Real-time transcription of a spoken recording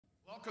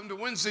Welcome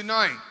to Wednesday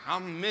night.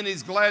 I'm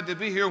Minnie's glad to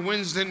be here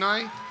Wednesday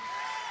night.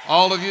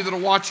 All of you that are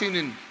watching,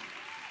 and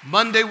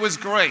Monday was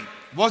great.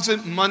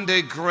 Wasn't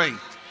Monday great?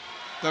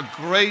 The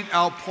great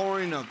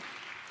outpouring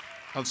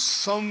of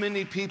so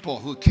many people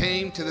who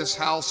came to this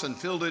house and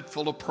filled it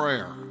full of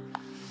prayer.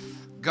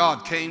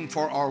 God came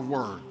for our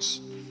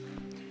words.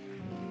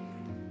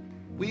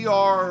 We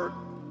are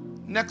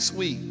next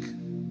week,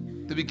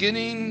 the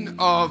beginning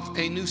of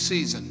a new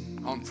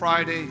season. On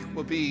Friday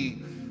will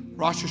be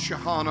Rosh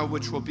Hashanah,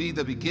 which will be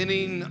the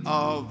beginning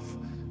of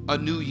a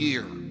new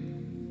year.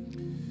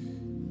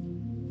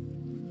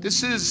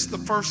 This is the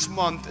first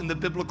month in the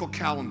biblical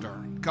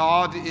calendar.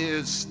 God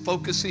is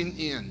focusing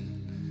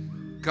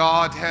in.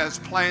 God has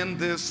planned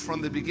this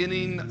from the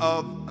beginning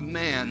of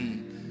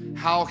man,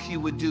 how he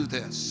would do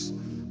this.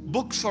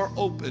 Books are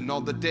open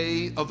on the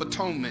Day of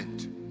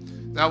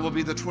Atonement. That will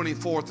be the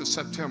 24th of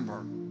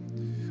September.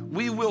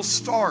 We will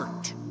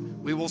start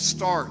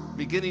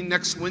beginning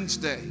next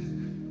Wednesday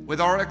with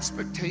our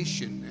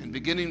expectation, and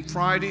beginning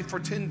Friday for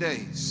 10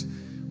 days,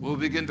 we'll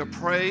begin to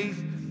pray,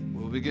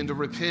 we'll begin to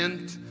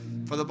repent.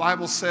 For the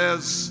Bible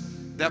says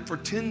that for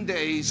 10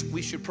 days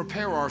we should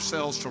prepare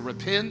ourselves to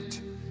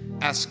repent,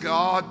 ask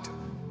God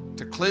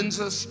to cleanse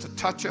us, to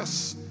touch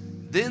us.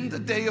 Then the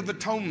Day of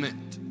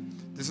Atonement,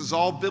 this is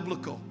all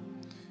biblical,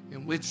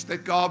 in which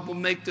that God will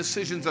make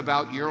decisions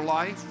about your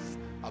life,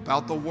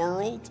 about the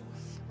world,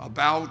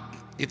 about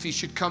if he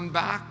should come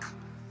back.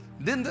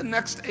 Then the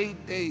next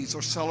 8 days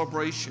are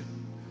celebration.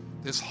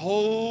 This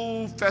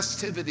whole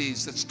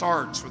festivities that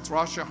starts with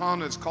Rosh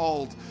Hashanah is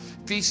called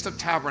Feast of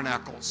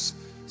Tabernacles.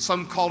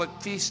 Some call it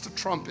Feast of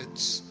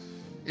Trumpets.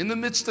 In the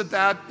midst of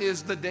that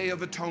is the Day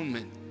of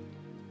Atonement.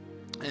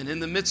 And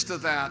in the midst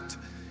of that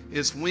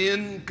is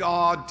when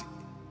God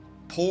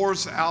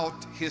pours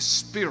out his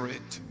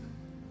Spirit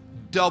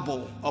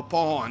double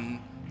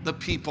upon the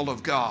people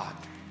of God.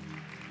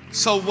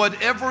 So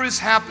whatever is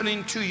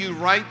happening to you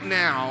right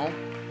now,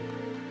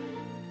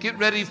 get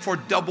ready for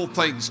double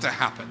things to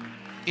happen.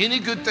 Any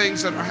good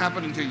things that are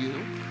happening to you,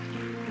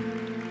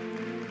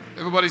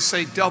 everybody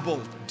say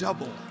double,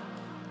 double.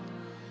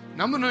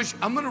 And I'm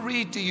gonna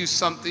read to you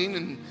something,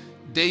 and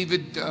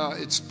David,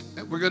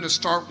 we're gonna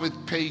start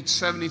with page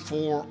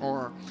 74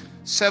 or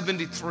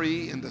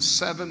 73 in the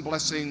 7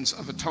 blessings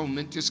of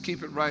atonement. Just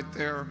keep it right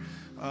there,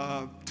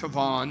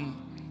 Tavon,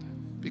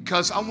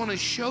 because I wanna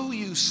show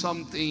you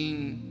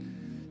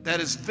something that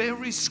is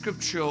very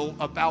scriptural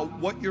about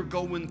what you're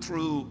going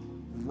through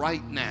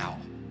right now.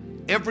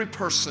 Every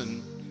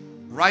person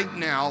right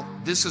now,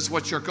 this is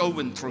what you're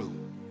going through.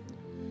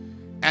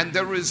 And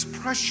there is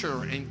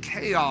pressure and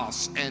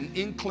chaos and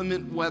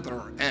inclement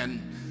weather.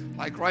 And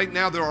like right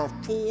now, there are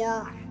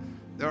four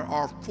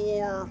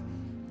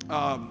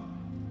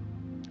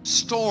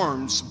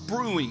storms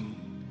brewing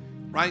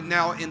right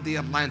now in the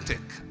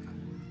Atlantic.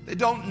 They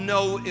don't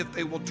know if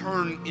they will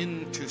turn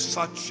into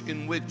such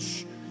in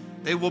which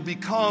they will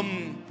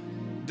become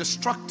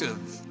destructive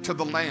to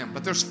the land,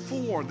 but there's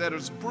 4 that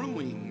is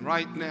brewing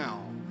right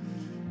now.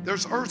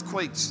 There's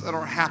earthquakes that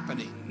are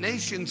happening.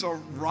 Nations are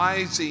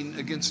rising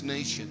against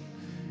nation.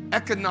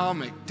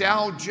 Economic,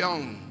 Dow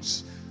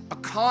Jones,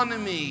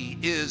 economy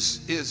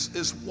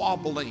is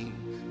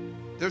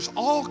wobbling. There's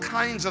all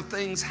kinds of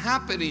things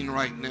happening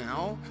right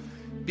now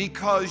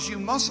because you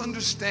must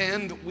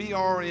understand we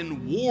are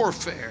in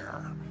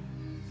warfare.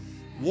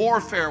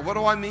 Warfare, what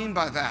do I mean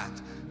by that?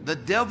 The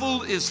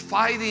devil is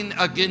fighting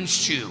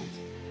against you.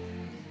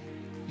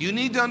 You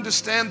need to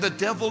understand the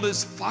devil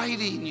is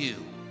fighting you.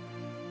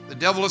 The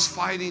devil is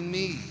fighting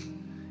me.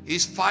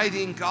 He's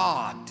fighting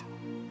God.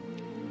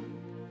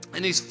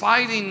 And he's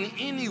fighting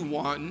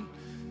anyone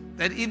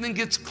that even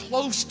gets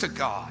close to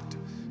God.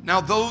 Now,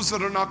 those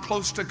that are not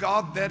close to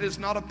God, that is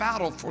not a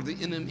battle for the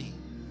enemy.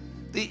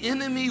 The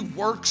enemy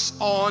works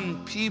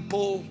on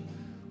people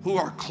who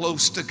are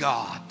close to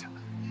God,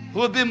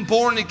 who have been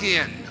born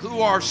again,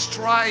 who are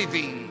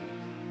striving.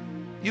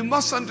 You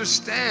must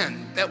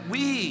understand that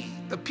we,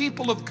 the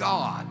people of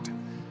God,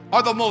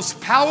 are the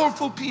most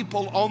powerful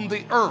people on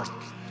the earth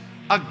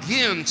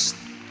against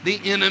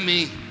the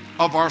enemy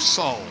of our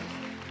soul.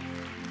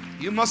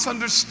 You must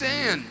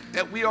understand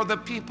that we are the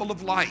people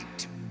of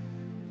light.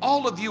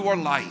 All of you are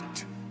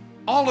light.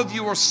 All of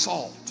you are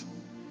salt.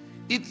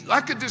 If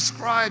I could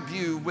describe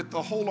you with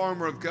the whole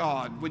armor of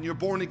God, when you're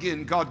born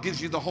again, God gives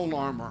you the whole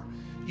armor.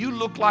 You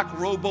look like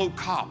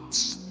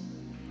RoboCops.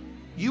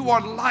 You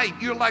are light.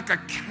 You're like a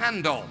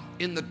candle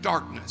in the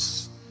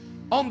darkness.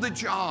 On the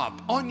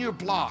job, on your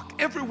block,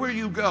 everywhere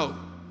you go.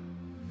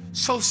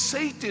 So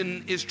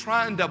Satan is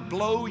trying to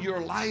blow your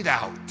light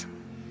out.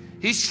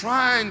 He's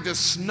trying to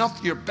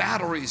snuff your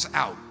batteries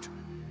out.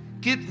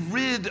 Get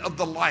rid of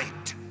the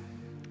light.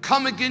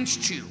 Come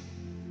against you.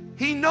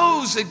 He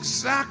knows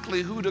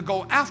exactly who to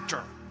go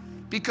after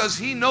because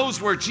he knows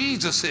where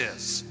Jesus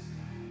is.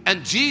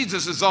 And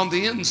Jesus is on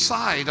the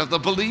inside of the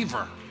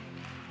believer.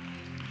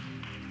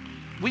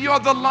 We are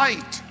the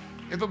light.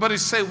 Everybody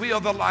say, we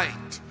are the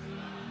light.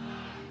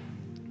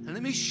 And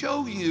let me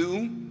show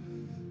you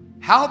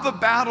how the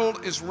battle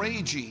is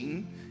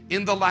raging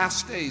in the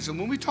last days. And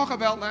when we talk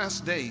about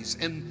last days,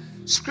 and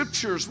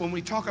scriptures, when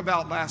we talk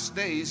about last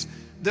days,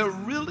 they're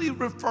really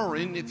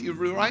referring, if you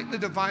rightly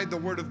divide the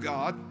word of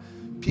God,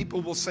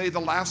 people will say the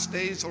last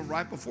days are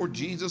right before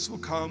Jesus will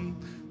come.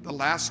 The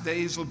last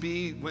days will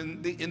be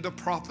when the end of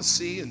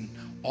prophecy and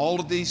all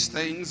of these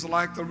things,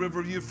 like the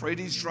river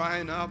Euphrates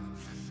drying up,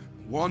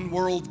 one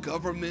world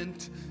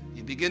government.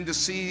 You begin to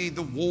see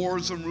the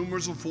wars and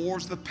rumors of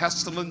wars, the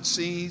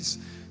pestilences.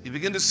 You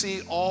begin to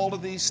see all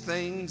of these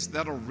things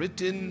that are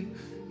written,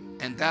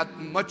 and that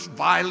much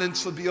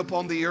violence will be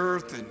upon the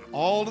earth, and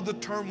all of the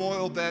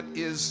turmoil that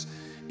is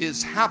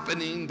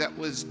happening that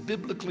was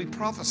biblically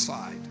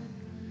prophesied.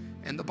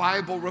 And the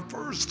Bible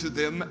refers to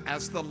them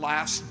as the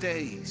last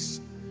days.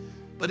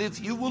 But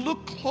if you will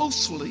look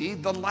closely,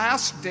 the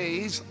last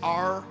days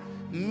are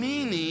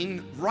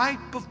meaning right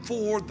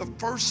before the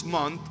first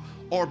month,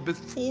 or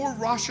before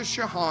Rosh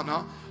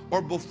Hashanah,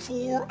 or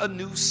before a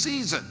new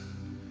season.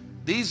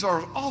 These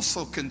are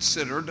also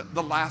considered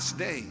the last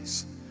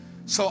days.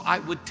 So I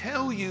would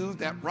tell you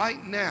that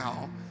right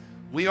now,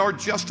 we are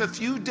just a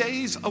few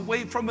days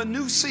away from a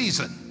new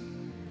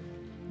season.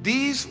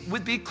 These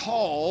would be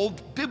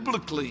called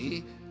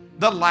biblically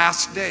the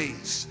last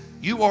days.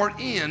 You are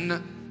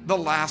in the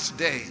last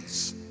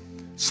days.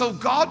 So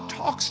God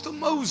talks to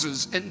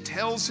Moses and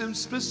tells him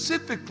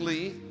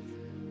specifically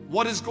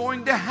what is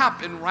going to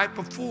happen right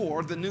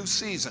before the new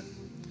season.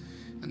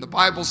 And the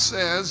Bible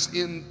says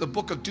in the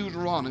book of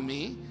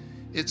Deuteronomy,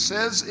 it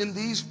says in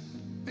the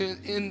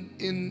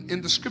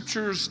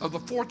scriptures of the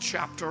 4th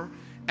chapter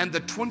and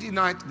the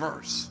 29th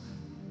verse,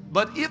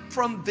 but if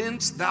from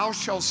thence thou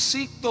shalt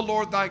seek the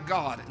Lord thy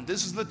God, and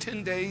this is the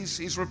 10 days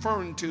he's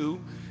referring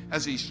to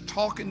as he's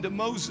talking to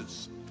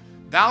Moses,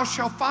 thou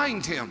shalt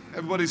find him.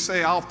 Everybody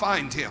say, I'll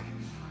find him.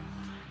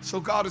 So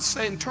God is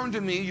saying, turn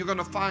to me, you're going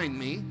to find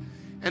me.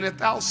 And if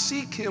thou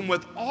seek him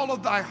with all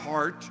of thy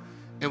heart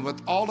and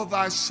with all of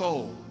thy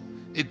soul,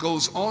 it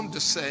goes on to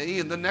say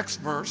in the next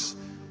verse,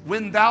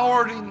 when thou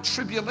art in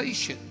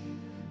tribulation,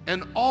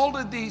 and all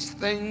of these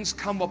things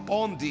come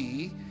upon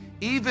thee,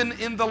 even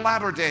in the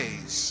latter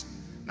days.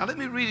 Now let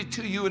me read it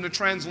to you in a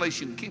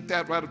translation. Keep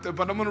that right up there,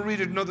 but I'm going to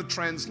read another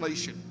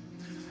translation.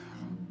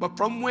 But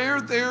from where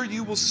there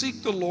you will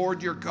seek the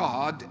Lord your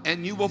God,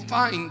 and you will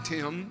find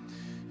him.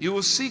 You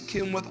will seek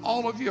him with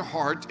all of your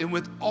heart and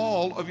with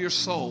all of your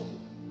soul.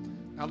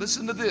 Now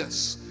listen to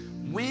this.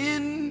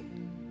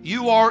 When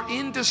you are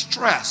in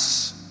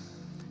distress,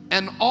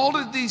 and all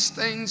of these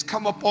things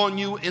come upon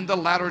you in the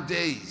latter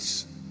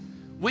days,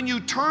 when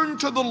you turn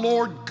to the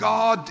Lord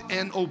God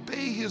and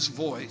obey his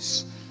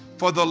voice,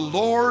 for the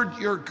Lord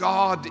your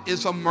God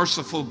is a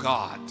merciful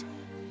God.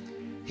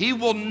 He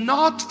will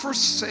not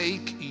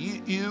forsake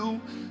you,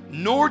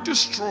 nor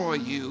destroy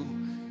you,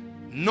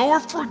 nor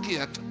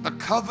forget the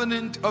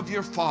covenant of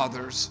your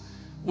fathers,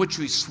 which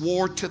we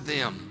swore to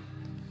them.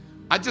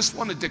 I just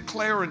want to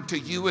declare unto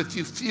you, if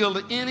you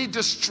feel any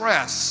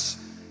distress,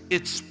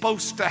 it's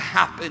supposed to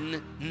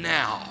happen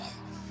now.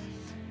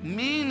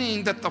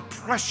 Meaning that the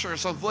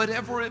pressures of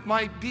whatever it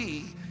might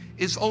be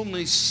is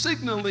only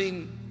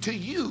signaling to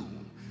you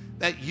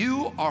that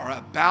you are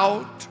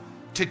about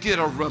to get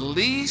a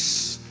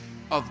release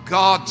of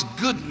God's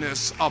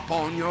goodness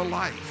upon your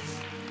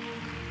life.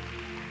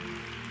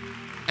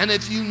 And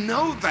if you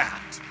know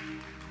that,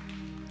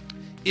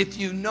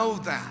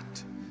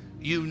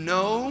 you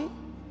know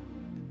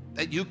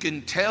that you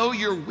can tell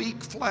your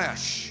weak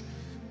flesh,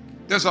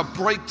 there's a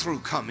breakthrough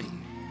coming.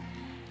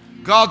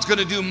 God's going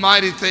to do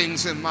mighty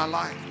things in my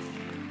life.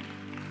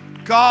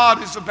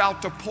 God is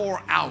about to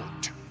pour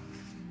out.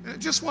 And I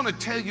just want to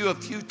tell you a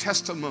few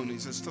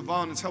testimonies as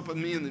Tavon is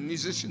helping me and the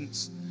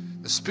musicians.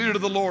 The Spirit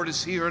of the Lord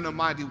is here in a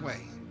mighty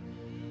way.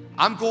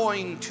 I'm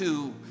going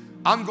to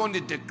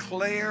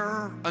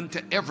declare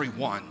unto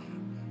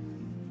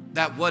everyone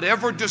that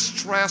whatever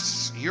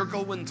distress you're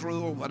going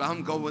through or what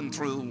I'm going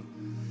through,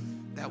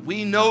 that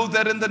we know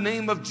that in the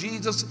name of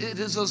Jesus, it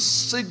is a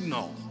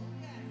signal.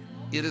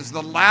 It is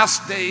the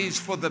last days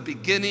for the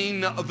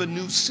beginning of a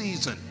new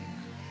season.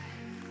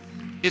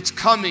 It's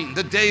coming.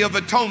 The Day of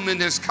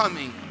Atonement is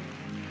coming.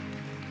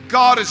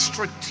 God is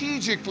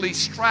strategically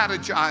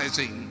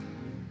strategizing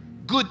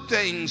good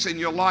things in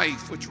your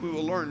life, which we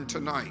will learn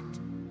tonight.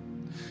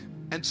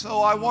 And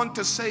so I want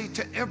to say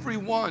to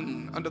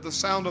everyone under the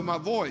sound of my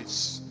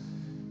voice,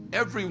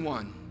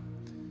 everyone,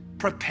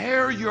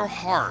 prepare your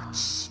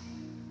hearts.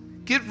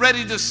 Get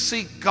ready to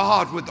seek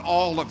God with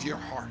all of your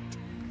heart,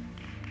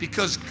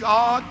 because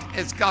God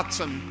has got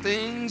some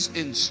things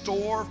in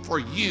store for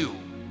you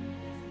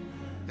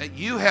that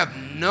you have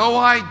no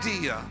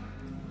idea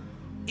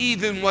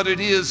even what it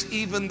is.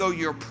 Even though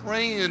you're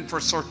praying for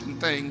certain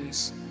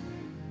things,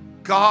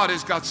 God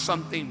has got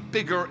something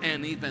bigger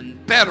and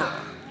even better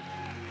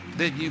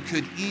than you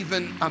could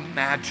even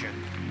imagine.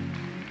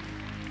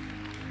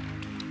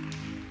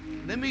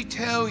 Let me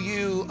tell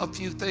you a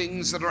few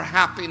things that are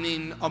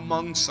happening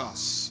amongst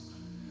us.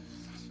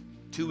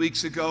 2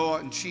 weeks ago,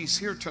 and she's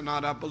here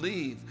tonight, I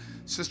believe,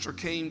 sister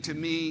came to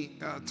me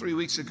 3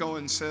 weeks ago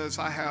and says,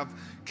 I have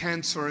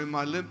cancer in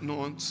my lymph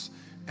nodes.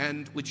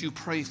 and would you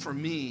pray for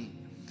me?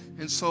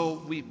 And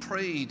so we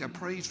prayed. I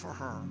prayed for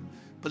her,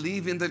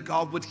 believing that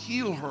God would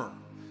heal her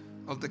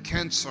of the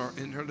cancer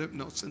in her lymph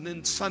nodes. And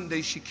then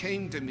Sunday she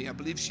came to me. I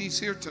believe she's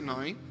here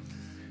tonight.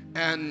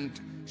 And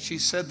she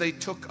said they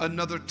took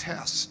another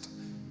test.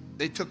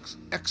 They took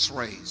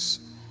x-rays.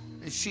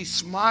 And she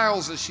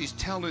smiles as she's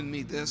telling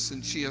me this,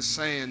 and she is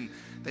saying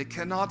they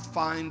cannot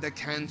find the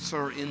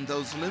cancer in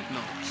those lymph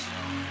nodes.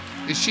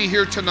 Is she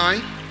here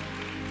tonight?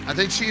 I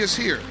think she is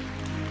here.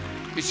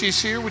 If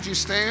she's here, would you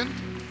stand?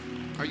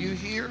 Are you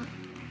here?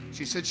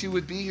 She said she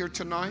would be here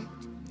tonight.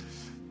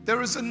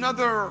 There is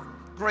another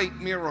great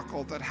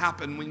miracle that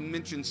happened when we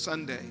mentioned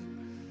Sunday,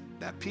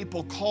 that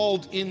people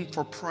called in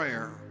for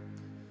prayer.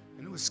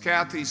 And it was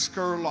Kathy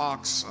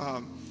Skurlock's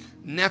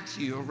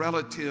nephew, a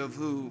relative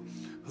who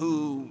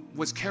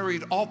was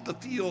carried off the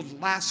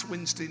field last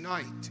Wednesday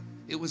night.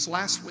 It was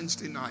last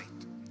Wednesday night.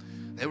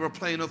 They were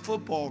playing a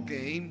football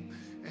game,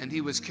 and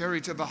he was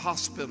carried to the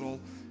hospital,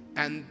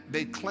 and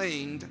they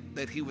claimed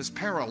that he was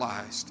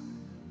paralyzed,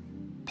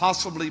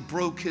 possibly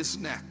broke his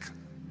neck.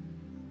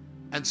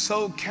 And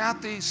so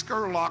Kathy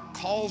Skurlock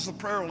calls the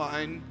prayer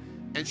line,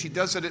 and she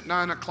does it at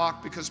 9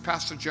 o'clock because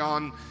Pastor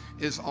John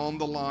is on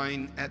the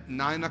line at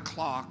 9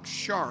 o'clock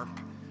sharp,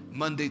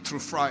 Monday through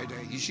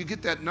Friday. You should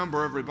get that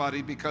number,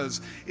 everybody,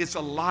 because it's a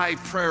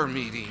live prayer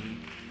meeting,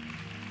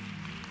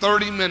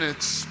 30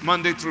 minutes,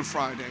 Monday through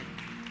Friday.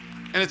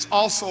 And it's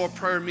also a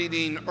prayer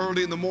meeting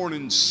early in the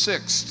morning,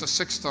 6 to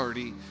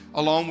 6:30,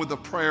 along with the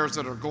prayers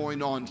that are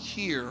going on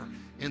here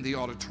in the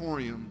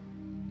auditorium.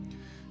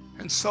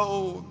 And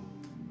so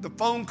the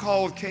phone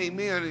call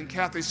came in, and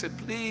Kathy said,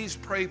 please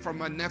pray for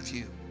my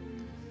nephew.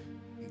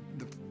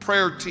 The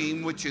prayer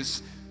team, which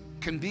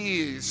can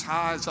be as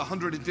high as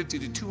 150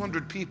 to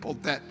 200 people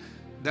that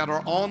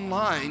are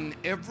online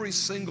every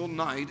single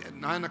night at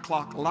 9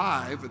 o'clock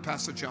live with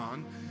Pastor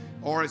John,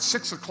 or at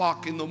 6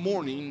 o'clock in the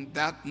morning.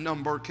 That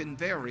number can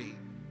vary.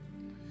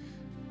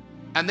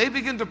 And they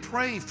begin to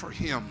pray for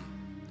him.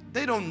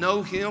 They don't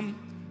know him,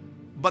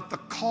 but the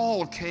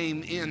call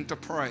came in to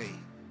pray.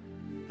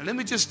 And let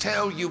me just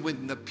tell you,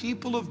 when the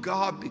people of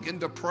God begin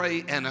to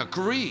pray and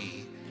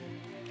agree,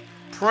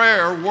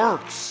 prayer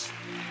works.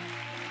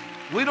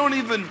 We don't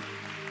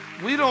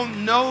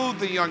know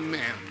the young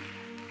man.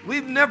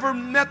 We've never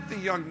met the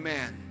young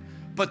man.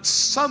 But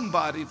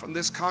somebody from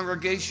this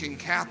congregation,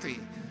 Kathy,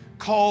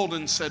 called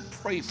and said,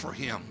 pray for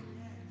him.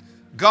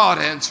 God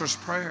answers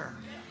prayer.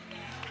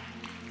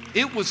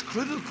 It was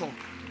critical.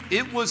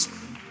 It was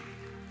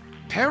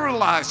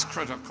paralyzed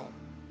critical.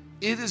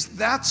 It is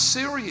that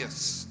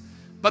serious.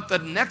 But the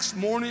next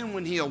morning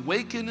when he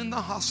awakened in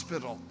the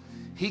hospital,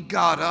 he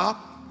got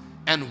up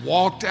and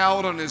walked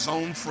out on his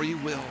own free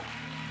will.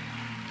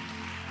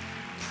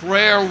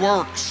 Prayer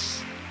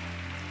works.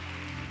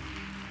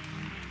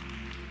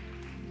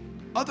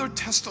 Other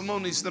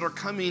testimonies that are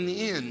coming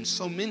in,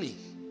 so many.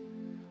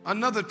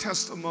 Another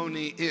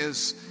testimony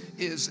is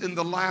in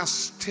the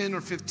last 10 or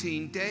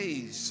 15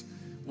 days,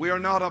 we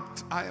are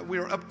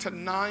up to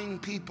 9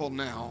 people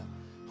now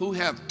who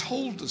have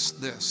told us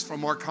this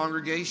from our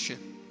congregation,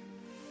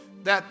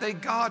 that they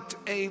got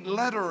a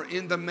letter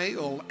in the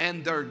mail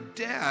and their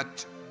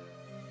debt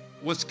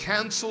was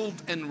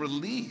canceled and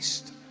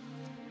released.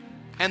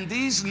 And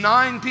these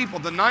 9 people,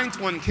 the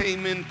 9th one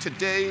came in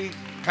today,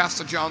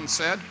 Pastor John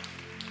said,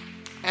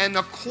 and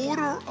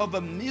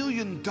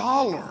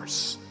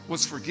 $250,000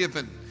 was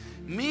forgiven.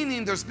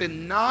 Meaning there's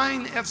been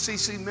 9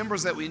 FCC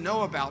members that we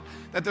know about,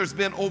 that there's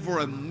been over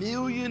 $1.5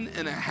 million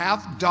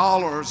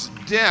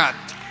debt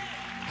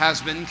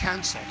has been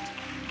canceled.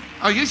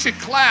 Oh, you should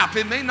clap.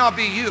 It may not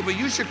be you, but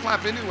you should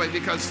clap anyway,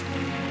 because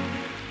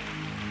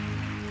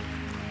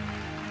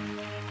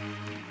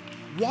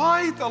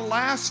why the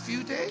last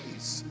few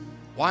days?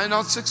 Why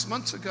not 6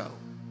 months ago?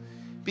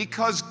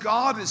 Because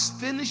God is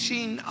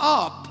finishing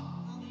up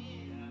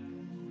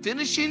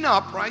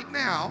right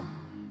now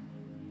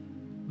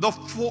the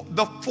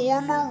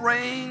former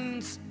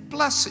rain's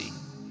blessing.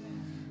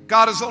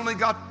 God has only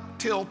got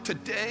till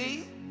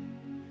today,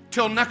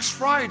 till next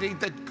Friday,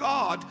 that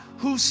God,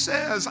 who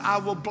says, I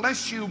will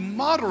bless you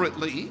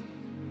moderately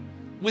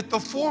with the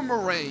former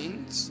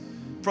rains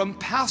from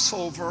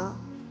Passover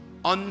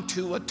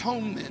unto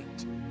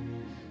atonement.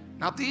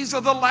 Now, these are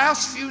the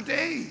last few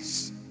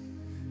days.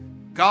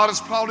 God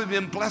has probably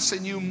been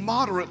blessing you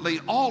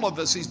moderately. All of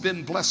us, He's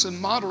been blessing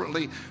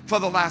moderately for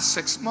the last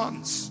 6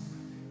 months.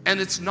 And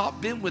it's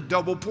not been with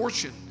double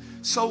portion.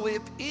 So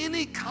if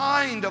any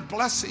kind of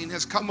blessing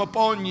has come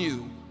upon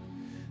you,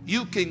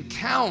 you can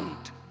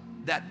count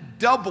that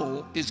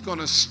double is going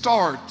to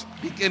start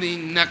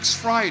beginning next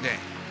Friday.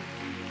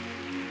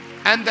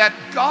 And that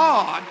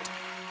God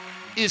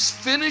is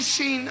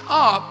finishing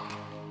up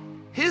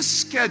His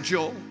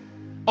schedule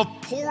of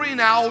pouring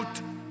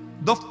out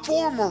the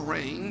former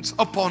rains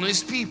upon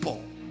His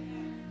people.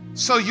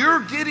 So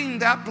you're getting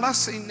that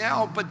blessing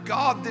now, but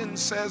God then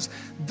says,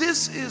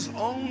 this is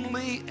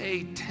only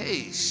a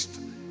taste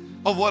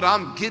of what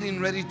I'm getting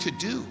ready to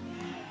do.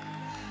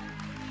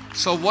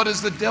 So what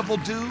does the devil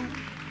do?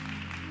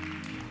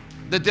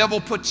 The devil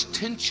puts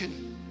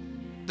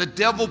tension The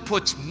devil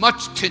puts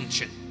much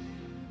tension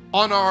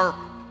on our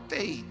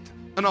faith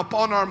and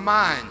upon our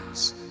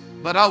minds.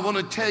 But I want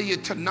to tell you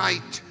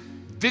tonight,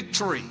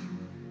 victory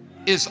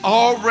is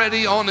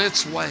already on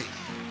its way.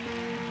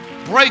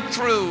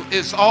 Breakthrough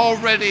is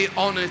already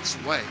on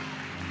its way.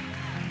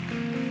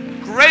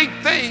 Great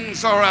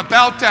things are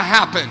about to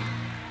happen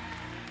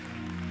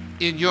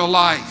in your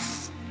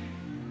life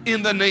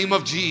in the name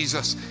of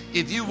Jesus.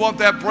 If you want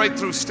that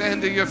breakthrough,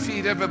 stand to your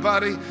feet,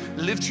 everybody.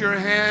 Lift your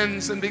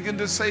hands and begin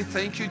to say,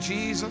 thank you,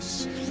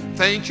 Jesus.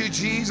 Thank you,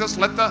 Jesus.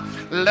 Let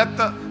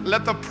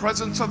the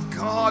presence of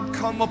God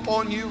come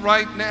upon you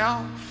right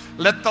now.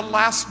 Let the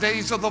last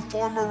days of the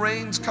former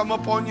rains come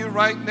upon you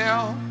right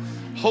now.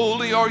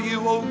 Holy are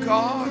you, O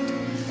God.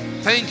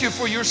 Thank you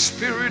for your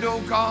Spirit,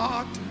 O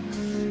God.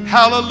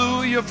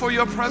 Hallelujah for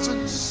your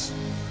presence.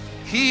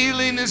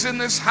 Healing is in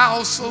this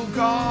house, O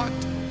God.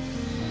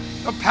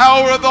 The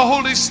power of the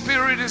Holy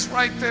Spirit is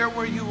right there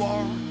where you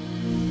are.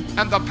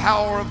 And the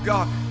power of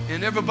God.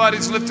 And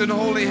everybody's lifting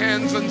holy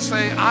hands and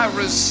say, I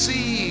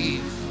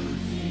receive.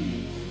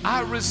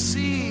 I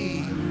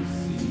receive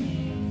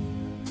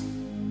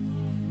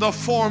the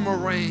former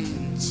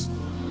rains.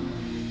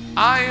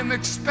 I am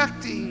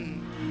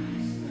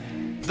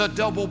expecting the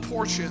double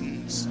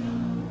portions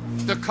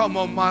to come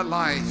on my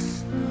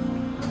life.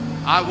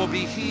 I will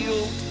be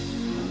healed.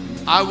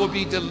 I will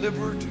be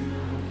delivered.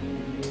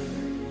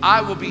 I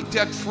will be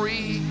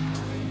debt-free.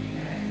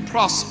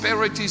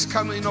 Prosperity's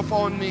coming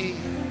upon me.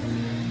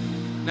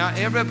 Now,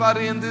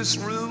 everybody in this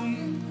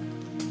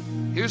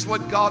room, here's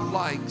what God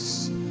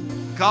likes.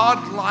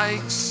 God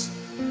likes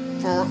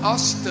for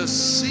us to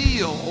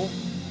seal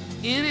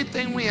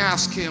anything we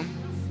ask Him,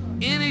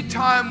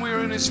 anytime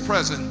we're in His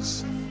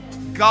presence.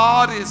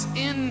 God is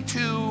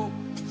into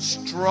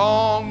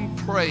strong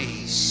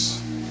praise.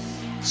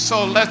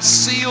 So let's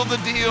seal the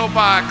deal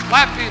by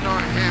clapping our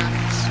hands,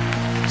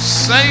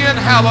 saying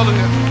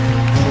hallelujah.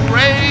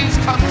 Praise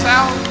comes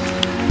out.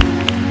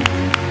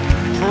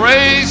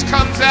 Praise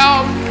comes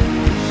out.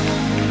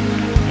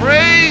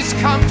 Praise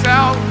comes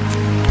out.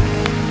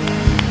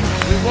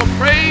 We will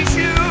praise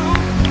you.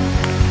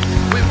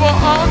 We will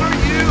honor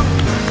you.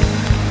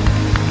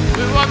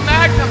 We will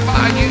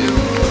magnify you.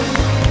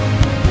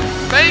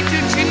 Thank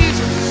you,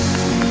 Jesus.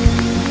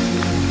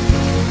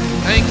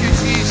 Thank you,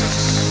 Jesus.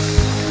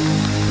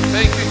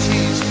 Thank you,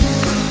 Jesus.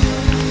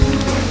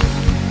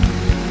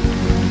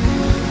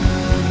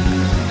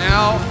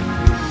 Now,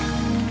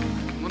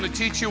 I'm going to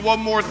teach you one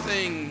more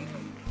thing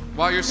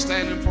while you're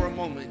standing for a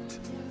moment.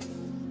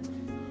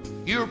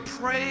 Your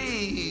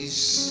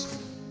praise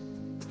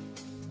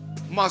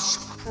must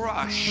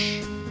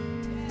crush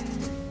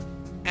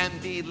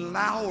and be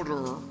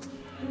louder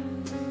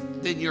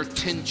than your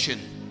tension.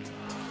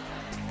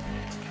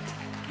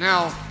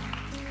 Now,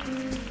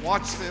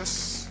 watch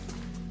this.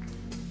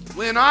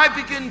 When I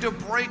begin to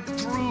break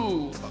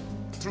through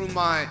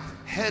my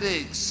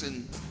headaches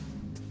and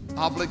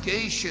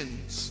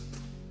obligations,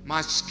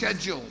 my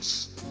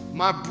schedules,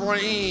 my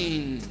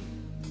brain,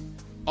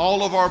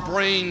 all of our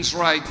brains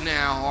right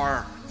now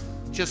are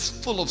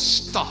just full of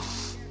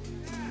stuff.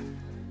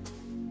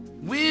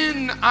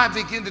 When I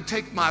begin to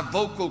take my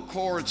vocal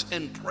cords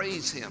and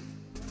praise Him,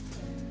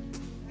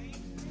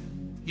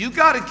 you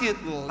got to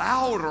get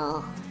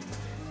louder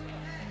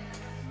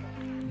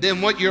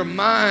than what your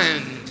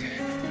mind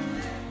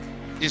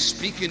is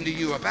speaking to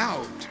you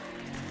about.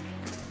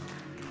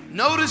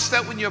 Notice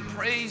that when you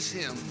praise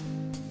Him,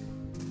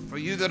 for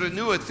you that are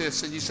new at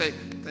this, and you say,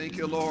 thank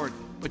you, Lord,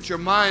 but your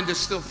mind is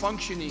still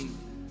functioning.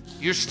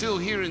 You're still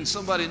hearing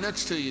somebody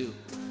next to you,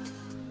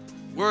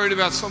 worried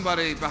about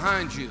somebody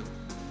behind you.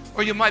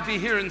 Or you might be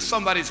hearing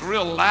somebody's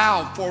real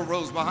loud 4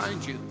 rows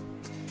behind you.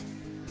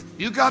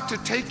 You got to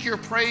take your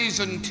praise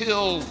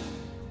until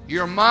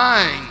your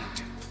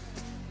mind,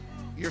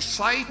 your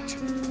sight,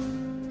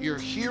 your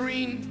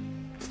hearing,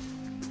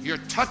 your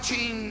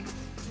touching,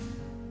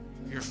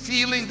 your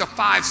feeling, the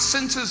 5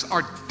 senses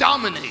are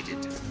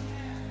dominated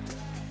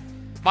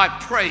by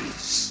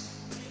praise.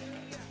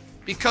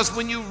 Because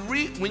when you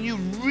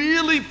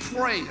really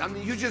pray, I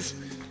mean, you just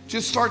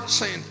start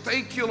saying,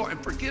 thank you, Lord,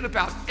 and forget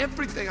about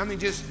everything. I mean,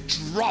 just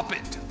drop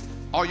it.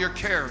 All your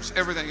cares,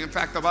 everything. In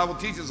fact, the Bible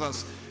teaches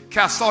us,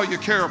 cast all your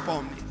care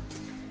upon me.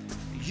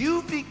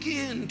 You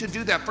begin to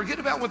do that. Forget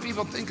about what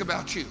people think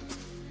about you.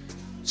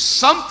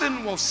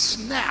 Something will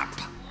snap.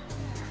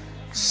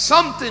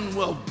 Something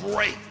will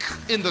break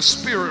in the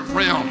spirit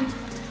realm.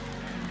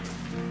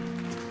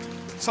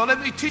 So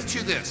let me teach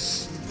you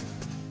this.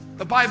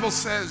 The Bible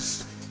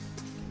says,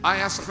 I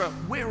asked the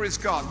question, where is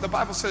God? The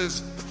Bible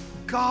says,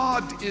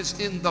 God is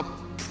in the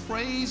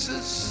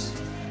praises.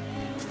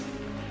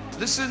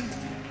 Listen,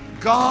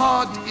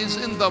 God is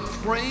in the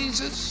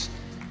praises.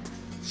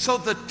 So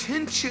the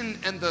tension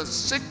and the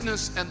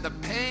sickness and the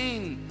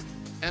pain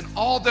and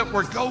all that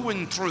we're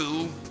going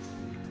through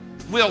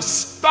will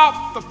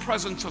stop the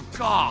presence of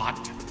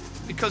God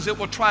because it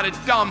will try to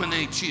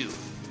dominate you.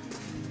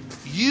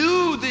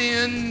 You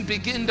then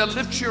begin to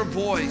lift your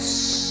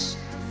voice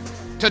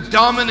to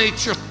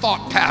dominate your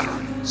thought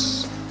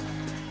patterns.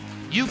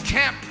 You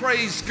can't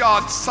praise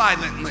God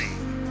silently.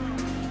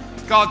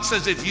 God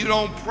says, if you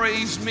don't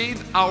praise me,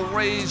 I'll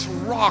raise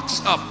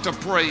rocks up to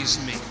praise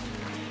me.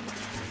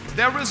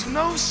 There is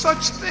no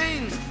such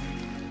thing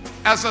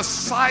as a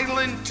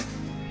silent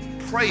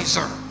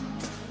praiser.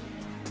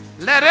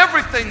 Let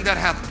everything that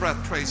hath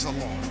breath praise the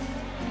Lord.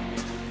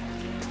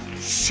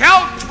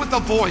 Shout with a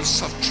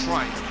voice of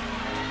triumph.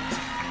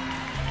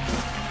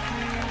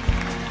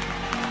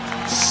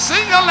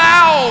 Sing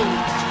aloud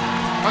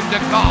unto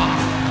God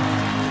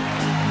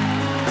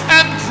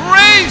and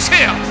praise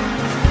Him.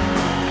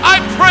 I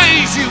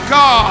praise you,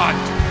 God.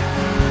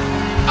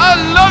 I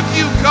love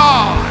you,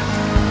 God.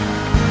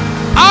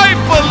 I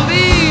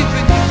believe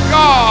in you,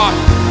 God.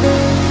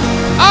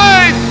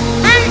 I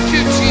thank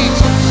you,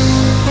 Jesus.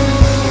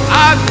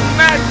 I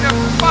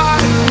magnify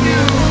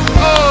you,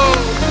 oh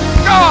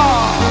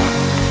God.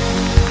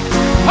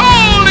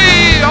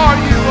 Holy are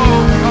you,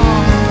 oh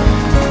God.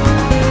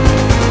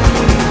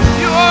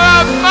 You are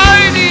a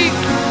mighty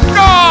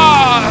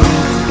God.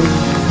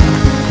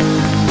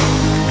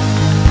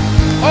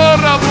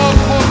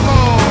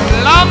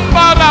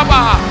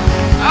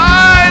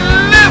 I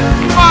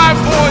lift my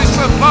voice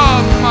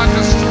above my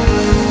distress.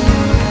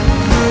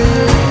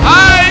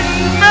 I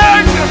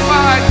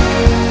magnify you,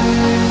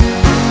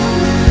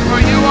 for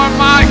you are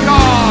my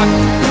God.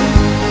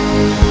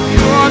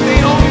 You are the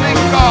only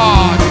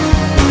God.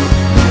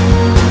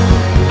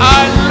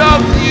 I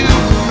love you,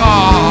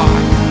 God.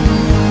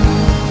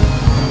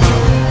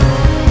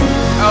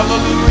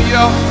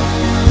 Hallelujah.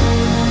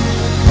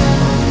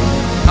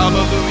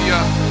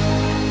 Hallelujah.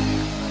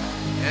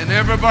 And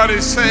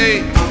everybody say,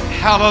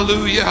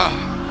 hallelujah.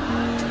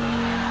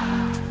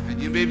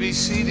 And you may be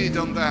seated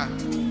on that.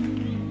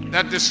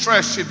 That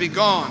distress should be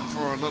gone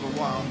for a little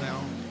while now.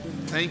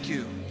 Thank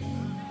you.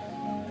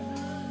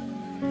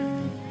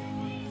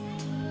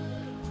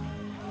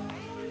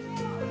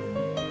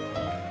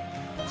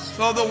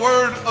 So the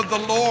word of the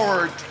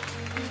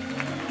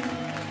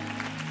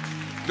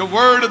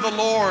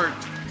Lord,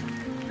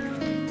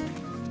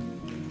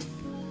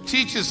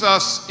 teaches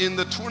us in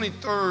the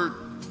 23rd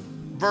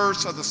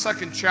verse of the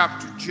 2nd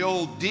chapter,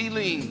 Joel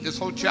this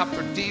whole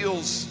chapter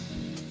deals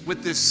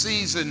with this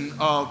season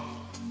of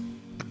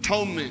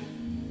atonement.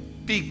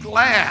 Be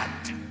glad.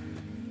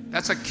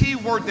 That's a key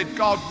word that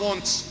God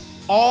wants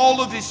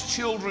all of His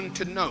children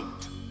to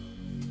note.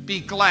 Be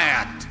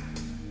glad.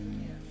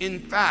 In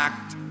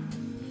fact,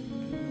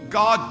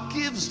 God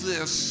gives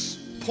this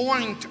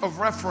point of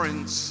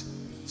reference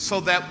so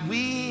that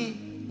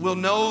we will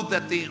know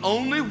that the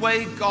only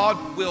way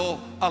God will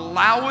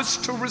allow us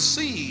to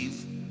receive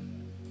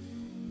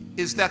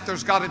is that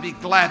there's got to be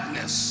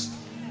gladness.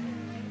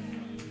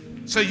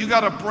 So you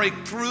got to break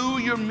through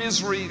your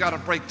misery. You got to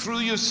break through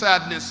your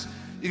sadness.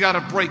 You got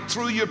to break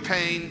through your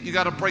pain. You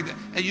got to break that.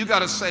 And you got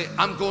to say,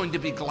 I'm going to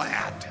be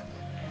glad.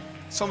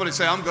 Somebody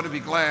say, I'm going to be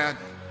glad.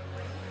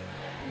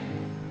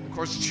 Of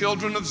course,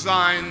 children of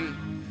Zion.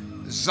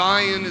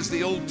 Zion is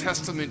the Old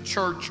Testament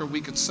church, or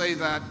we could say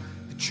that.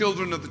 The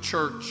children of the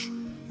church.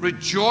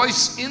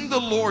 Rejoice in the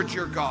Lord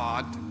your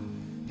God.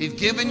 He's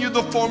given you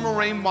the former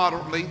rain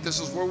moderately. This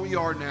is where we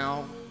are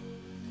now.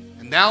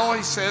 And now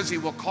He says He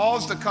will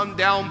cause to come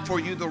down for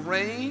you the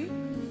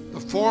rain, the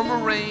former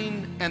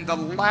rain, and the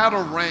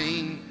latter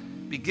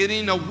rain,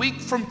 beginning a week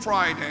from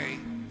Friday,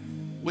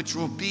 which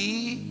will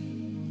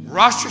be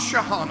Rosh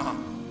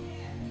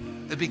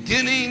Hashanah, the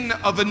beginning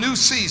of a new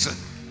season.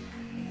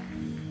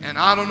 And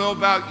I don't know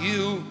about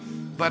you,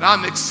 but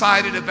I'm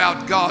excited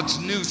about God's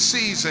new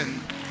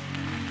season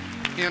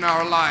in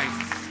our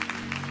life.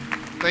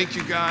 Thank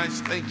you,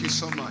 guys. Thank you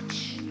so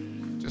much.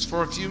 Just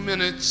for a few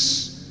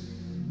minutes,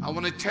 I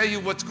want to tell you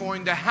what's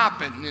going to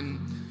happen. And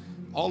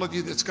all of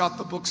you that's got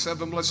the book,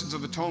 7 Blessings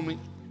of Atonement,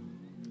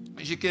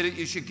 you should get it.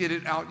 You should get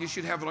it out. You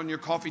should have it on your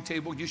coffee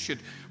table. You should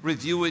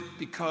review it,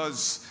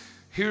 because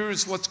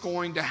here's what's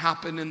going to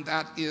happen, and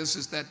that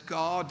is that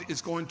God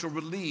is going to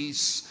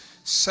release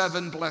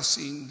 7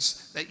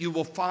 blessings that you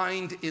will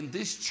find in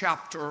this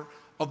chapter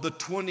of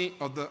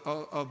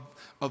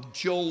of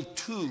Joel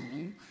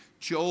 2.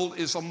 Joel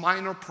is a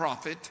minor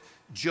prophet.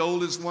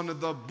 Joel is one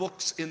of the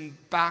books in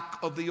back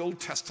of the Old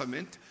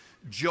Testament.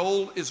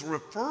 Joel is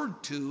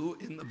referred to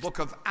in the book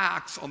of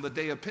Acts on the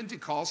day of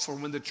Pentecost, or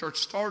when the church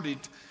started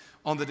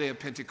on the day of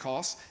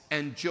Pentecost.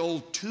 And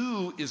Joel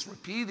 2 is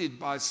repeated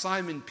by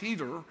Simon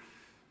Peter.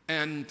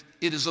 And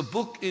it is a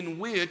book in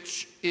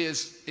which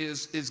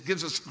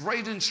gives us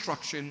great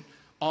instruction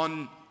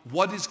on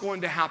what is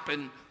going to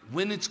happen,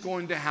 when it's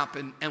going to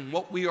happen, and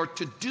what we are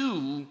to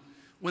do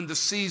when the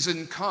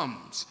season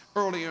comes.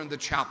 Earlier in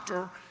this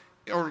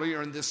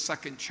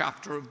 2nd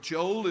chapter of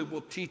Joel, it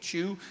will teach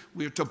you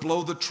we are to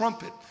blow the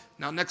trumpet.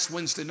 Now, next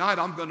Wednesday night,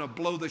 I'm going to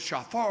blow the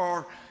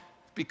shofar,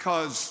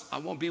 because I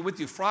won't be with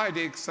you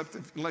Friday,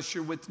 unless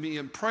you're with me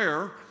in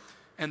prayer,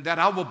 and that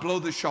I will blow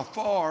the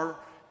shofar,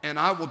 and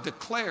I will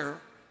declare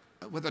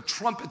with a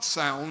trumpet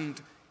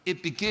sound,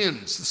 it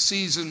begins. The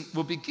season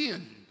will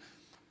begin.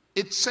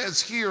 It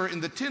says here in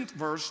the 10th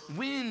verse,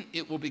 when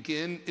it will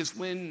begin is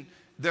when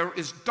there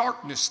is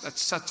darkness that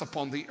sets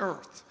upon the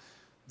earth.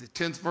 The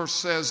 10th verse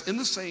says, in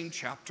the same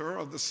chapter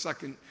of the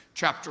second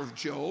chapter of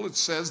Joel, it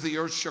says, the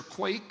earth shall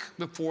quake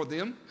before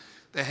them,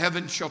 the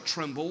heavens shall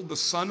tremble, the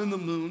sun and the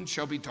moon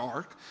shall be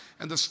dark,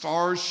 and the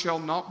stars shall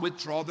not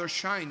withdraw their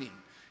shining.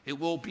 It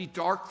will be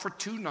dark for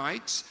 2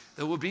 nights.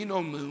 There will be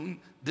no moon.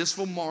 This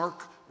will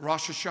mark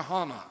Rosh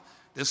Hashanah.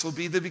 This will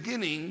be the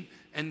beginning,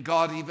 and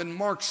God even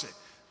marks it.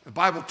 The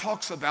Bible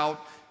talks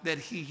about that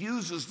he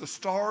uses the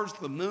stars,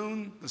 the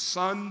moon, the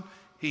sun.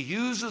 He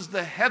uses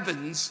the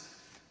heavens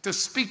to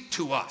speak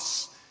to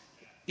us.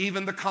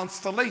 Even the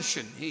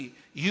constellation he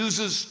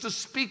uses to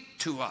speak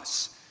to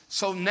us.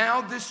 So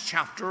now this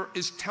chapter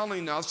is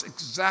telling us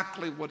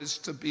exactly what is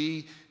to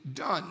be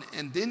done.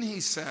 And then he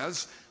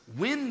says,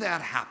 when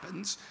that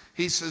happens,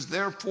 he says,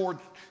 therefore,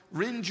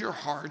 rend your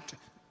heart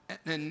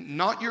and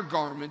not your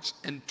garments,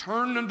 and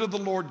turn unto the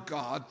Lord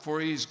God,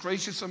 for he is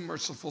gracious and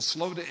merciful,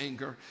 slow to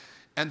anger,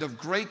 and of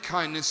great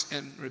kindness,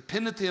 and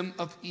repenteth him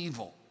of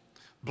evil.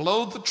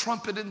 Blow the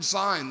trumpet in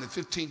Zion, the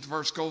 15th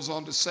verse goes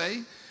on to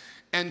say,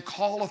 and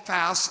call a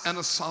fast and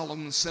a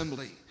solemn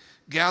assembly.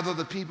 Gather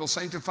the people,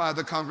 sanctify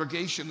the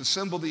congregation,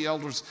 assemble the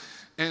elders,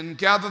 and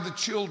gather the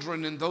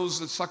children and those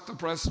that suck the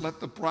breast.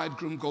 Let the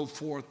bridegroom go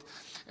forth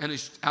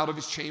and out of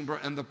his chamber,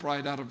 and the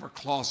bride out of her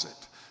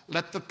closet.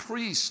 Let the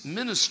priest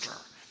minister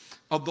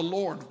of the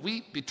Lord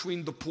weep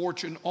between the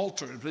porch and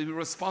altar. The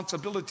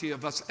responsibility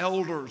of us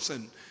elders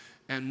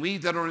and we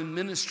that are in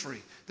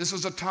ministry. This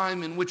is a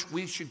time in which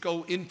we should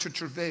go into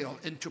travail,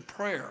 into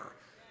prayer,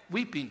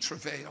 weeping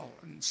travail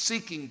and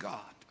seeking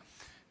God,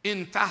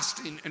 in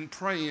fasting and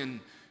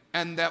praying,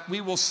 and that we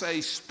will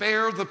say,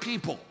 spare the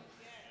people,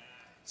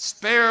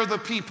 spare the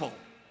people,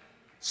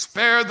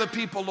 spare the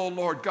people, O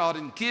Lord God,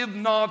 and give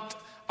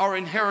not our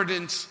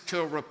inheritance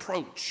to a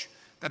reproach,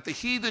 that the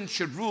heathen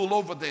should rule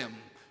over them,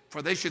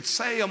 for they should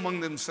say among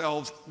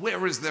themselves,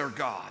 where is their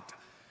God?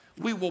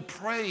 We will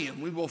pray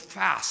and we will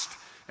fast,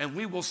 and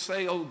we will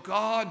say, oh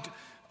God,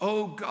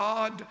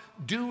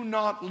 do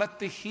not let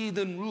the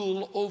heathen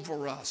rule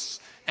over us.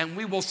 And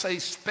we will say,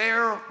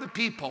 spare the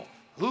people.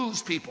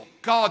 Whose people?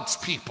 God's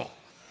people.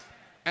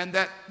 And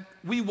that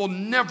we will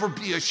never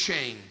be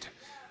ashamed.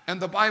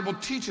 And the Bible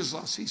teaches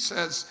us, he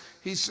says,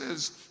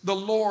 the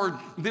Lord,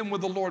 then will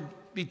the Lord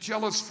be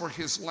jealous for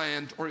his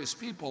land or his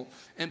people,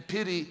 and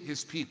pity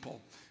his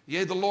people.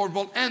 Yea, the Lord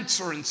will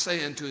answer and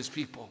say unto his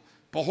people,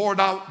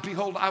 behold,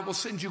 I will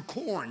send you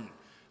corn.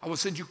 I will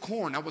send you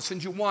corn. I will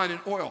send you wine and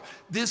oil.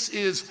 This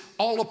is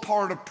all a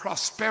part of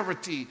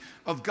prosperity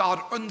of God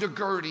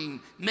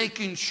undergirding,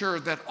 making sure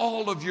that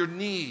all of your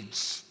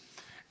needs,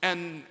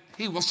 and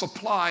he will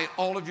supply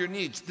all of your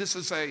needs. This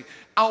is a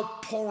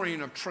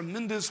outpouring of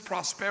tremendous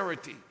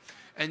prosperity.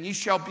 And ye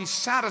shall be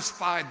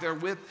satisfied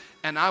therewith,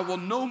 and I will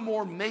no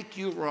more make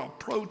you a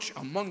reproach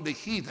among the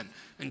heathen.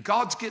 And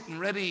God's getting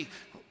ready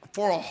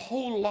for a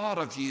whole lot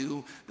of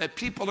you that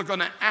people are going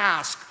to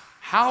ask,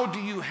 how do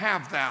you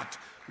have that?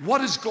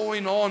 What is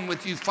going on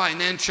with you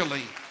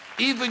financially?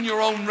 Even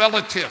your own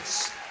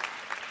relatives.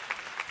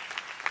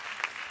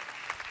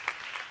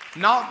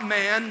 Not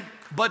man,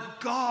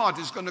 but God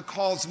is going to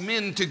cause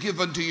men to give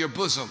unto your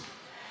bosom.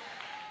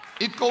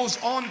 It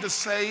goes on to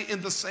say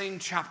in the same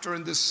chapter,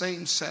 in the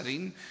same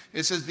setting,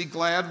 it says, be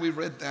glad, we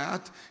read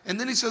that. And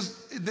then he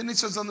says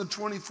on the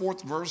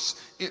 24th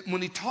verse,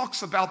 when he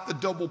talks about the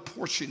double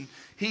portion,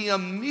 he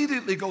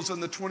immediately goes in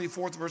the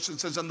 24th verse and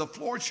says, and the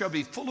floor shall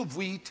be full of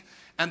wheat,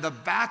 and the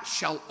vat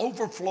shall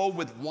overflow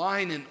with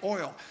wine and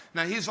oil.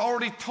 Now he's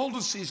already told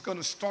us he's going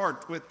to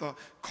start with the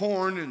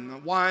corn and the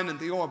wine and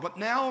the oil, but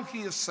now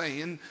he is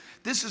saying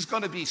this is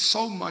going to be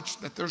so much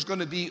that there's going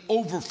to be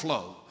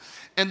overflow.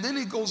 And then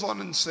he goes on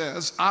and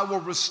says, I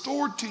will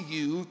restore to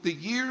you the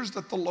years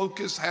that the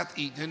locust hath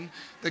eaten,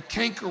 the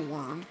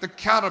cankerworm, the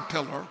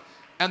caterpillar,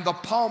 and the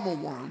palmer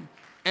worm,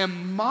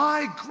 and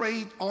my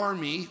great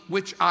army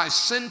which I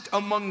sent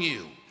among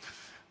you.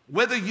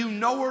 Whether you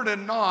know it or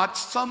not,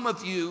 some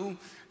of you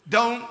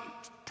don't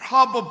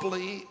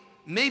probably,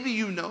 maybe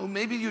you know,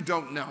 maybe you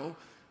don't know,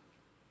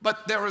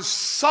 but there is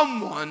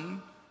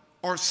someone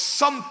or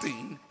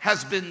something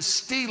has been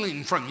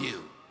stealing from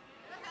you.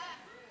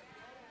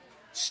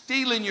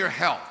 Stealing your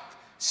health,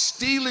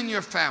 stealing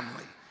your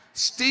family,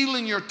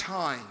 stealing your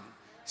time,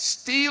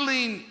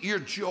 stealing your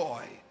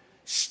joy,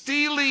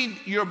 stealing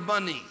your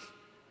money.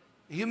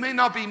 You may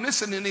not be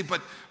missing any,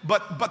 but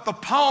the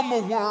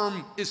palmer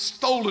worm is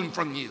stolen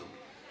from you.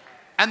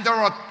 And there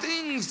are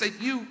things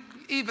that you,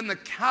 even the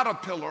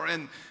caterpillar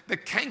and the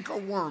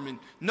cankerworm, and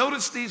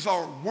notice these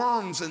are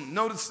worms, and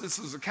notice this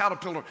is a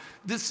caterpillar.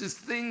 This is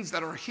things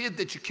that are hid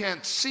that you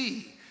can't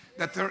see,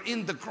 that they're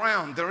in the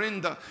ground,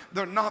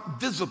 they're not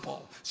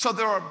visible. So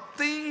there are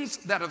things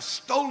that have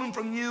stolen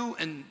from you,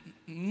 and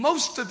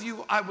most of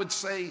you, I would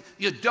say,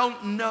 you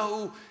don't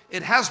know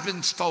it has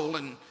been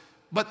stolen,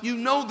 but you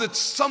know that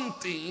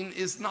something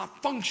is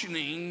not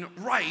functioning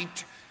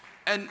right,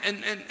 and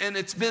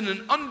it's been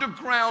an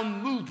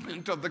underground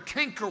movement of the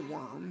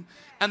cankerworm,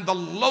 and the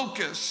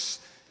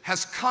locust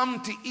has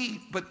come to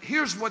eat. But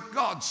here's what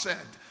God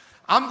said,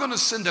 I'm going to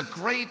send a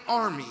great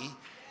army,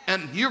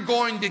 and you're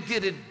going to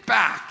get it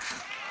back.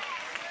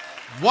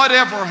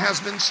 whatever has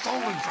been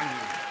stolen from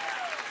you.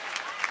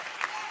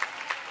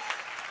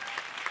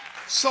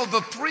 So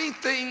the three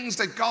things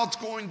that God's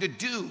going to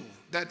do,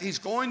 that he's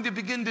going to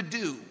begin to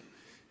do,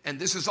 and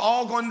this is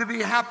all going to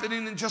be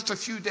happening in just a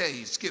few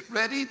days. Get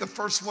ready. The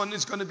first one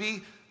is going to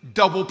be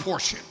double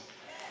portion.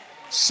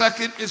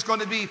 Second is going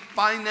to be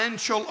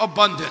financial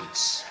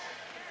abundance.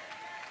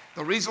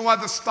 The reason why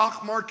the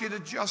stock market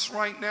adjusts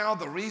right now,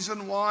 the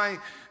reason why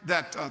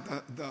that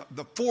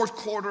the fourth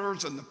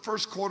quarters and the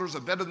first quarters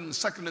are better than the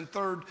second and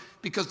third,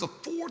 because the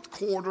fourth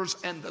quarters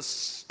and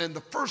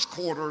the first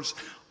quarters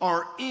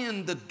are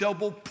in the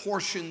double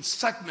portion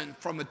segment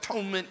from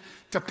atonement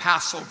to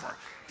Passover.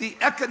 The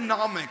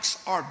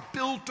economics are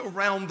built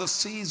around the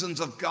seasons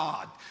of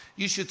God.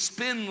 You should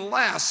spend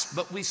less,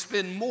 but we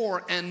spend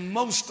more, and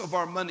most of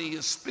our money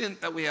is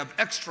spent that we have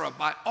extra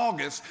by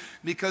August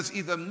because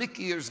either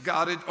Mickey has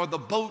got it, or the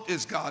boat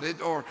has got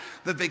it, or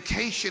the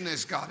vacation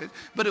has got it.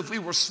 But if we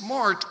were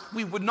smart,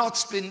 we would not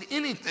spend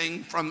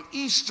anything from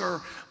Easter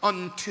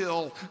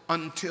until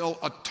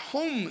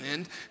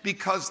atonement,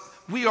 because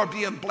we are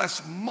being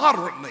blessed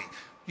moderately.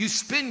 You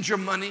spend your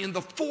money in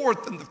the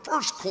fourth and the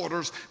first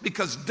quarters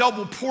because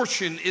double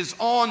portion is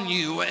on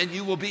you, and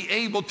you will be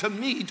able to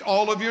meet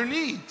all of your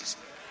needs.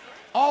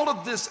 All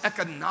of this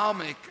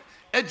economic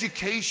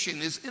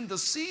education is in the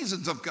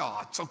seasons of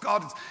God. So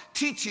God is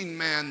teaching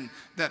man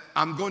that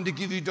I'm going to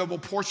give you double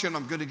portion.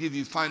 I'm going to give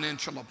you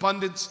financial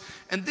abundance.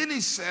 And then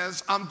he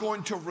says, I'm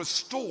going to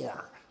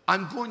restore.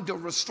 I'm going to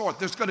restore.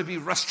 There's going to be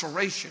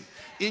restoration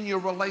in your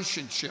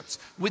relationships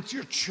with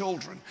your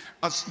children.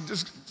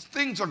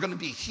 Things are going to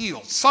be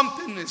healed.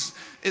 Something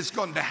is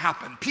going to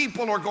happen.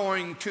 People are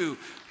going to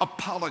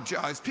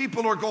apologize.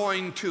 People are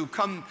going to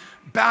come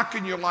back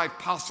in your life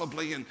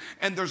possibly,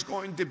 and there's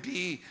going to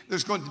be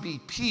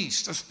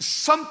peace. There's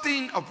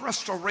something of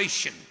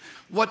restoration.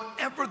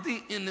 Whatever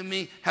the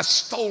enemy has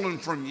stolen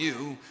from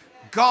you,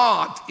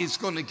 God is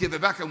going to give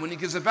it back. And when he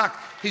gives it back,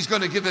 he's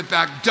going to give it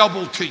back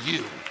double to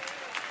you.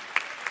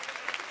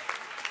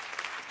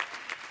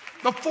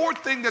 The fourth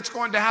thing that's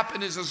going to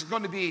happen is there's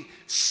going to be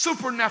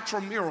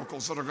supernatural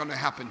miracles that are going to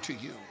happen to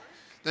you.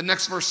 The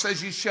next verse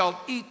says, you shall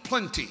eat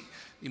plenty.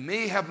 You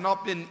may have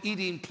not been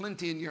eating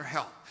plenty in your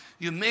health.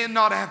 You may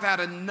not have had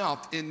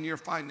enough in your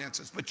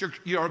finances, but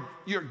you're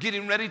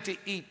getting ready to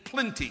eat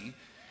plenty,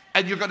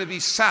 and you're going to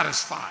be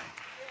satisfied.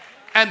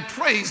 And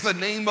praise the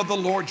name of the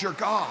Lord your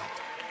God.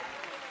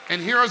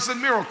 And here is the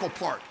miracle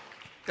part.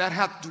 That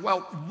hath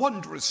dwelt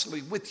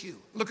wondrously with you.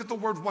 Look at the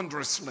word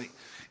wondrously.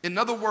 In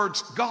other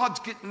words, God's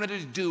getting ready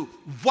to do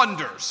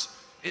wonders.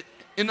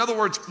 In other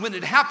words, when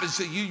it happens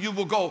to you, you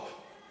will go,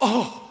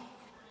 oh,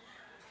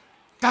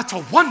 that's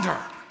a wonder.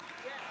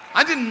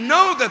 I didn't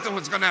know that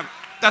was going to happen.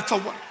 That's a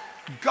wonder.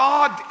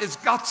 God has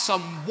got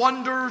some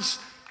wonders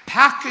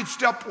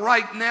packaged up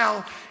right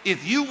now.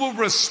 If you will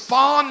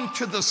respond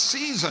to the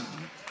season,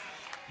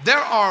 there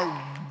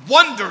are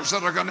wonders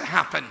that are going to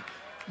happen.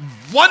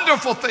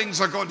 Wonderful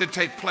things are going to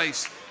take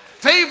place.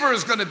 Favor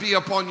is going to be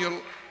upon your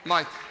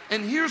life.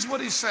 And here's what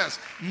he says.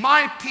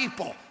 My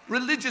people,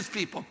 religious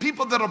people,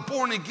 people that are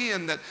born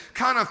again, that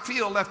kind of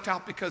feel left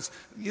out because,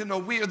 we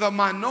are the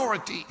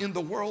minority in the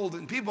world,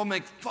 and people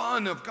make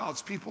fun of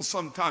God's people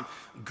sometimes.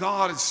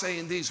 God is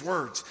saying these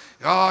words.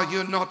 Oh,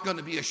 you're not going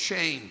to be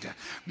ashamed.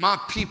 My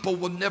people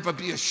will never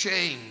be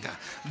ashamed.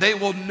 They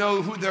will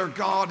know who their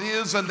God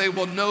is, and they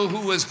will know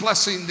who is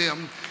blessing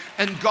them.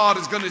 And God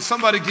is going to,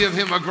 somebody give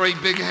him a great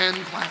big hand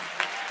clap.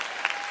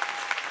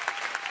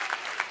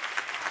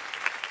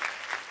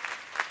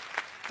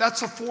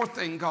 That's the fourth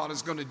thing God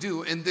is going to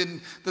do. And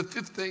then the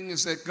fifth thing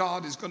is that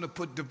God is going to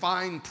put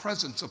divine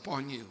presence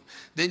upon you.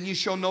 Then you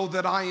shall know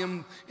that I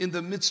am in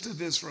the midst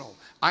of Israel.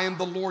 I am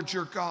the Lord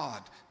your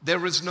God.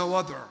 There is no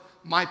other.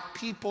 My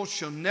people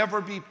shall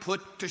never be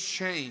put to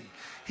shame.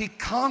 He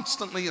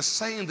constantly is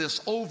saying this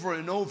over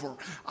and over.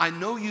 I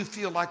know you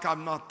feel like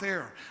I'm not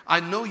there. I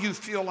know you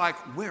feel like,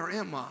 where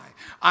am I?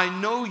 I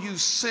know you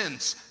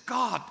sense,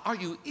 God, are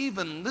you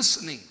even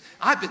listening?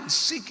 I've been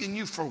seeking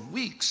you for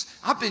weeks.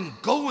 I've been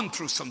going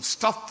through some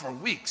stuff for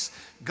weeks.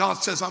 God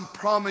says, I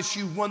promise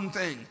you one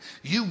thing.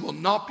 You will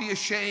not be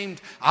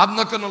ashamed. I'm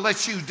not going to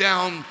let you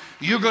down.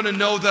 You're going to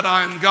know that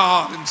I am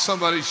God. And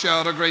somebody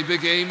shout a great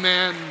big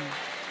amen.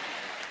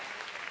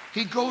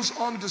 He goes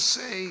on to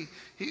say,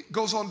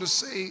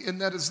 and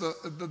that is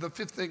the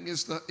fifth thing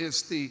is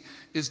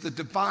the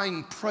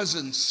divine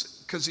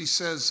presence, because he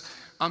says,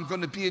 I'm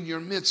going to be in your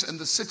midst. And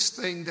the sixth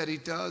thing that he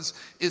does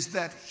is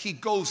that he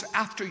goes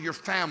after your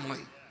family.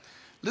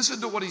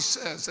 Listen to what he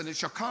says, and it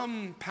shall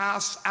come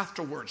pass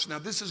afterwards. Now,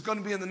 this is going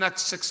to be in the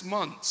next 6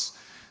 months.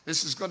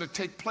 This is going to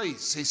take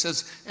place. He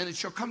says, and it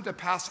shall come to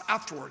pass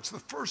afterwards. The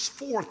first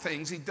four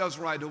things he does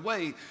right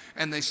away,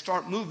 and they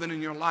start moving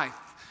in your life.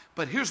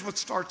 But here's what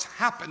starts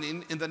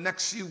happening in the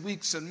next few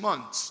weeks and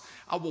months.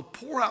 I will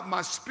pour out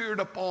my spirit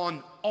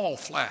upon all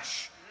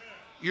flesh.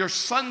 Your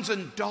sons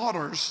and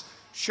daughters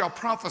shall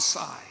prophesy.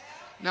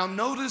 Now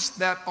notice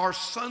that our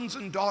sons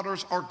and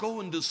daughters are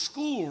going to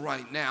school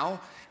right now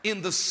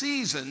in the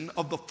season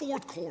of the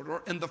fourth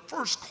quarter and the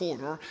first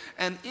quarter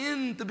and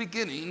in the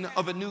beginning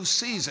of a new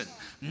season.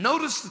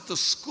 Notice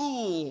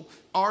that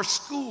our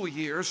school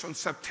years from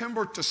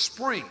September to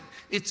spring,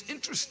 it's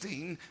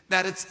interesting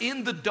that it's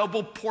in the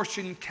double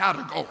portion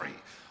category.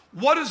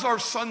 What is our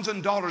sons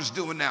and daughters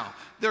doing now?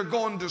 They're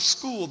going to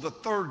school, the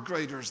third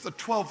graders, the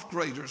 12th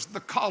graders, the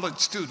college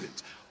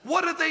students.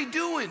 What are they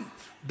doing?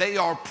 They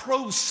are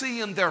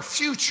pro-seeing their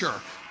future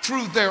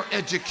through their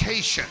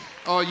education.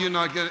 Oh, you're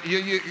not going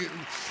to...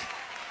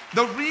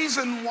 The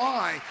reason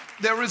why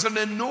there is an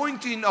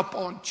anointing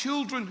upon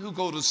children who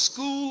go to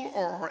school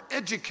or are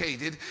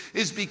educated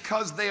is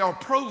because they are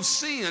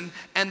pro-seeing,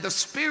 and the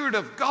Spirit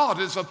of God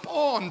is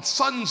upon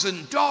sons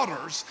and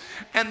daughters,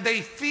 and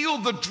they feel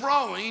the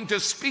drawing to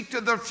speak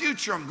to their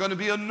future. I'm going to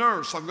be a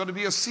nurse. I'm going to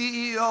be a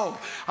CEO.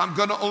 I'm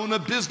going to own a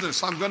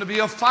business. I'm going to be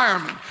a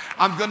fireman.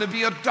 I'm going to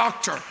be a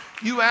doctor.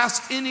 You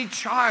ask any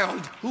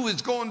child who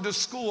is going to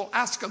school,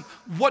 ask them,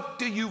 what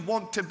do you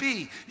want to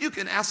be? You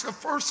can ask a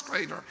first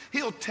grader.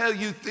 He'll tell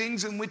you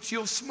things in which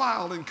you'll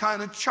smile and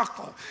kind of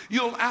chuckle.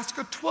 You'll ask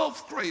a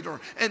 12th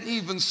grader and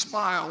even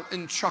smile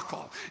and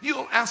chuckle.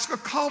 You'll ask a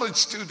college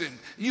student.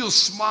 You'll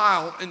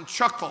smile and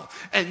chuckle.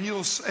 And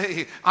you'll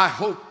say, I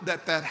hope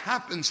that that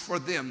happens for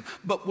them.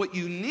 But what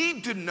you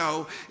need to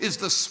know is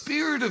the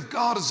Spirit of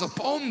God is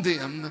upon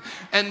them.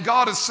 And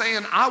God is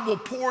saying, I will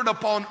pour it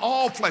upon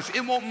all flesh.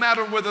 It won't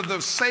matter whether they're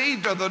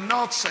saved or they're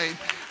not saved.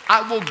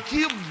 I will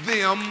give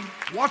them,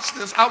 watch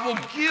this, I will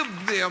give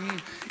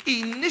them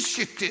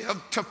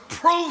initiative to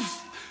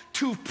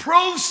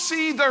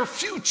see their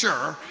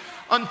future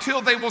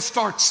until they will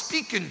start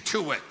speaking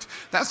to it.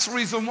 That's the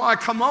reason why,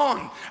 come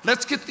on,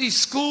 let's get these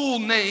school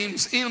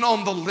names in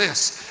on the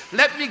list.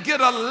 Let me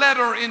get a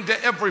letter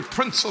into every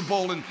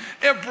principal and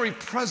every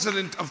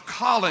president of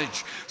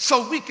college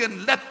so we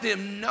can let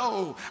them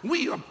know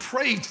we are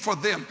prayed for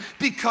them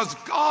because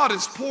God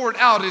has poured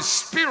out His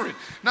Spirit.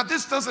 Now,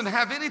 this doesn't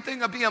have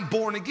anything of being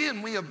born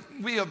again. We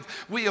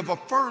have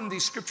affirmed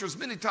these scriptures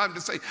many times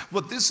to say,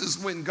 well, this is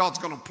when God's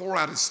going to pour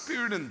out His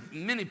Spirit and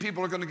many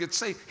people are going to get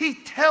saved. He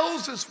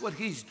tells us what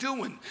He's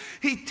doing.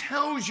 He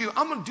tells you,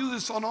 I'm going to do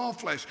this on all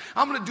flesh.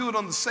 I'm going to do it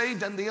on the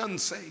saved and the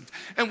unsaved.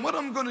 And what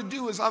I'm going to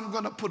do is I'm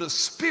going to put a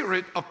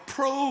spirit of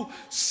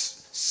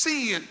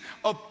pro-seeing,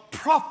 of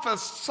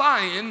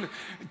prophesying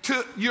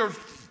to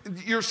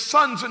your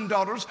sons and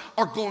daughters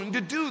are going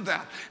to do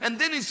that. And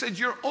then He said,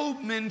 your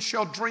old men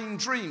shall dream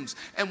dreams.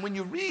 And when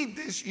you read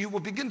this, you will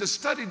begin to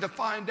study to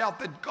find out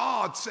that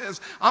God says,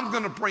 I'm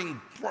going to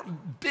bring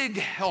big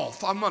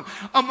health. I'm going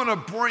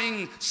to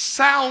bring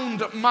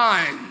sound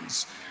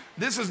minds.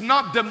 This is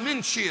not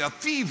dementia,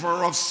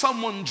 fever of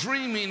someone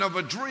dreaming of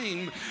a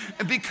dream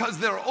because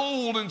they're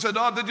old and said,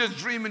 oh, they're just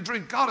dreaming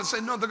dreams. God is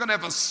saying, no, they're going to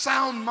have a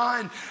sound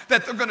mind,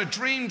 that they're going to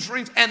dream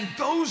dreams, and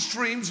those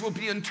dreams will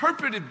be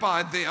interpreted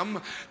by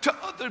them to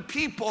other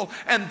people,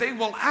 and they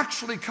will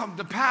actually come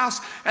to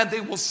pass, and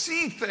they will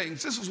see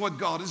things. This is what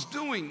God is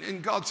doing.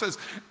 And God says,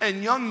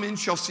 and young men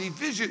shall see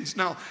visions.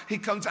 Now, He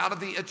comes out of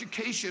the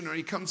education, or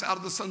He comes out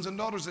of the sons and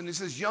daughters, and He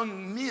says,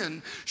 young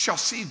men shall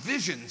see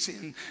visions.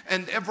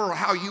 And ever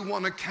how you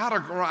want to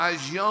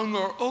categorize young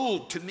or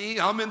old. To me,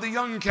 I'm in the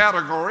young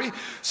category,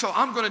 so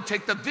I'm going to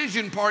take the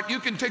vision part. You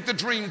can take the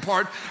dream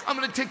part. I'm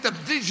going to take the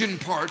vision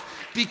part,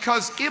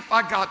 because if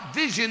I got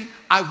vision,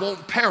 I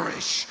won't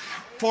perish.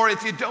 For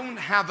if you don't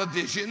have a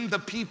vision, the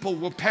people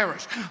will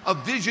perish. A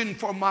vision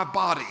for my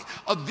body,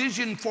 a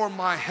vision for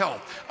my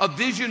health, a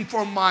vision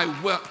for my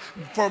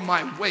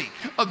weight,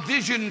 a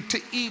vision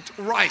to eat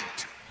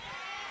right.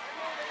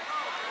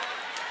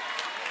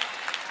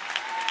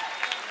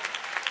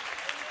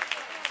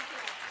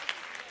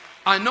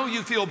 I know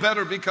you feel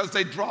better because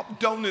they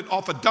dropped donut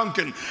off a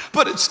Dunkin',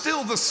 but it's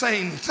still the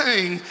same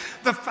thing.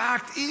 The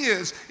fact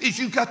is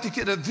you got to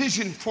get a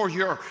vision for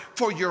your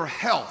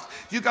health.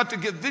 You got to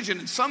get vision,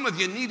 and some of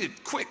you need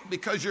it quick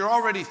because you're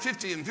already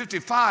 50 and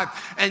 55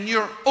 and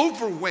you're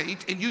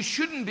overweight, and you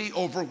shouldn't be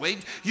overweight.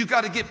 You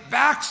got to get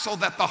back so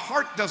that the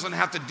heart doesn't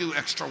have to do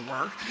extra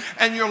work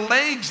and your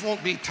legs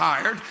won't be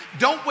tired.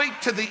 Don't wait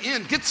to the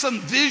end. Get some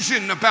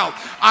vision about,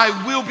 I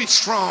will be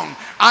strong.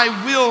 I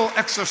will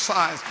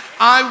exercise.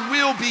 I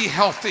will be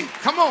healthy.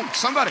 Come on,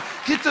 somebody,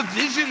 get the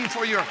vision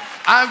for your,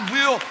 I'm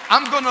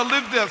going to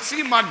live to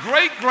see my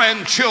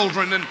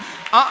great-grandchildren, and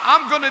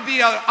I'm going to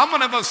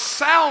have a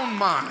sound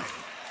mind.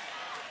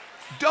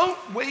 Don't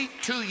wait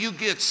till you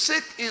get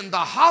sick in the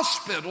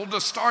hospital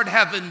to start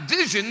having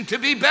vision to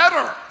be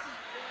better.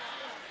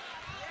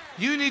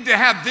 You need to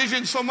have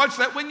vision so much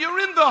that when you're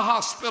in the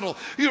hospital,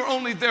 you're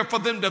only there for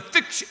them to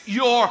fix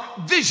your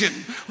vision,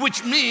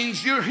 which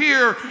means you're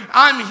here,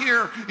 I'm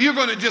here, you're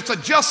going to just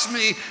adjust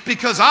me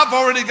because I've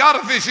already got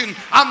a vision.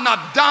 I'm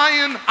not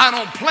dying. I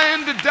don't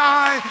plan to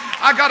die.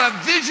 I got a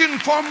vision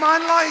for my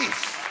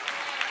life.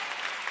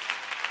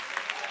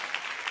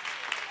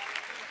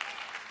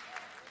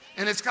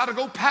 And it's got to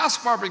go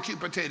past barbecue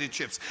potato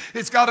chips.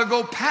 It's got to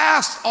go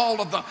past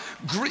all of the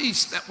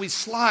grease that we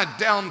slide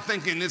down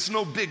thinking it's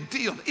no big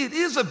deal. It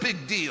is a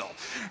big deal.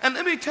 And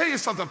let me tell you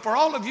something. For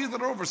all of you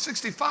that are over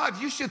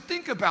 65, you should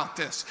think about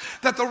this.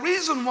 That the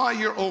reason why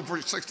you're over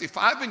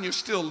 65 and you're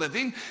still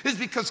living is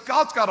because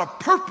God's got a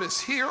purpose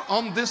here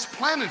on this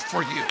planet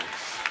for you.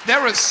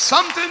 There is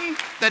something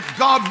that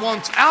God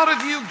wants out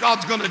of you,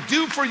 God's going to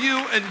do for you,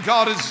 and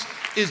God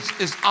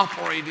is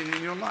operating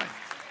in your life.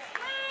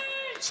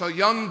 So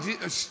young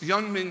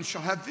men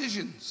shall have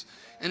visions.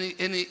 And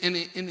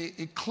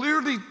he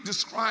clearly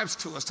describes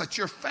to us that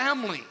your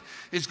family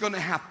is going to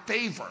have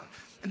favor.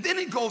 And then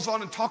he goes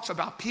on and talks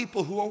about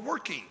people who are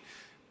working.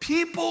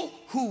 People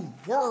who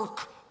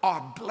work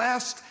are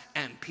blessed,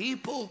 and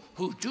people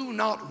who do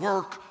not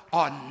work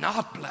are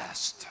not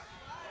blessed.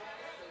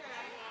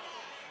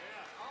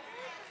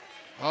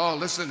 Oh,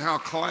 listen how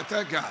quiet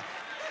that got.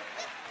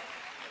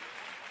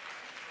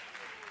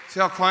 See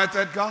how quiet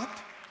that got?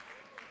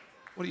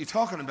 What are you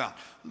talking about?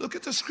 Look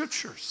at the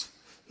scriptures.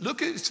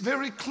 Look at it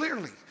very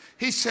clearly.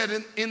 He said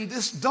in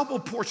this double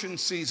portion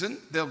season,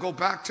 they'll go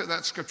back to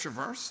that scripture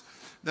verse.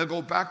 They'll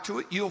go back to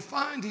it. You'll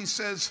find, he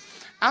says,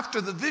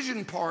 after the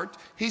vision part,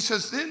 he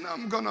says,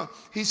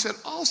 he said,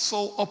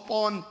 also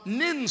upon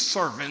men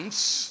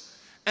servants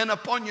and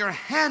upon your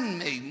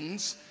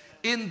handmaidens,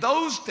 in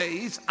those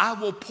days I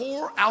will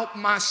pour out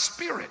my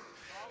spirit.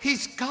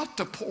 He's got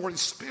to pour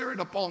his spirit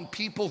upon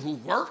people who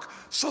work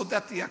so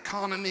that the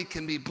economy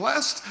can be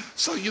blessed,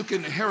 so you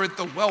can inherit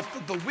the wealth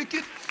of the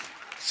wicked.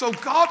 So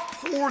God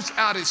pours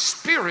out his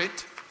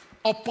spirit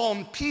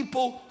upon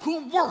people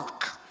who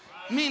work,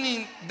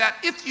 meaning that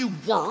if you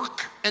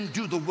work and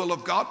do the will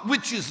of God,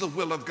 which is the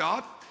will of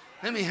God,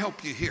 let me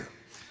help you here.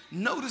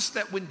 Notice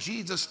that when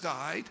Jesus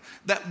died,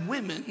 that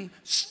women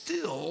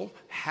still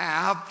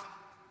have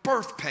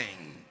birth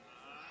pain.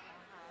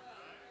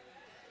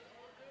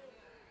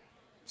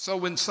 So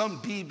when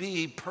some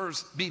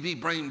BB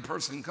brain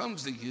person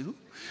comes to you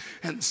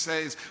and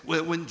says,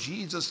 well, when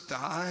Jesus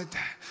died,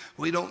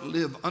 we don't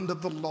live under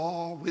the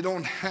law. We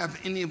don't have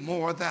any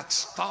more of that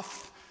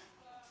stuff.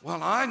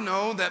 Well, I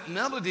know that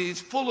Melody's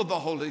full of the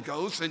Holy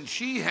Ghost, and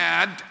she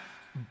had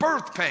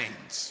birth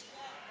pains.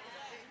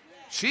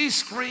 She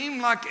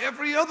screamed like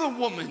every other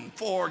woman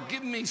for,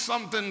 give me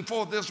something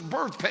for this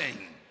birth pain.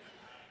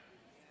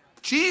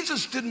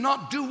 Jesus did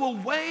not do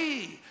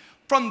away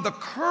from the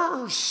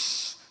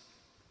curse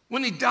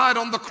when he died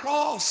on the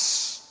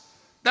cross,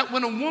 that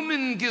when a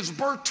woman gives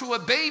birth to a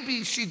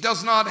baby, she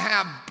does not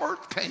have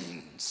birth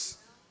pains.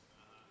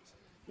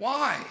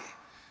 Why?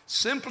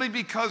 Simply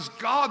because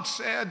God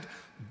said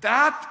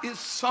that is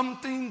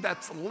something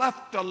that's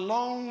left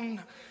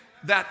alone,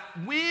 that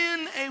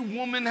when a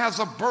woman has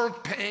a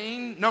birth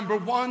pain, number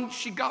one,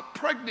 she got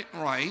pregnant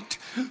right.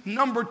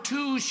 Number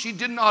two, she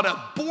did not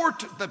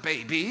abort the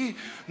baby.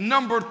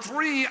 Number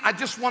three, I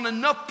just want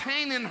enough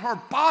pain in her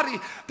body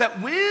that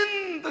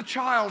when the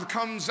child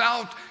comes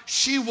out,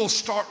 she will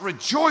start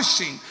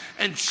rejoicing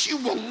and she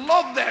will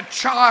love that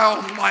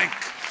child like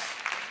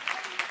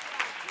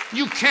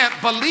you can't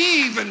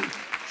believe, and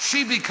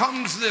she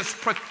becomes this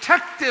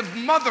protective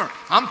mother.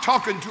 I'm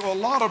talking to a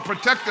lot of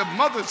protective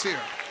mothers here.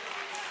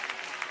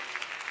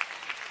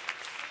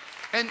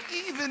 And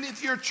even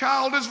if your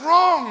child is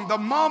wrong, the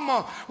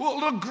mama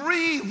will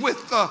agree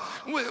with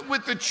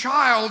the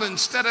child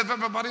instead of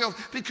everybody else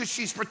because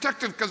she's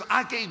protective, because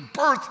I gave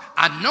birth.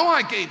 I know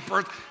I gave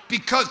birth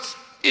because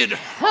it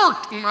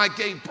hurt when I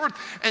gave birth.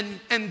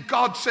 And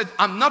God said,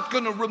 I'm not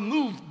going to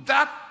remove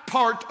that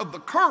part of the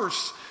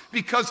curse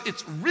because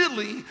it's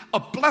really a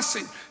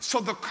blessing. So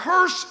the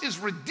curse is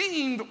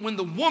redeemed when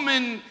the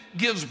woman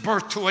gives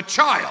birth to a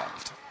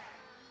child.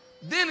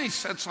 Then he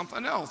said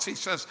something else. He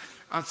says,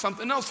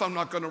 something else I'm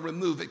not going to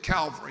remove at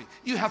Calvary.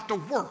 You have to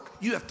work.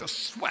 You have to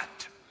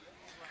sweat.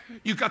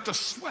 You got to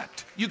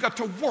sweat. You got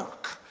to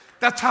work.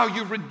 That's how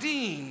you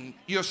redeem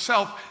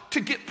yourself to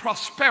get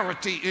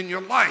prosperity in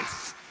your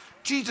life.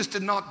 Jesus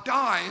did not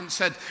die and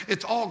said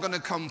it's all going to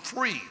come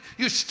free.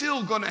 You're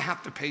still going to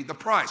have to pay the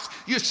price.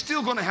 You're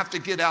still going to have to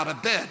get out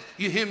of bed.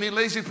 You hear me,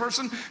 lazy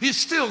person? You're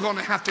still going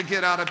to have to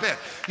get out of bed.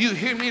 You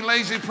hear me,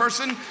 lazy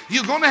person?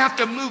 You're going to have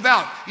to move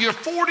out. You're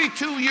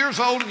 42 years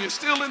old and you're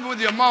still living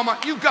with your mama.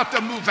 You've got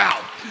to move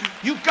out.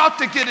 You've got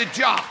to get a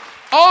job.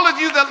 All of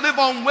you that live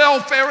on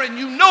welfare, and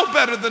you know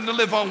better than to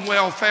live on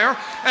welfare,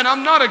 and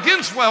I'm not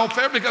against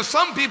welfare because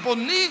some people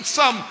need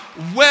some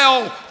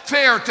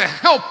welfare to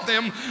help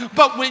them,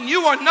 but when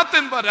you are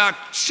nothing but a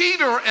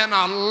cheater and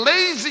a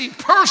lazy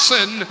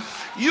person,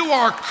 you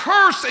are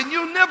cursed and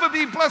you'll never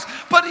be blessed.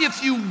 But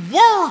if you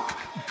work,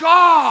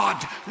 God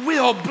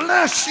will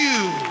bless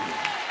you.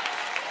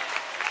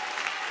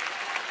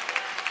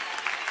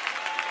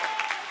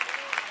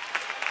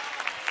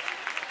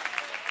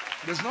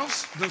 There's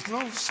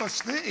no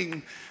such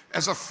thing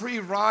as a free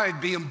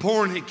ride being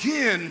born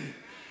again.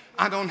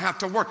 I don't have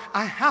to work.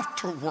 I have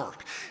to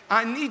work.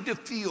 I need to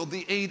feel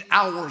the 8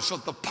 hours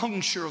of the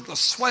puncture, the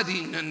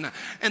sweating,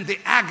 and the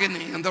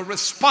agony and the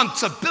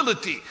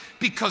responsibility,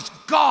 because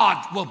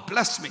God will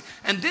bless me.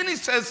 And then he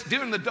says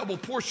during the double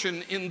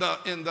portion in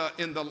the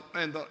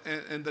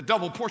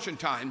double portion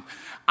time,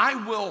 I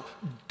will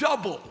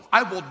double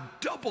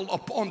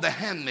upon the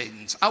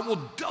handmaidens. I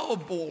will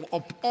double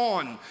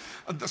upon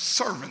the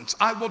servants.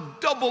 I will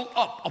double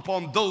up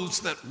upon those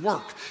that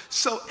work.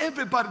 So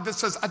everybody that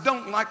says, I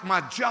don't like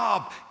my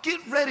job, get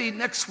ready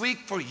next week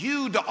for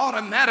you to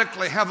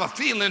automatically have a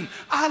feeling,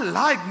 I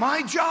like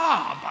my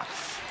job.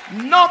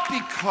 Not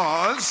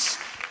because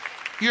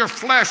your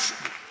flesh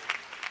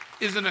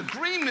is in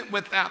agreement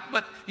with that,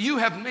 but you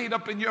have made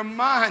up in your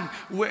mind,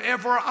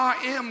 wherever I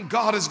am,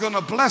 God is going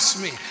to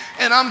bless me.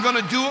 And I'm going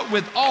to do it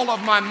with all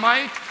of my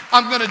might.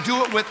 I'm going to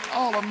do it with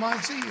all of my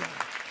zeal.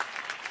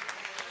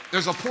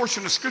 There's a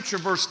portion of scripture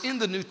verse in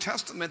the New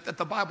Testament that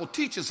the Bible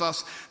teaches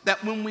us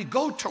that when we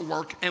go to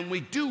work and we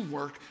do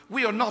work,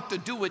 we are not to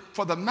do it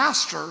for the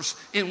masters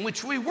in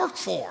which we work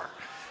for.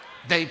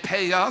 They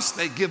pay us,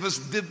 they give us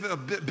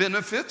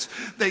benefits,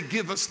 they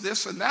give us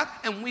this and that,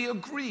 and we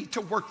agree to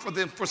work for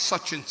them for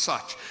such and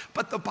such.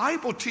 But the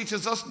Bible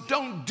teaches us,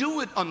 don't do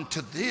it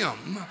unto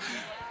them.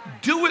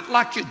 Do it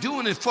like you're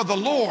doing it for the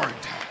Lord.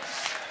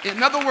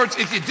 In other words,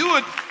 if you do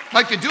it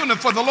like you're doing it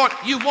for the Lord,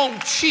 you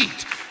won't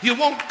cheat. You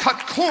won't cut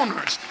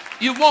corners.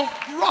 You won't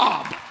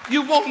rob.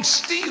 You won't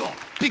steal,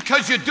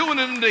 because you're doing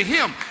it unto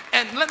him.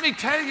 And let me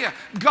tell you,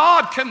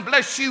 God can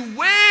bless you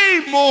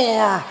way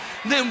more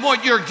than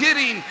what you're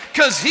getting,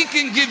 because he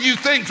can give you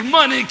things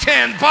money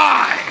can't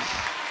buy.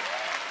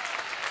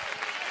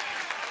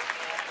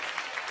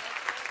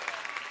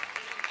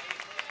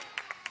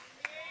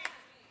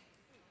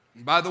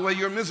 By the way,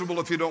 you're miserable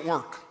if you don't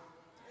work.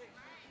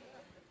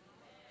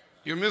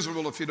 You're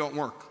miserable if you don't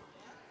work.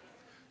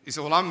 You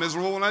say, well, I'm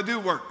miserable when I do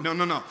work. No,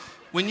 no, no.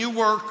 When you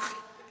work,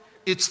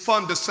 it's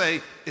fun to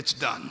say, it's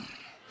done.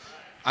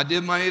 I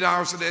did my 8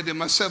 hours a day, I did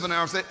my 7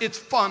 hours a day. It's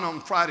fun on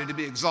Friday to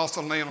be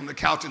exhausted, laying on the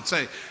couch and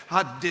say,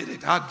 I did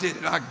it,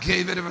 I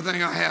gave it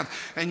everything I have.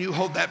 And you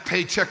hold that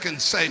paycheck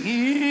and say,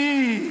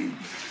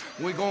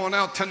 we're going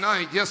out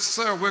tonight. Yes,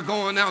 sir, we're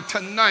going out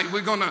tonight.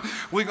 We're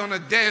gonna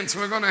dance.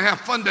 We're gonna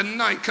have fun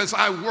tonight because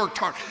I worked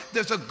hard.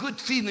 There's a good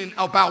feeling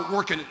about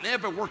working, and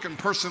every working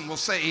person will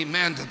say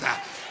amen to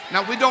that.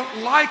 Now, we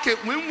don't like it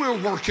when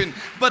we're working,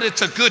 but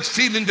it's a good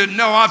feeling to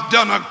know I've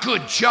done a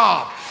good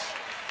job.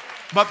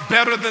 But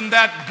better than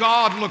that,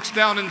 God looks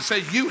down and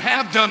says, you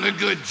have done a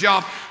good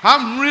job.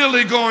 I'm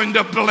really going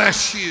to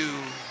bless you.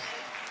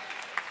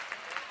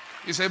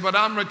 You say, but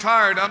I'm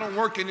retired. I don't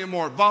work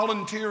anymore.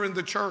 Volunteer in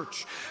the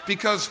church,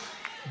 because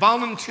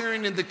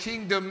volunteering in the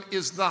kingdom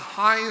is the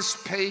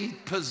highest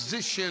paid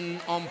position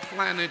on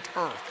planet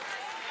Earth.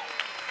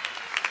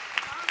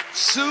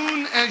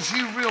 Soon as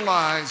you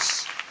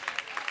realize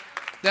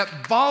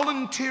that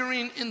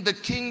volunteering in the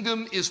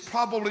kingdom is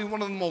probably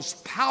one of the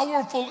most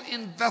powerful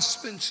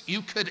investments you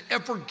could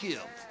ever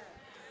give.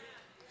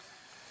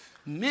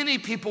 Many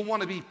people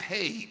want to be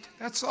paid.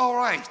 That's all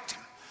right.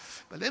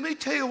 But let me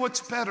tell you what's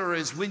better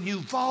is when you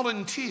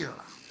volunteer.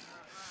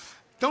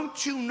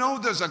 Don't you know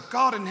there's a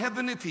God in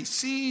heaven? If he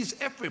sees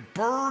every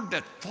bird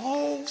that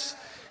falls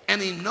and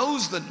he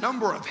knows the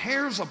number of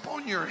hairs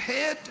upon your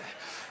head,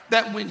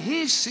 that when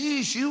he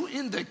sees you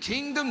in the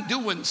kingdom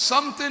doing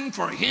something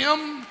for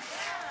him,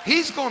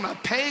 he's going to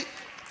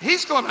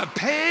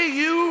pay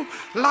you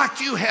like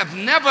you have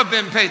never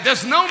been paid.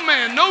 There's no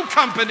man, no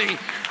company,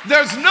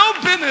 there's no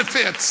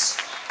benefits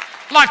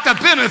like the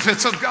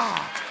benefits of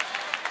God.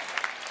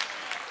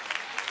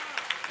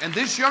 And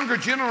this younger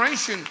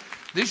generation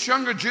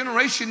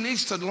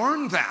needs to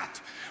learn that.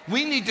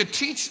 We need to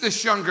teach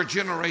this younger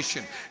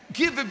generation.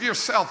 Give of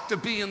yourself to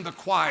be in the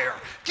choir.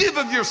 Give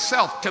of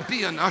yourself to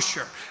be an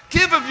usher.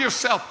 Give of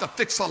yourself to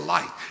fix a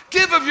light.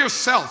 Give of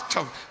yourself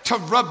to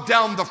rub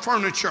down the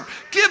furniture.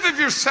 Give of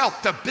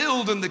yourself to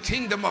build in the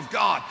kingdom of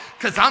God.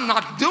 Because I'm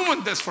not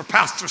doing this for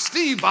Pastor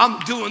Steve. I'm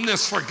doing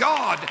this for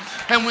God.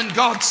 And when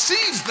God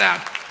sees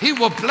that, he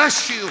will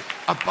bless you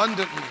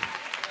abundantly.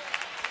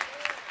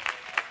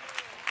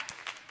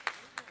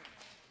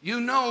 You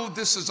know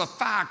this is a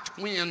fact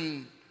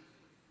when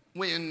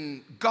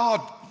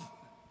God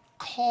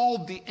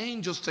called the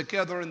angels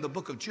together in the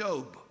book of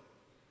Job.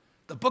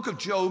 The book of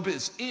Job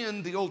is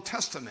in the Old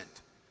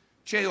Testament,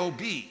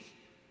 J-O-B.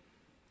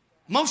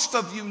 Most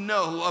of you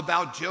know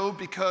about Job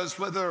because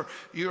whether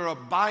you're a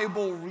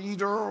Bible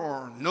reader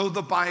or know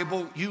the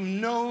Bible, you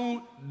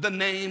know the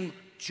name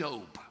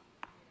Job.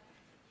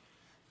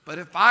 But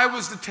if I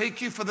was to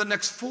take you for the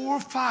next 4 or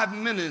 5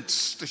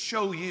 minutes to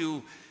show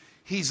you,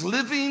 he's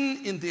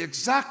living in the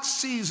exact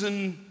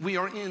season we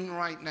are in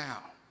right now.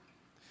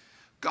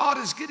 God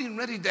is getting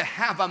ready to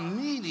have a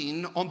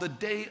meeting on the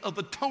Day of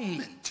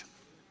Atonement.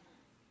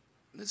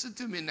 Listen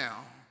to me now.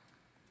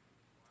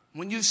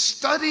 When you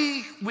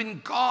study when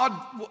God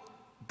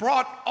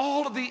brought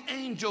all of the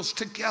angels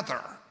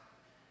together,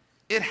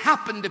 it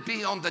happened to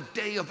be on the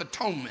Day of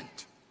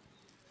Atonement.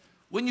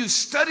 when you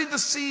study the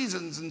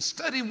seasons and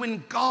study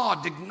when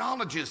God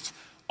acknowledges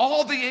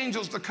all the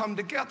angels to come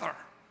together,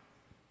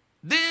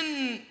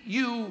 then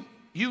you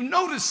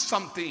notice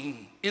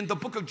something in the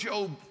book of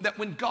Job, that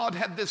when God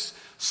had this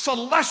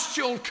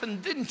celestial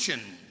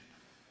convention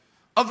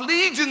of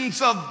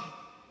legions of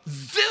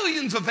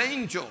zillions of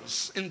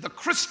angels in the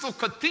crystal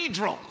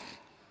cathedral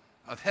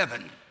of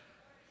heaven,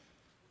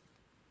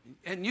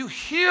 and you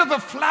hear the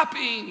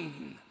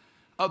flapping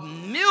of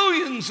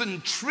millions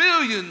and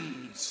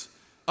trillions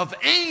of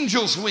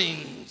angels'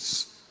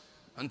 wings,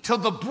 until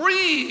the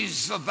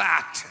breeze of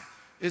that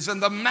is in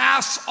the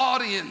mass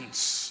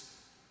audience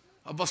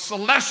of a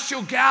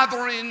celestial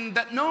gathering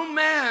that no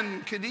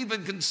man can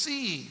even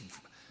conceive,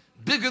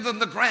 bigger than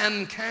the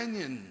Grand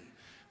Canyon,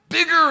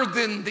 bigger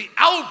than the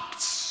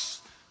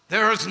Alps.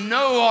 There is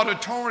no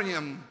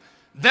auditorium,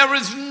 there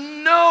is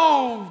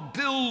no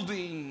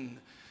building,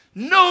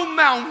 no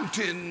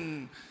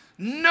mountain,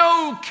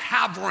 no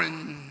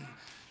cavern,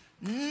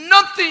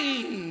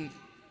 nothing,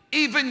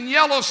 even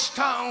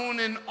Yellowstone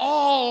in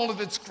all of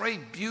its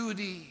great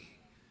beauty,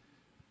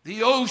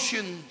 the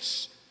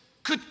oceans,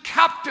 could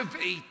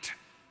captivate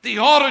the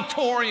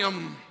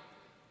auditorium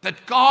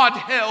that God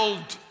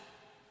held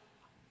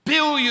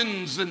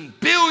billions and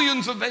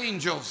billions of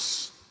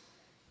angels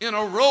in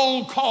a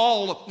roll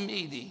call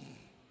meeting.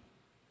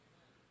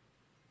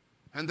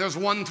 And there's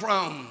one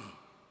throne.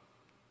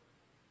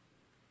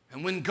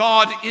 And when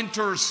God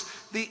enters,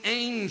 the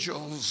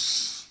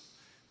angels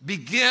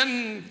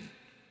begin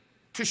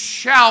to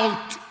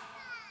shout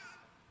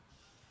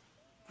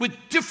with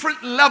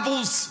different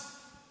levels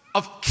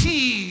of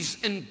keys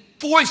and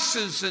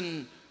voices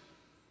and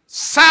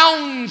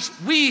sounds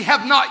we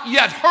have not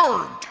yet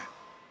heard.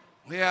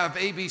 We have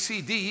A, B,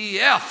 C, D, E,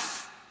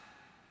 F.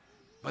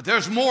 But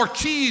there's more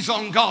keys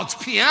on God's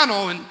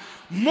piano and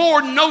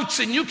more notes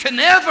than you can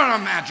ever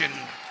imagine.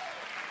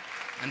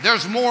 And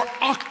there's more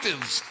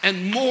octaves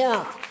and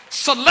more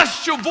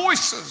celestial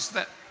voices,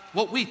 that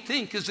what we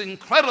think is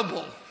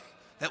incredible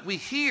that we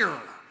hear.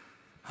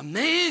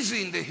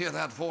 Amazing to hear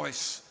that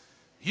voice.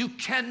 You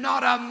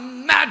cannot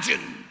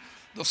imagine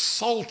the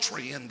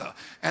sultry and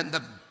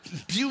the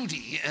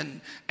beauty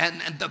and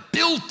the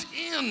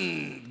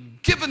built-in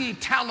given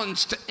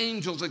talents to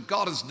angels that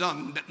God has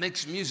done, that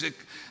makes music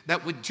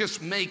that would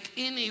just make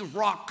any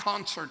rock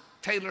concert,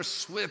 Taylor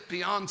Swift,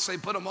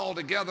 Beyonce, put them all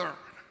together.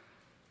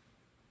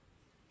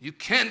 You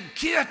can't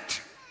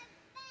get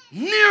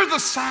near the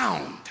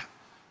sound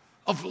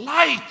of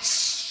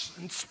lights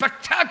and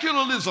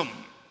spectacularism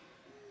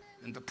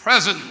in the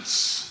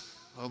presence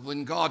of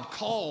when God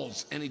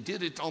calls, and he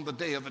did it on the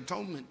Day of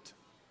Atonement.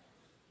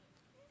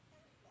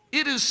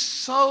 It is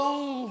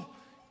so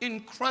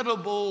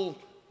incredible.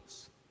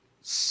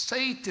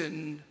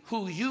 Satan,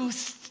 who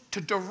used to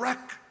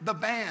direct the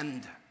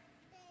band,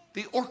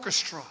 the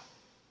orchestra,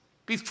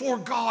 before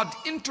God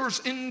enters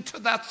into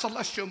that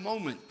celestial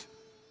moment,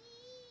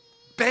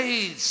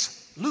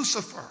 bathes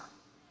Lucifer,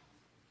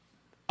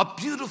 a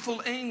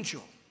beautiful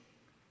angel.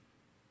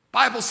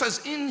 Bible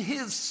says in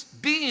his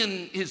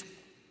being, his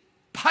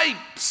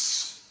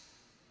pipes,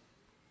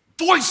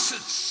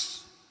 voices,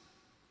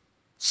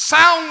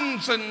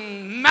 sounds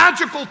and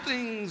magical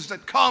things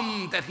that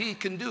come that he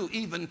can do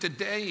even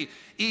today,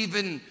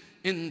 even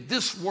in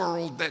this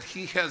world, that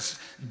he has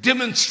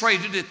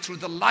demonstrated it through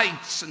the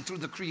lights and through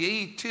the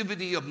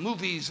creativity of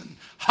movies and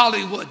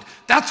Hollywood.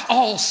 That's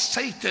all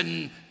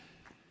Satan,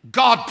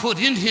 God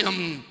put in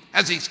him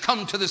as he's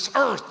come to this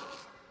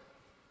earth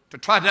to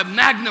try to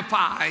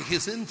magnify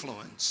his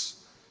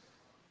influence.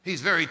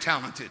 He's very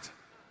talented.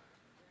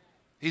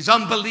 He's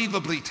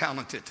unbelievably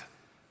talented.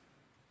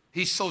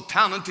 He's so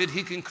talented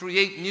he can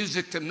create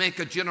music to make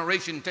a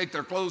generation take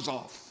their clothes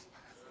off.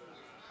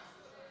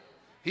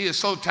 He is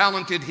so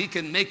talented he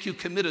can make you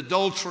commit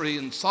adultery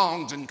in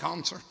songs and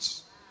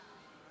concerts.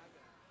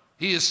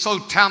 He is so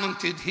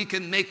talented he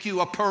can make you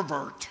a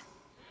pervert.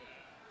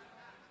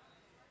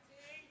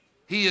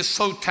 He is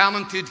so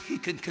talented he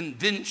can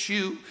convince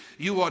you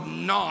you are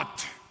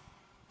not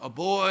a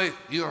boy,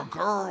 you're a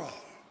girl.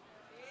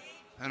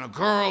 And a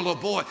girl, a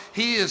boy.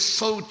 He is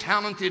so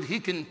talented he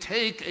can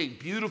take a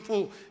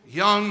beautiful,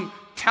 young,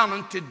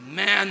 talented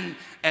man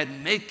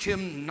and make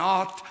him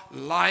not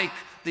like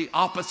the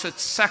opposite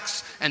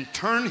sex and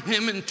turn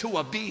him into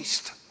a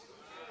beast.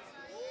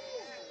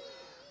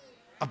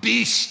 A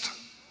beast.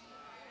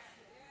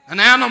 An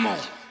animal.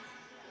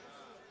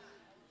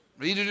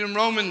 Read it in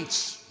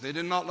Romans. They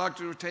did not like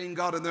to retain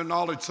God in their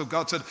knowledge, so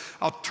God said,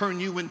 I'll turn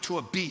you into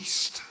a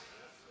beast.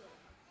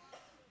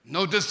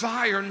 No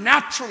desire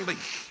naturally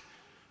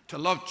to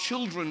love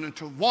children and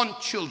to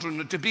want children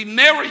and to be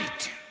married,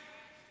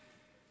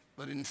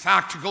 but in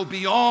fact to go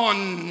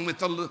beyond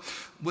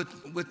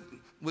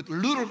with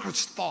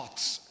ludicrous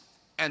thoughts.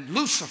 And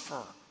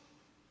Lucifer,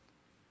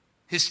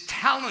 his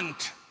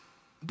talent.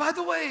 By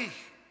the way,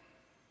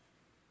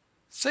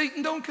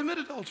 Satan don't commit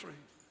adultery.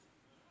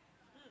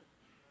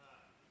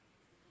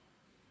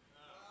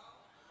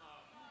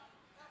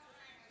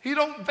 He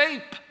don't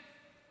vape.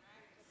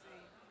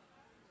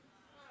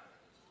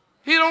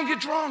 He don't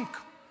get drunk.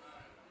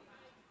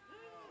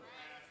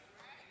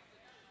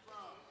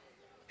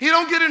 He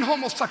don't get in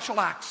homosexual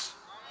acts.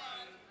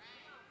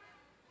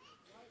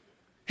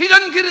 He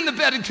doesn't get in the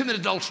bed and commit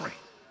adultery.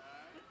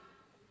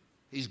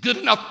 He's good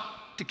enough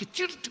to get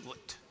you to do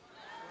it,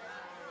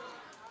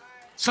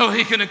 so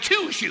he can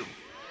accuse you.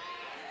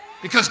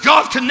 Because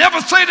God can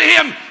never say to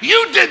him,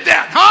 you did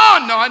that.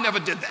 Oh, no, I never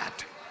did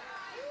that.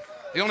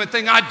 The only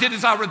thing I did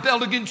is I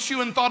rebelled against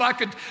you and thought I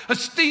could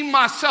esteem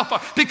myself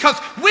up. Because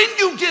when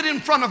you get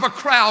in front of a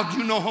crowd,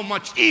 you know how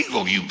much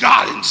evil you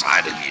got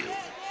inside of you.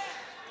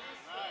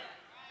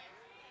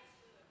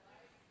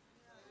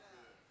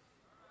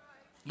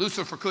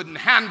 Lucifer couldn't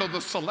handle the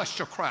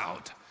celestial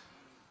crowd,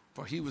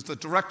 for he was the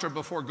director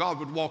before God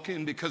would walk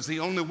in, because the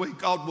only way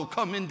God will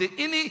come into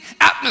any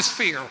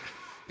atmosphere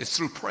is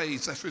through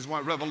praise. That's the reason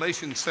why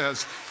Revelation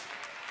says,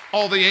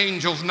 all the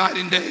angels night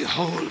and day,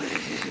 holy,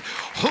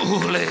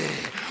 holy,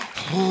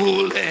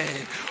 holy,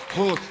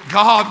 holy.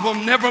 God will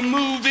never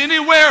move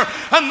anywhere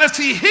unless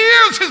he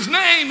hears his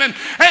name and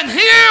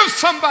hears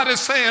somebody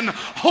saying,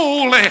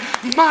 holy,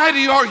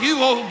 mighty are you,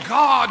 O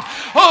God.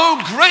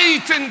 Oh,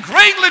 great and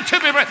greatly to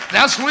be praised.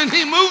 That's when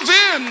he moves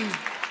in.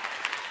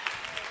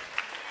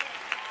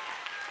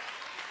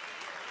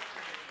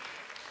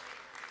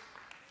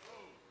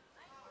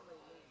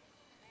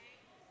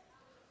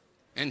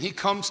 And he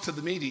comes to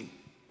the meeting,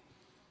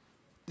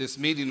 this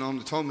meeting on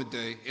Atonement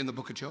Day in the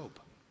book of Job.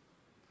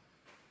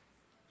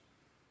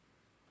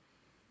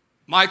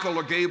 Michael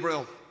or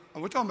Gabriel,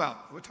 and we're talking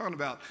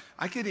about,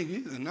 I can't even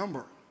give you the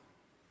number.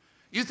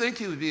 You think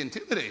he would be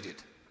intimidated,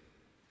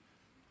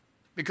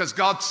 because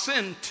God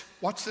sent,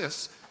 watch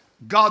this,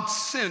 God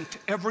sent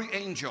every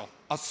angel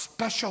a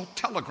special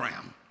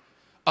telegram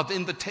of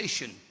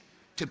invitation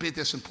to be at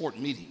this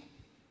important meeting.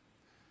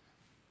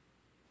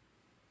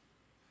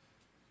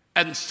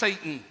 And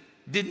Satan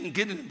didn't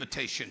get an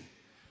invitation.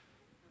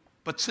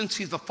 But since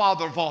he's the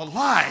father of all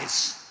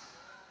lies,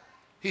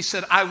 he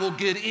said, I will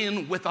get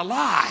in with a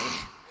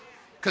lie,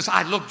 because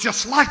I look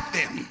just like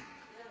them.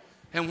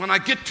 And when I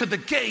get to the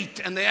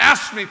gate and they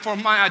ask me for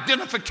my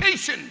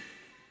identification,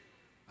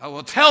 I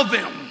will tell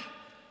them,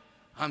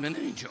 I'm an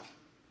angel.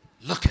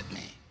 Look at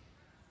me.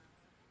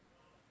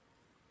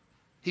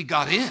 He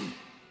got in.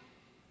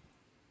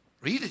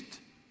 Read it.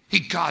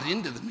 He got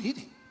into the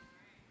meeting.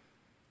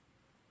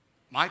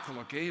 Michael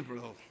or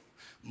Gabriel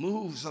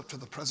moves up to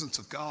the presence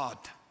of God.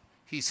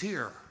 He's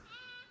here.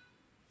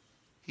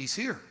 He's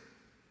here.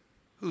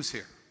 Who's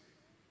here?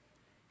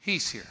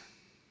 He's here.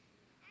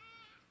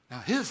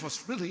 Now, here's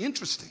what's really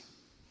interesting,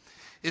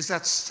 is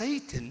that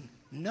Satan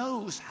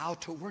knows how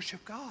to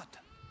worship God.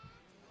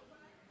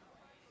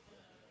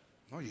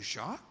 Are you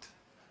shocked?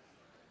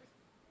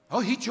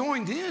 Oh, he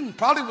joined in.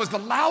 Probably was the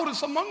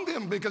loudest among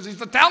them, because he's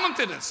the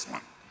talentedest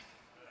one.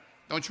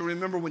 Don't you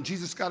remember when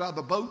Jesus got out of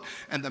the boat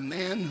and the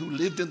man who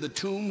lived in the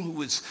tomb, who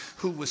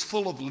was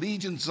full of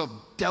legions of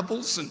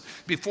devils, and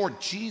before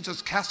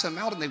Jesus cast them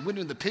out and they went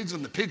into the pigs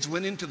and the pigs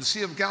went into the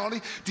Sea of Galilee?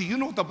 Do you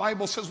know what the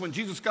Bible says when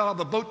Jesus got out of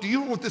the boat? Do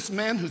you know what this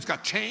man who's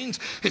got chains,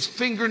 his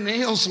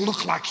fingernails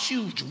look like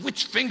huge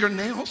witch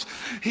fingernails?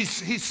 He's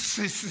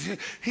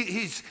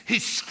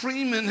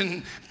screaming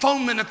and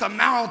foaming at the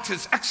mouth.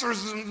 His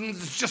exorcism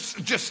is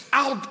just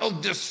out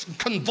of this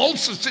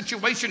convulsive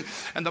situation.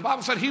 And the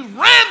Bible said he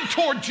ran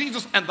toward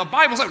Jesus. And the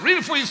Bible said, read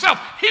it for yourself,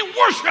 he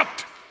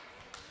worshiped.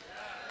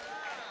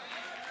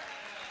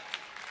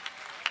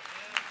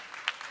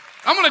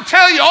 I'm going to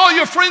tell you, all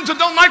your friends who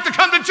don't like to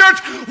come to church,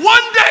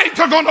 one day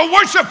they're going to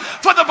worship.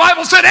 For the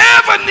Bible said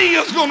every knee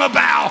is going to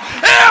bow,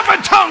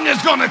 every tongue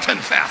is going to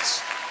confess.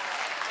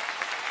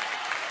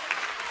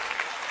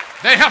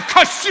 They have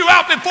cussed you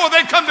out before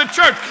they come to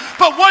church,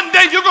 but one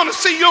day you're going to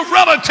see your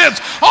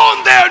relatives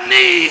on their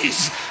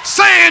knees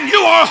saying, you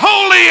are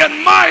holy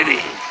and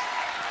mighty.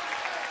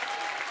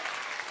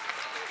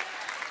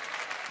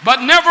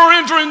 But never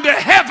enter into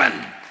heaven.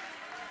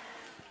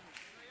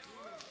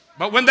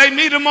 But when they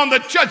meet him on the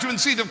judgment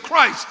seat of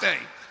Christ day,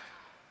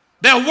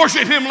 they'll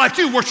worship him like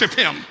you worship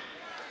him.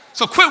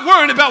 So quit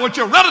worrying about what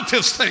your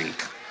relatives think,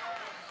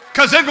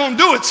 because they're going to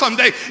do it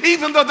someday,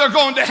 even though they're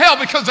going to hell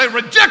because they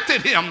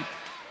rejected him.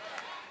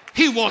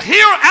 He will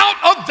hear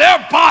out of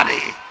their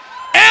body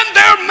and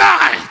their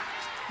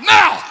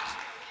mouth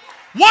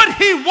what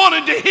he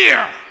wanted to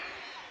hear,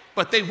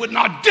 but they would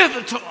not give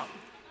it to him,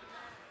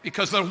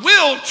 because their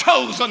will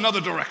chose another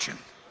direction.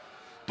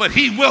 But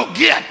he will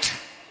get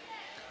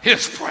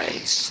his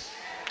praise,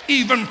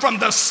 even from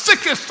the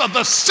sickest of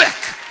the sick,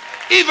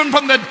 even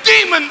from the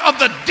demon of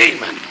the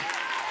demon.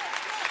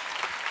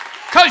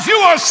 Because you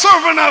are a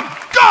servant of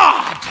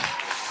God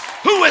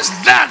who is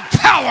that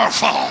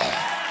powerful.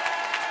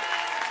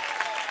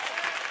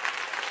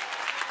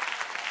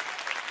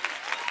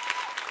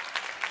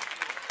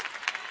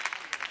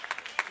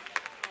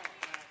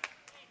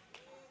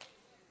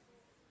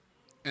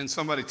 And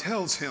somebody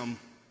tells him,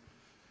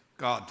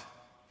 God,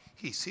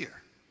 he's here.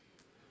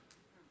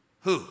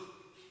 Who?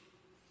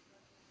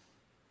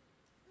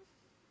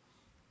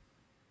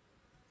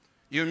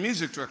 You're a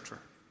music director.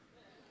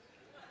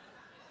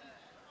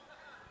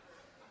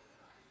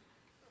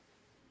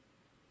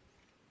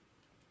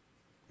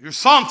 You're a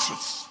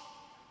songstress.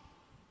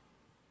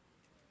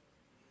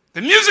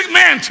 The music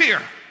man's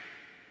here.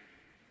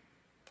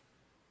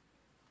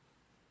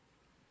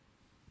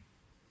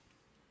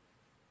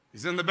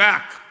 He's in the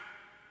back.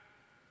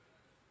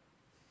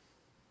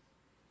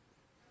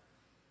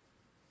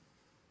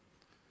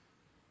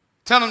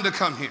 Tell him to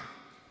come here.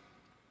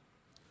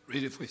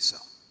 Read it for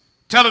yourself.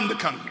 Tell him to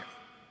come here.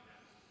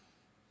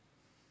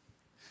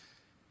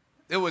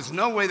 There was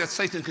no way that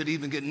Satan could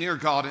even get near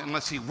God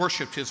unless he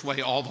worshiped his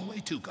way all the way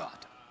to God.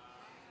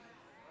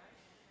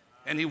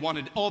 And he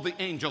wanted all the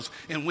angels,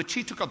 in which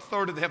he took a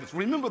third of the heavens.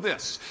 Remember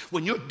this,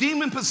 when you're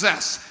demon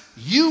possessed,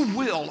 you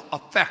will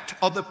affect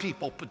other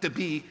people to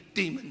be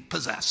demon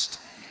possessed.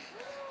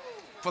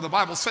 For the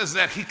Bible says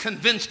that he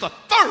convinced a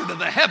third of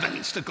the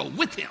heavens to go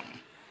with him.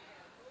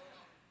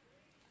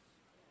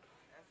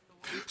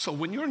 So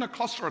when you're in a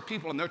cluster of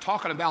people and they're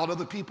talking about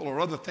other people or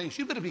other things,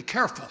 you better be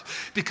careful.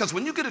 Because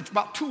when you get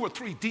about 2 or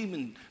 3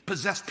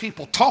 demon-possessed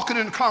people talking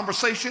in a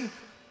conversation,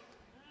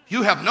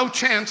 you have no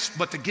chance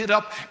but to get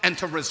up and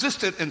to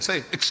resist it and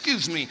say,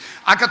 excuse me,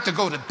 I got to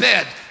go to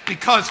bed,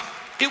 because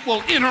it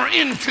will enter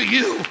into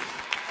you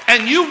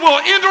and you will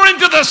enter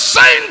into the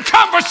same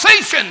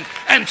conversation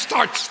and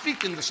start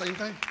speaking the same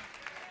thing.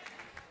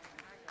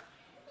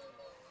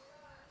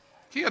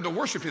 He had to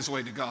worship his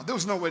way to God. There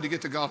was no way to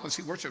get to God unless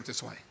he worshiped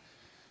this way.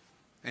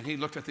 And he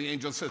looked at the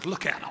angel and said,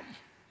 look at him.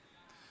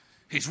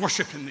 He's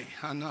worshiping me.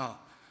 I know.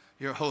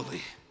 You're holy.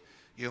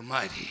 You're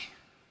mighty.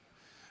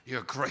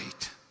 You're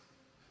great.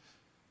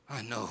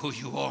 I know who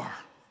you are.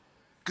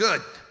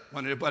 Good. I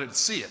want everybody to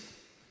see it.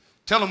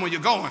 Tell him where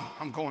you're going.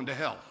 I'm going to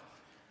hell.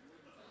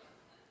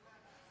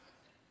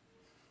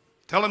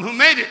 Tell him who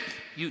made it.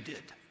 You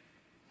did.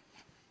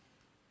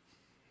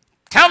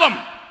 Tell him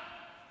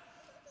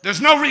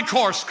there's no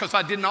recourse, because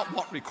I did not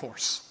want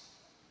recourse.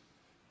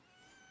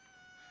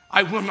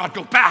 I will not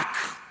go back.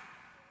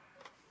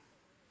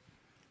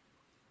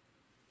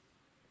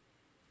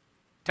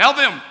 Tell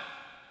them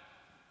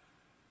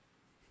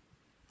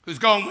who's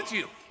going with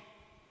you.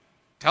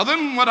 Tell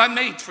them what I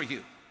made for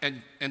you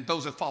and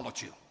those that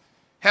followed you.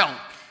 Hell.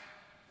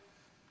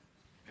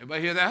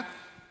 Everybody hear that?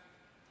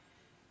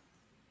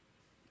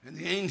 And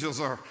the angels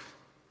are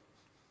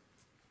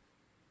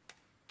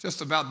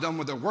just about done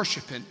with their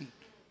worshiping,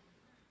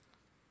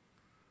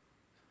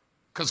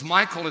 because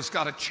Michael has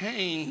got a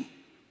chain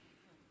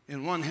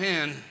in one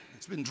hand.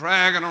 It's been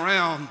dragging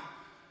around,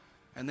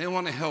 and they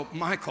want to help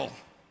Michael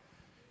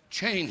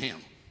chain him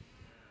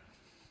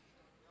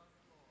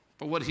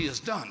for what he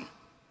has done.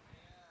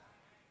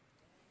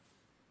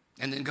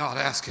 And then God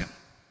asked him,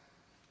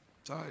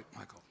 it's all right,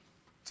 Michael.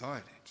 It's all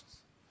right, angels.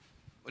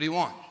 What do you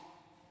want?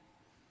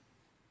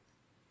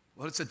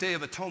 Well, it's a day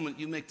of atonement.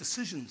 You make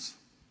decisions.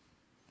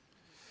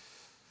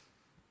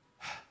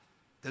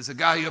 There's a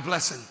guy you're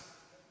blessing.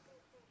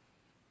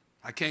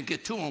 I can't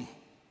get to him.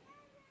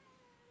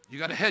 You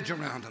got a hedge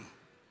around him.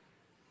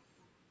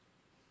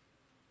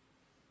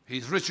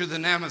 He's richer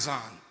than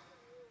Amazon.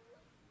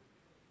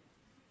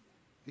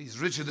 He's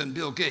richer than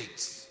Bill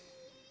Gates.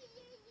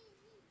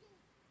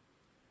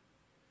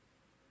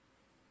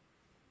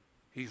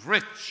 He's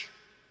rich.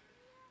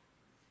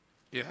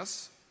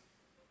 Yes.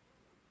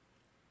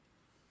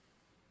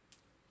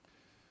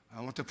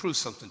 I want to prove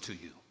something to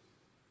you.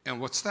 And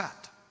what's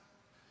that?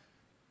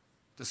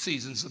 The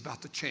season's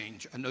about to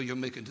change. I know you're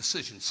making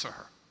decisions, sir.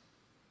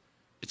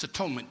 It's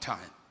atonement time.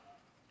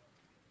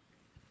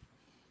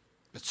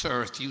 But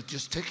sir, if you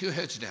just take your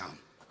heads down,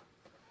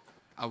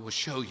 I will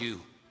show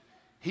you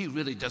he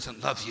really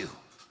doesn't love you,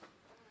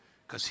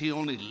 because he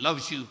only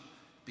loves you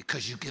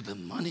because you give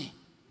him money.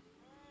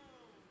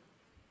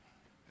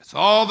 That's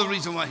all the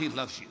reason why he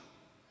loves you,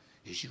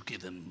 is you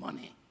give him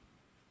money.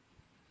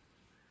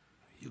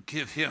 You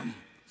give him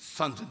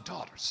sons and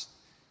daughters.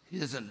 He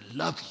doesn't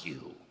love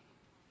you.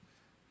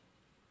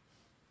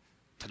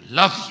 To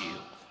love you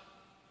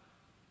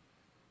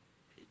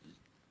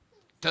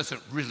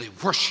doesn't really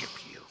worship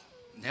you.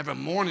 And every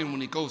morning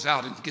when he goes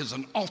out and gives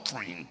an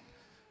offering,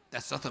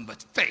 that's nothing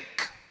but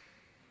fake.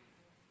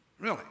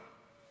 Really?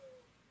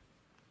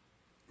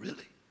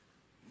 Really?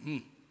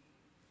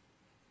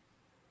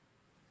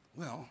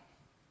 Well,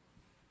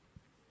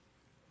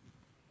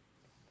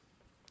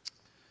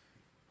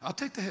 I'll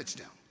take the hedge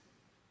down.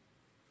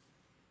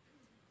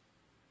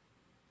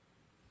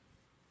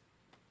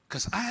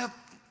 Because I have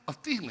a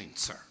feeling,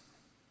 sir.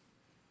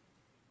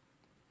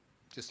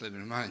 Just let me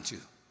remind you,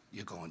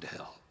 you're going to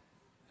hell.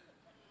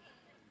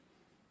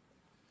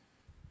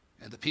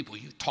 And the people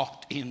you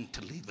talked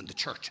into leaving the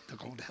church, they're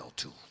going to hell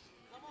too.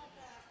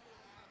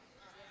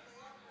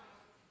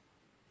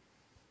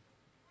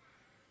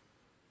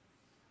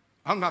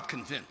 I'm not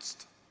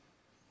convinced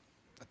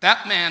that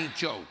that man,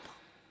 Job,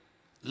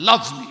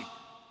 loves me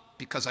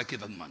because I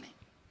give him money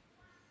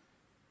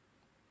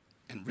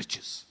and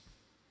riches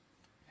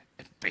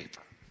and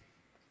favor.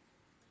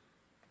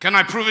 Can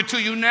I prove it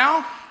to you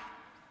now?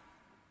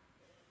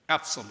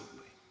 Absolutely.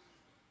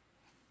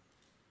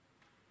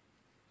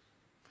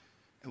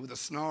 And with a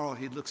snarl,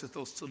 he looks at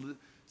those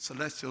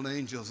celestial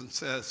angels and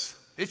says,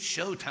 it's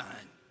showtime.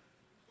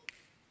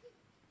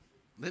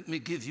 Let me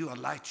give you a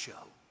light show.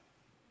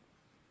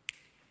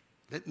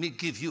 Let me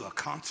give you a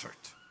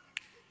concert.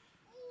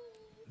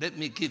 Let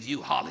me give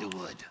you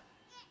Hollywood.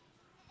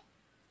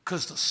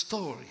 Because the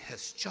story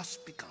has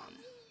just begun.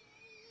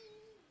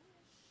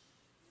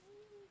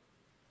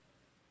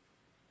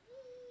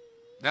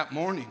 That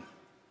morning,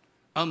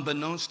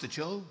 unbeknownst to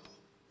Job,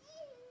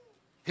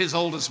 his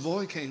oldest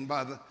boy came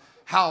by the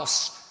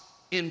house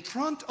in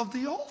front of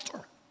the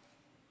altar.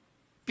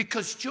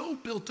 Because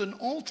Job built an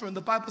altar, and the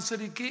Bible said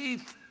he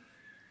gave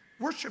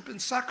worship and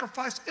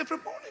sacrifice every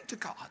morning to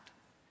God.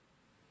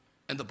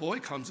 And the boy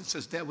comes and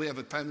says, Dad, we have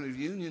a family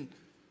reunion.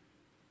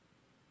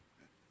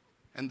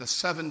 And the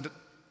 7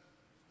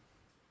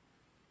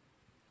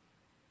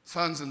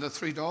 sons and the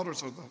 3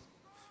 daughters, or the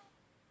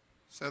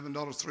 7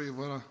 daughters, 3,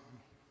 well,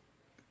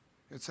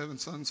 had 7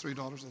 sons, 3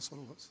 daughters, that's what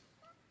it was.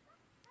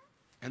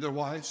 And their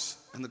wives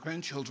and the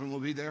grandchildren will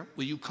be there.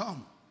 Will you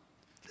come?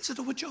 Listen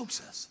to what Job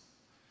says.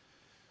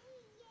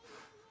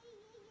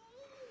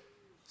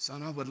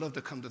 Son, I would love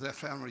to come to that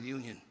family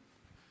reunion,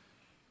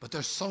 but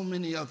there's so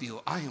many of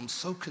you. I am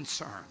so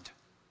concerned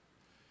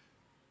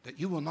that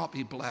you will not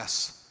be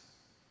blessed.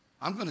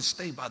 I'm going to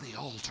stay by the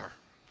altar.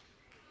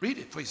 Read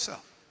it for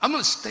yourself. I'm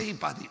going to stay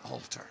by the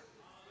altar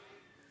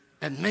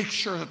and make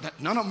sure that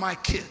none of my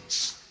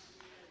kids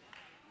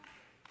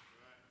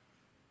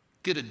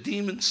get a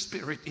demon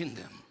spirit in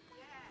them.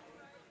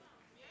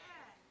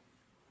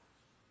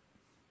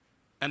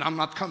 And I'm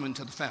not coming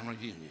to the family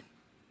reunion.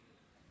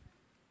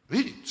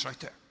 Read it, it's right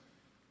there.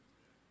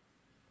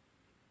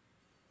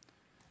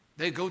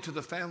 They go to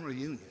the family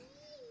reunion.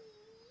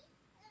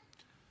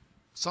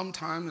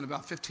 Sometime in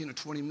about 15 or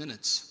 20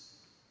 minutes,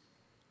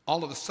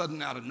 all of a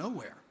sudden out of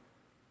nowhere,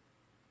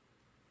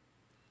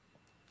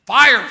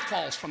 fire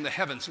falls from the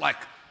heavens like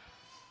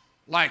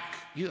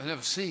you have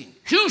never seen.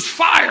 Huge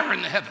fire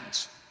in the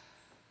heavens.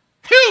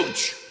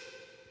 Huge.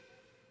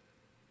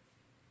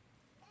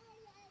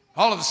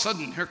 All of a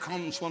sudden, here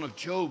comes one of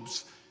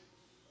Job's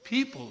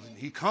people, and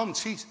he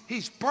comes,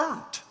 he's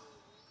burnt.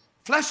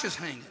 Flesh is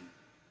hanging.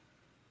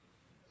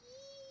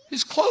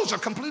 His clothes are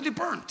completely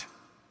burnt.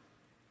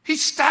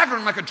 He's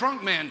staggering like a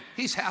drunk man.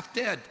 He's half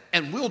dead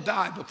and will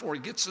die before he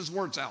gets his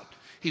words out.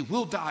 He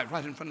will die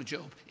right in front of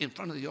Job, in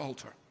front of the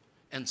altar,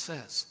 and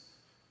says,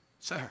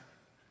 Sir,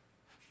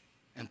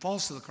 and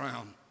falls to the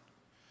ground.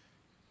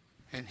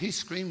 And he's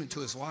screaming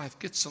to his wife,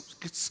 get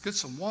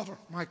some water.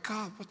 My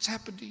God, what's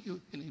happened to you?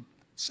 And he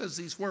says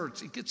these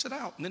words. He gets it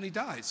out, and then he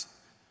dies.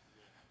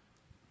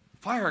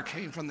 Fire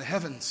came from the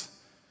heavens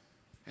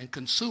and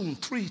consumed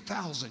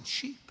 3,000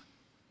 sheep.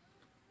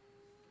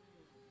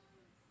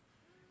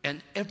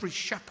 And every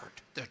shepherd,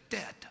 they're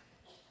dead.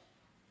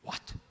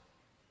 What?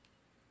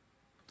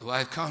 The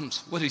wife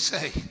comes. What did he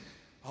say?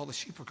 All the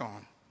sheep are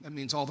gone. That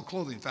means all the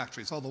clothing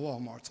factories, all the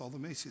Walmarts, all the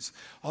Macy's,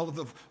 all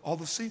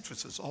the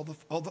seamstresses, all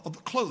the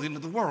clothing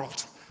of the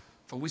world.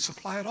 For we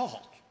supply it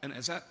all. And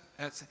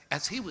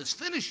as he was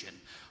finishing,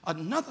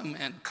 another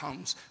man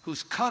comes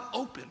who's cut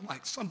open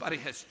like somebody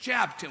has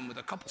jabbed him with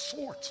a couple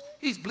swords.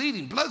 He's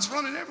bleeding. Blood's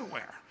running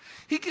everywhere.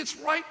 He gets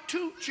right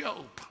to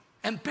Job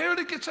and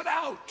barely gets it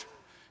out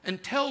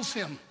and tells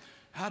him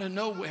out of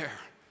nowhere,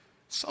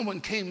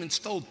 someone came and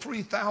stole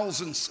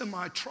 3,000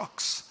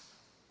 semi-trucks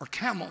or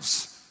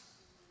camels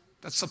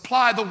that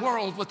supply the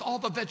world with all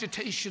the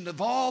vegetation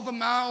of all the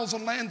miles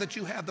of land that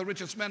you have, the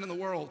richest man in the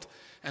world,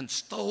 and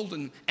stole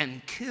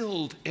and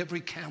killed every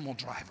camel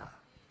driver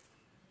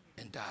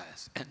and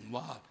dies. And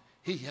while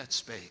he yet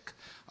spake,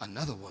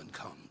 another one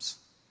comes.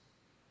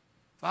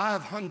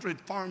 500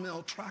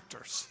 farm-mill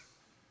tractors.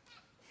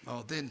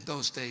 Oh, then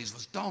those days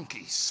was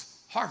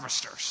donkeys,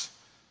 harvesters,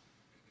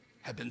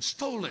 have been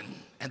stolen,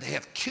 and they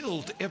have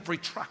killed every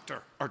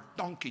tractor or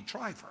donkey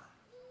driver.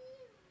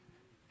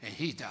 And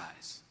he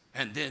dies.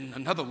 And then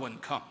another one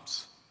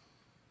comes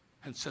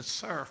and says,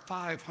 Sir,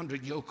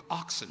 500 yoke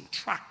oxen,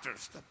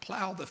 tractors that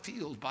plow the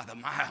field by the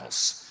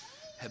miles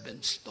have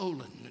been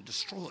stolen and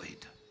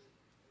destroyed.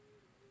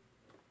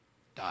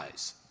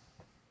 Dies.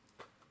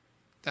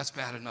 That's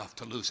bad enough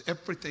to lose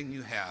everything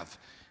you have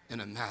in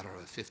a matter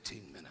of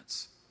 15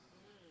 minutes.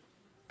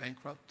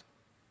 Bankrupt,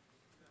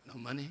 no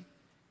money,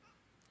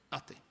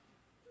 nothing.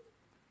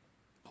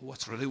 But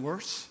what's really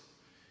worse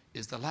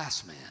is the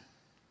last man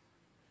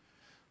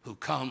who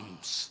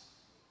comes,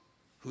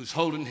 who's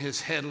holding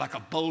his head like a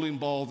bowling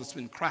ball that's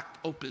been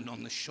cracked open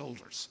on the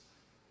shoulders,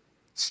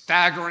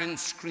 staggering,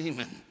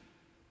 screaming.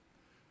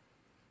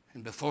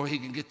 And before he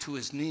can get to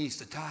his knees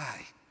to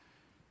die,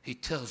 he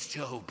tells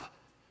Job,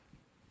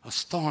 a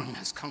storm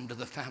has come to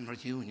the family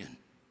reunion.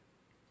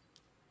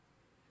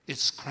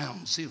 It's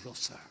ground zero,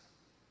 sir.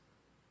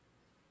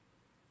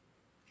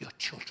 Your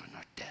children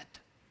are dead.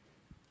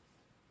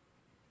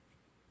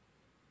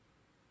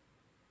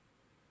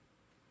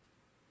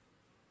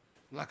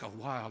 Like a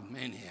wild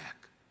maniac.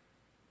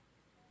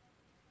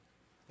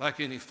 Like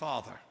any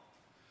father.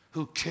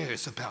 Who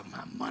cares about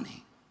my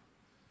money?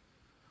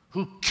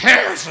 Who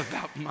cares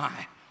about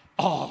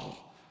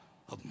all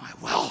of my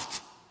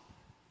wealth?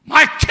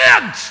 My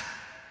kids!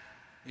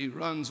 He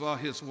runs while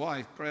his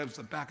wife grabs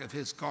the back of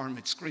his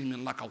garment,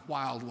 screaming like a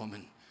wild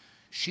woman.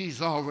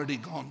 She's already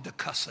gone to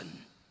cussing.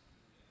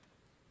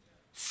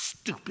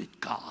 Stupid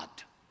God.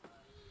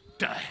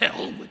 To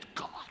hell with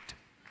God.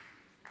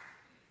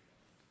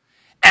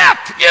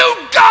 F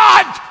you,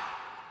 God!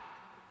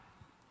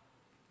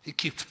 He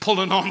keeps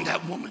pulling on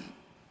that woman.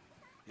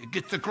 You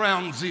get to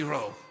ground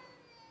zero.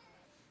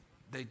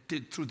 They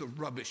dig through the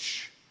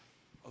rubbish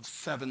of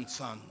 7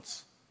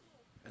 sons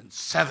and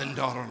 7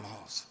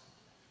 daughter-in-laws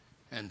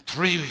and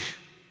 3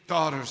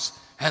 daughters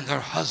and their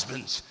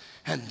husbands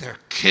and their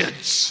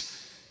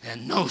kids,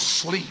 and no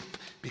sleep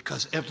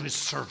because every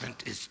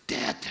servant is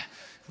dead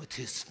with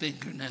his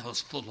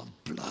fingernails full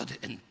of blood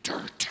and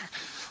dirt,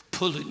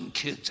 pulling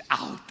kids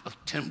out of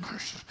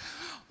timbers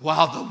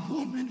while the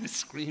woman is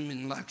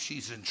screaming like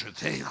she's in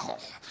travail,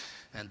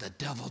 and the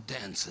devil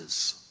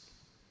dances.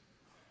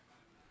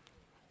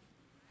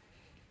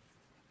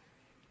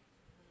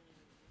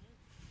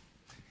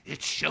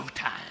 It's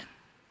showtime.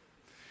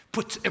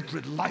 Puts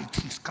every light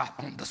he's got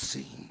on the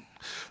scene.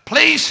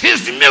 Plays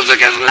his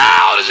music as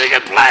loud as he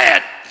can play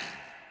it.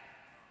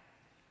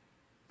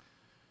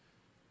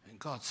 And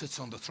God sits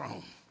on the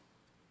throne.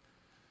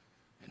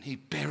 And he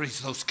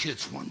buries those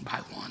kids one by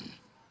one.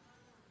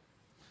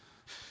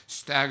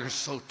 Staggers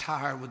so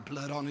tired with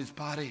blood on his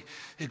body,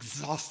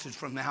 exhausted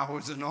from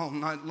hours and all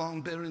night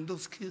long burying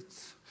those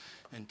kids,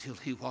 until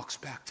he walks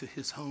back to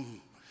his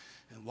home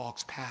and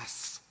walks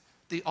past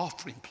the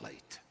offering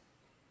plate.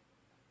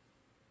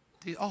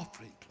 The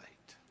offering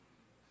plate.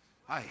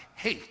 I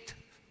hate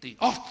the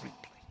offering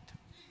plate.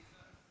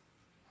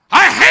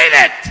 I hate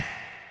it!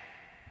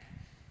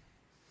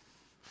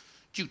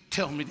 You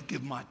tell me to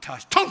give my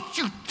tithes. Don't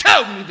you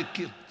tell me to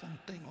give one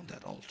thing on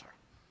that altar.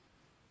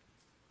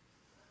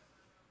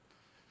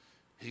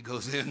 He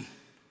goes in.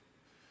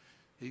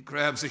 He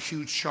grabs a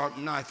huge sharp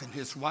knife, and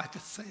his wife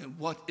is saying,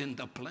 what in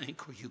the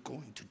blank are you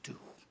going to do?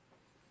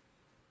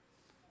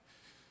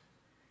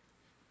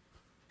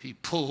 He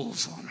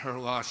pulls on her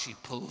while she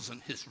pulls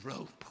on his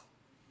rope.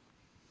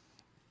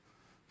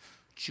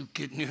 Don't you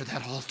get near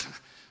that altar.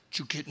 Don't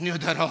you get near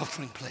that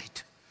offering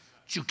plate.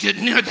 Don't you get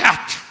near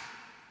that.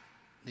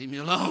 Leave me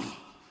alone.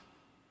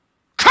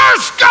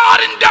 Curse God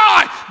and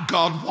die.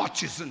 God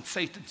watches, and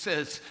Satan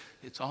says,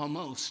 it's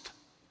almost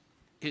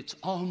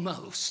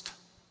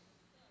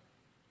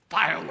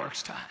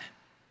fireworks time.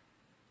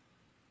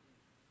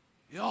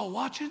 Y'all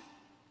watching?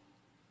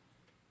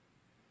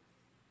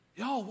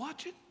 Y'all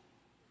watching?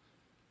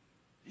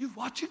 You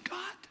watching, God?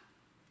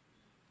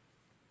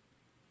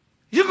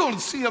 You're going to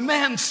see a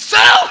man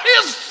sell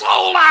his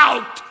soul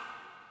out.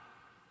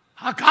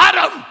 I got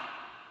him.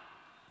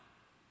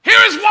 Hear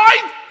his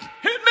wife.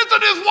 Listen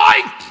to his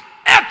wife.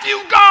 F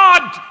you,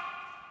 God.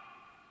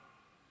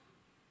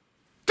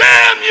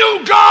 Damn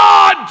you,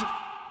 God.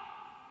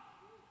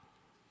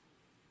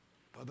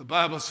 But the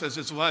Bible says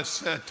his wife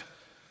said,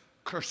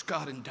 curse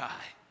God and die.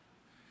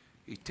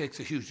 He takes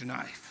a huge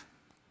knife.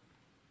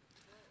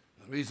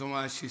 The reason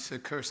why she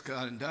said curse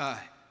God and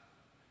die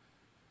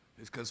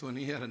is because when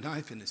he had a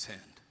knife in his hand,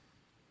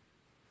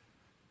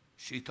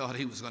 she thought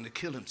he was going to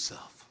kill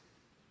himself.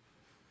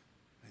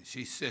 And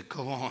she said,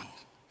 go on,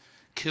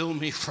 kill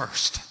me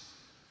first.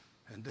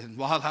 And then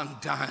while I'm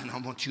dying, I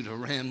want you to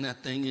ram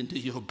that thing into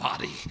your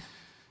body.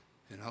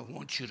 And I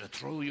want you to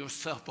throw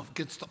yourself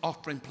against the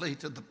offering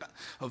plate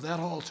of that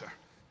altar.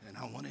 And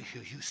I want to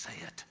hear you say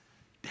it.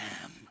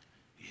 Damn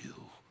you,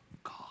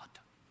 God.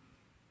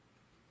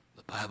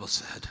 The Bible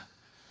said,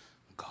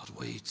 God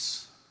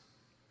waits.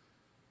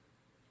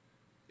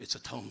 It's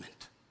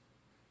atonement.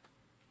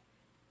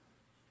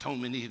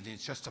 Atonement evening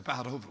is just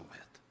about over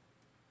with.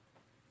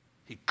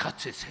 He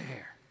cuts his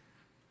hair.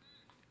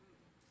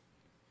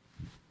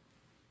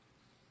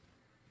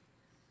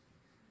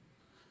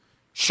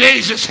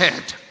 Shaves his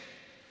head.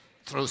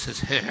 Throws his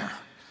hair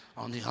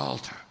on the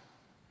altar.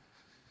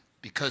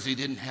 Because he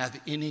didn't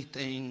have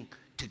anything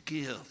to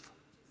give.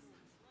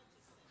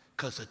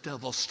 Because the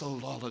devil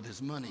stole all of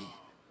his money.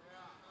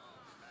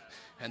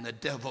 And the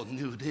devil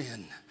knew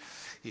then,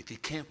 if he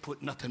can't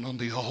put nothing on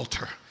the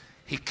altar,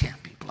 he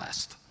can't be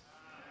blessed.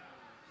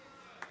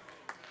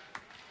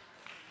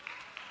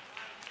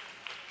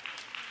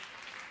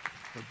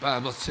 The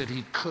Bible said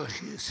he cut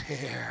his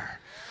hair,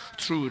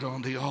 threw it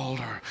on the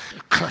altar,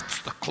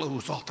 cuts the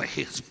clothes off of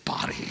his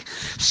body,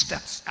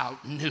 steps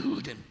out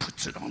nude and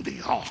puts it on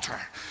the altar.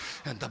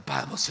 And the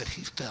Bible said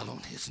he fell on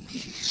his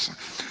knees,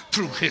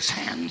 threw his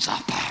hands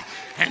up,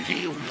 and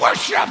he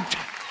worshiped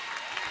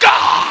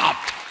God.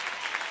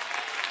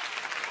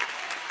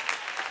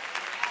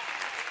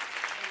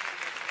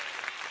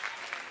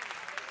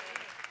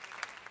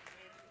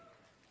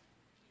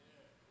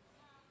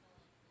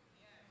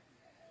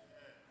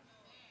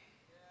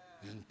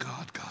 And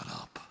God got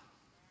up.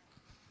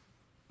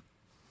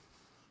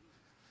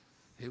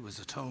 It was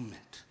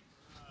atonement.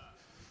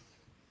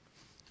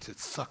 He said,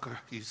 sucker,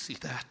 you see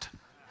that?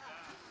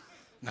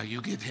 Now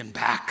you give him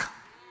back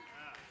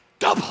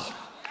double.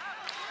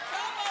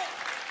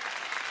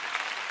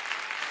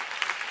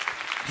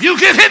 You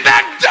give him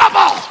back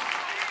double.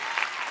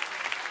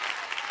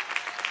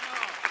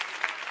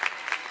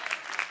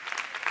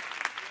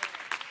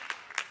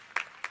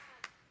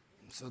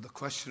 So the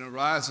question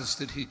arises,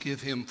 did he give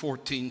him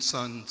 14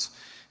 sons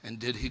and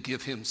did he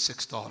give him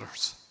 6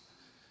 daughters?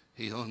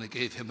 He only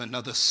gave him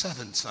another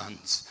 7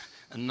 sons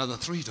and another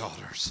 3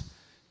 daughters,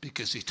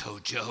 because he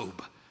told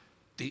Job,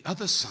 the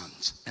other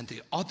sons and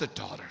the other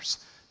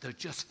daughters, they're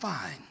just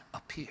fine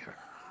up here.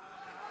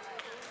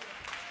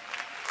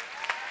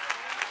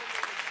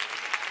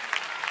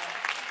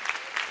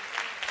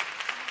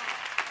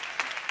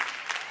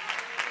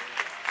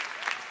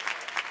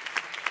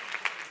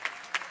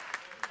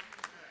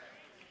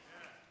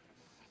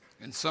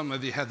 And some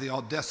of you have the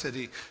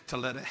audacity to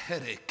let a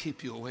headache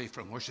keep you away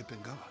from worshiping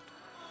God.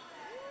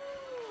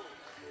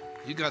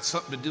 You got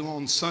something to do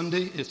on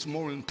Sunday, it's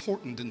more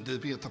important than to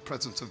be at the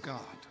presence of God.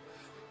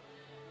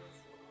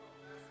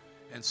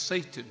 And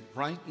Satan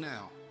right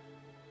now,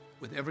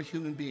 with every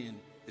human being,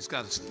 has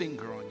got his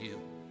finger on you,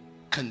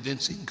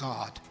 convincing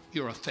God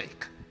you're a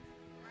fake.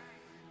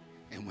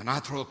 And when I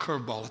throw a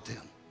curveball at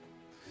them,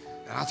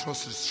 and I throw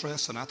some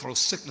stress, and I throw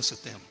sickness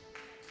at them,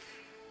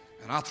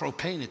 and I throw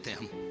pain at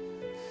them,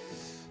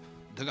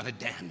 they're going to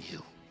damn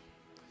you.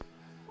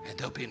 And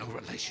there'll be no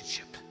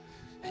relationship.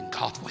 And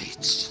God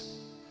waits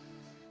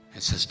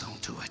and says,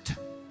 don't do it.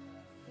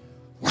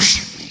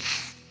 Worship me.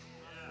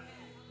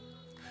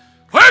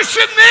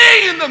 Worship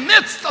me in the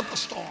midst of the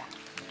storm.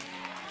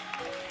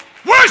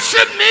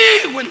 Worship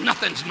me when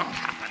nothing's not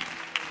happening.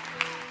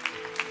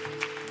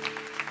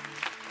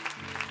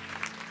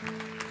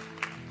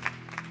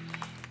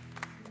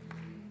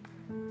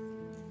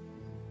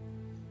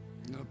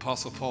 The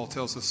Apostle Paul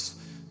tells us,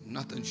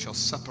 nothing shall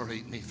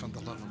separate me from the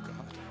love of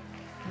God.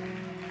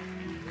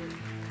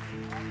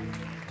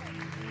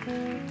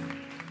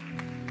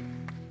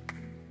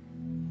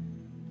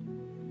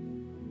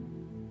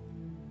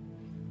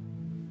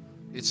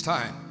 It's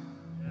time.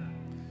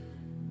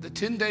 The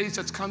 10 days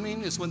that's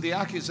coming is when the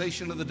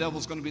accusation of the devil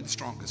is going to be the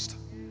strongest.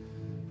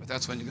 But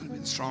that's when you're going to be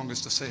the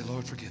strongest to say,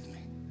 Lord, forgive me.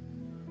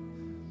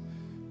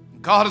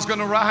 God is going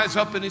to rise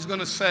up and he's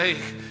going to say,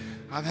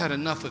 I've had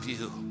enough of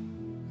you.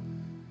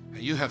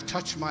 And you have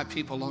touched my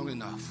people long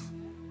enough.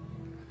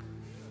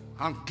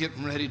 I'm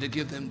getting ready to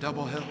give them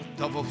double health,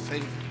 double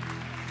favor,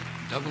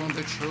 double on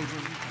their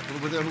children,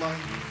 double with their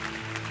life.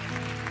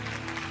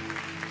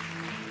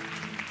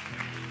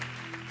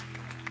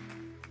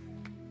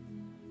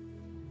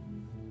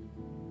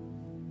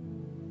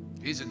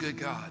 He's a good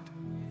God.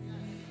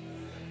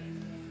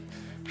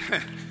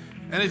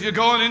 And if you're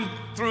going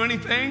through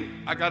anything,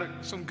 I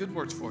got some good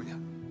words for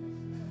you.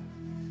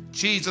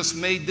 Jesus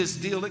made this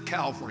deal at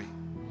Calvary.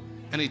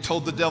 And he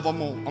told the devil,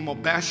 I'm going to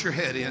bash your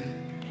head in.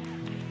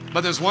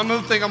 But there's one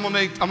other thing I'm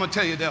going to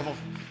tell you, devil.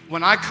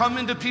 When I come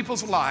into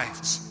people's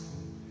lives,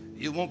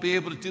 you won't be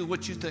able to do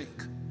what you think.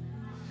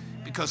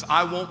 Because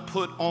I won't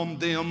put on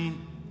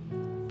them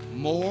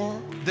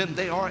more than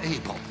they are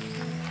able.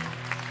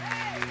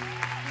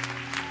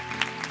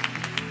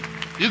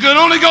 You can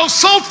only go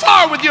so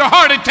far with your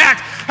heart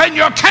attack and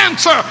your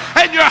cancer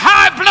and your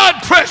high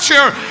blood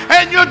pressure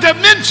and your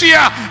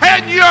dementia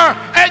and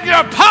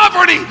your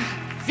poverty.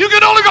 You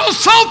can only go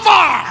so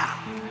far.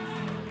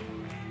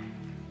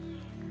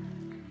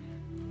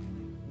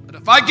 But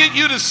if I get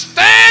you to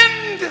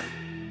stand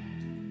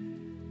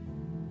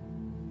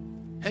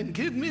and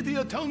give me the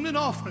atonement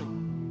offering,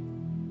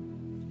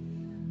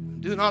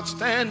 do not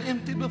stand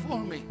empty before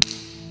me,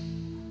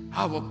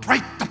 I will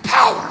break the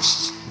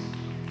powers.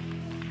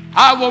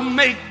 I will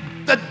make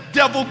the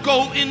devil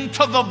go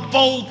into the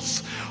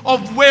vaults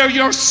of where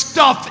your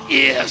stuff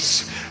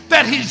is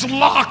that he's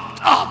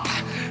locked up,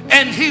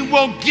 and he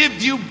will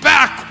give you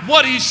back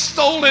what he's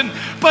stolen,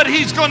 but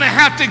he's going to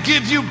have to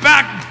give you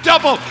back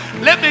double.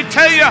 Let me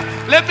tell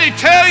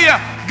you,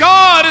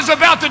 God is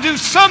about to do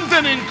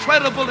something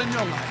incredible in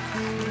your life.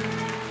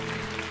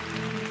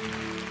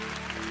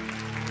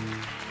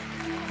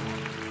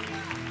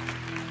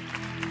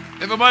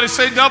 Everybody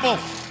say double.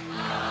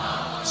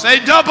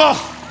 Say double.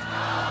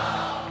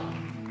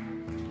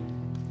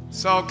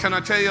 So can I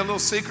tell you a little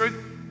secret?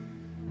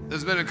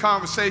 There's been a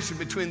conversation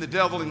between the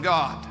devil and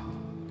God.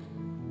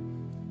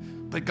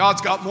 But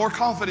God's got more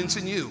confidence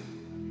in you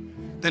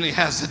than he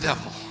has the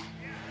devil.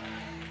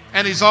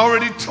 And he's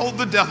already told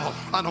the devil,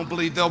 I don't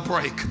believe they'll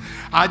break.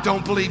 I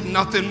don't believe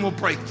nothing will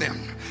break them.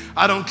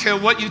 I don't care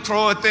what you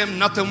throw at them,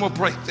 nothing will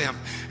break them.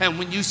 And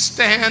when you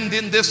stand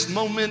in this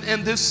moment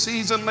and this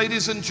season,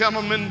 ladies and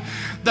gentlemen,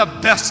 the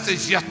best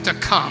is yet to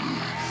come.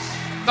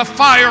 The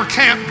fire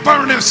can't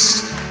burn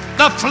us.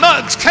 The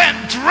floods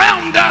can't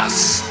drown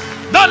us.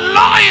 The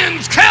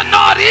lions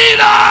cannot eat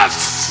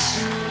us.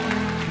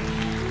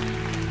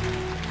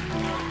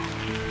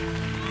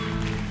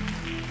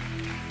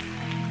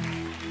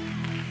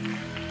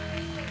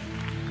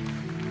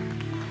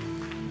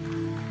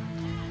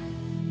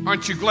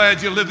 Aren't you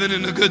glad you're living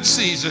in a good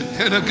season?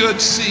 In a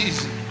good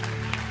season.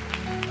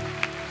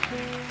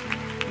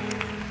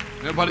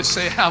 Everybody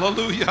say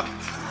hallelujah.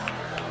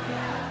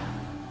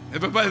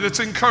 Everybody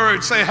that's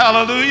encouraged, say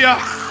hallelujah.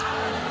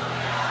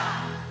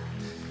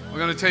 We're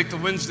going to take the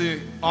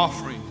Wednesday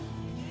offering.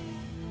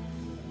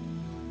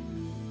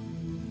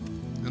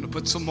 We're going to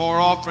put some more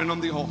offering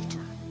on the altar.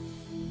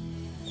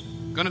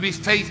 Going to be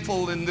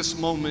faithful in this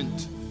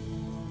moment.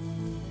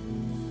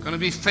 Going to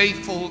be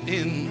faithful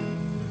in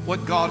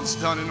what God has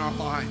done in our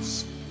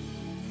lives.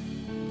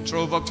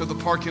 Drove up to the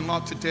parking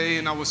lot today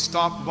and I was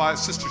stopped by a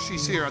sister.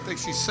 She's here. I think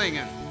she's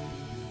singing.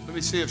 Let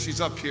me see if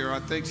she's up here. I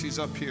think she's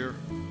up here.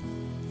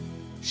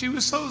 She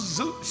was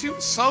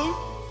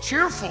so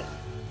cheerful.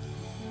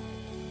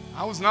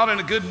 I was not in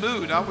a good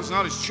mood. I was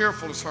not as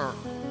cheerful as her.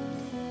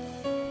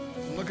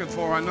 I'm looking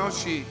for her. I know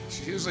she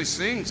usually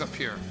sings up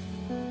here.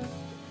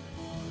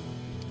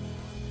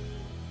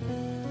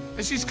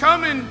 And she's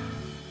coming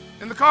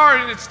in the car,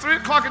 and it's 3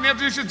 o'clock in the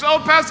afternoon. She says,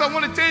 "Oh, Pastor, I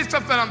want to tell you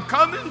something. I'm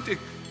coming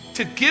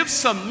to give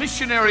some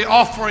missionary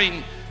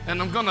offering,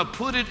 and I'm going to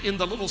put it in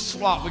the little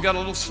slot. We got a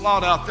little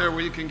slot out there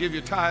where you can give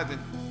your tithing."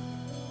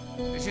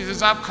 And she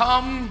says, "I've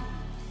come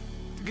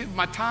to give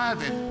my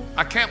tithing.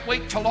 I can't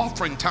wait till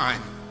offering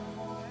time.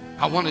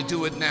 I want to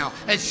do it now."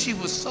 And she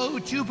was so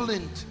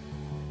jubilant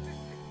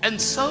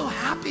and so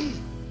happy.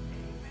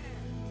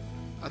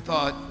 I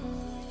thought,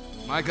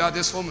 my God,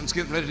 this woman's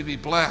getting ready to be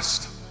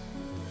blessed.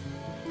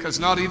 Because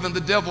not even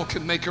the devil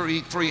can make her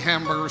eat 3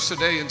 hamburgers a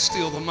day and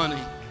steal the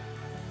money.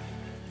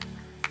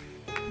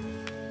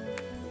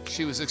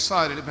 She was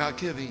excited about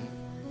giving.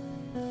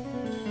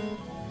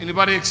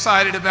 Anybody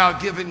excited about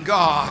giving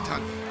God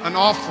an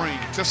offering?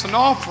 Just an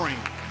offering.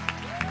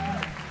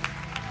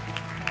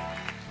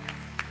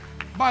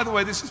 By the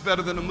way, this is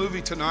better than a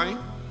movie tonight.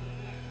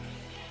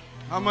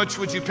 How much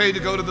would you pay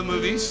to go to the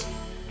movies?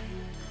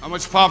 How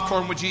much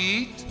popcorn would you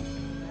eat?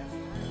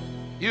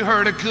 You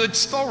heard a good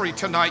story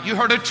tonight. You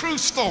heard a true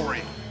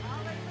story.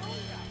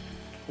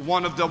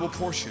 One of double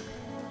portion.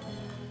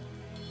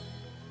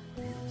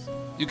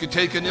 You could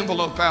take an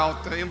envelope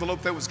out, the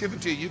envelope that was given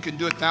to you. You can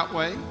do it that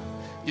way.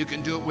 You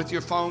can do it with your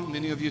phone.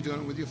 Many of you are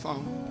doing it with your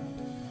phone.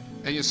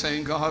 And you're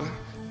saying, "God,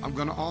 I'm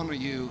going to honor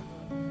you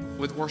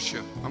with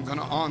worship. I'm going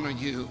to honor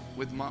you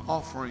with my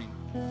offering."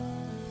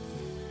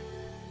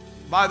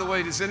 By the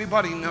way, does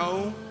anybody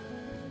know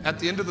at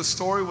the end of the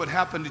story what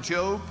happened to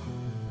Job?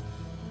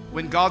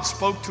 When God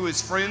spoke to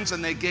his friends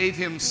and they gave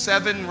him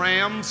 7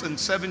 rams and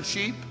 7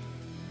 sheep,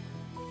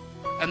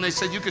 and they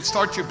said, "You could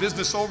start your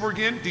business over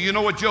again." Do you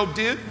know what Job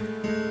did?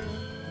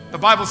 The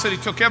Bible said he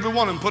took every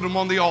one and put them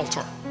on the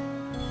altar.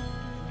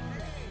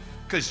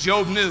 Because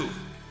Job knew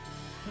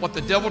what the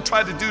devil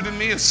tried to do to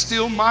me is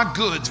steal my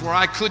goods where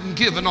I couldn't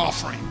give an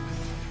offering.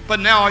 But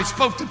now I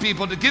spoke to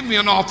people to give me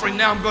an offering.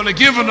 Now I'm going to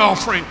give an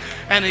offering.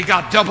 And he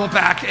got double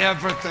back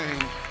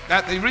everything.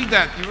 You read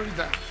that.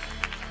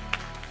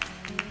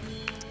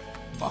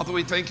 Father,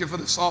 we thank you for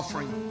this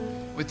offering.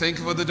 We thank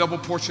you for the double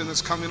portion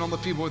that's coming on the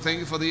people. We thank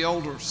you for the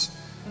elders.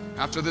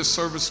 After this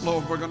service,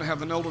 Lord, we're going to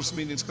have an elders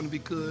meeting. It's going to be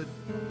good.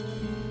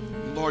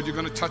 Lord, you're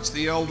going to touch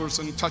the elders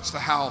and touch the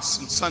house.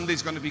 And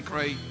Sunday's going to be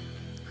great.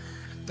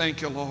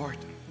 Thank you, Lord.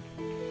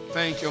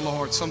 Thank you,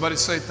 Lord. Somebody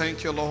say,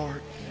 "Thank you,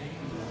 Lord."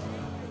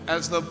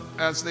 As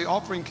the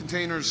offering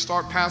containers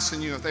start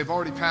passing you, if they've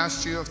already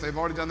passed you, if they've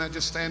already done that,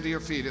 just stand to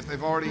your feet. If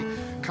they've already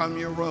come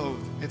your row,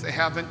 if they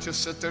haven't,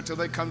 just sit there till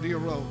they come to your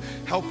row.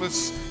 Help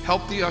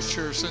the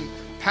ushers in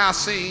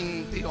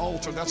passing the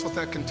altar. That's what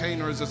that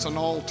container is. It's an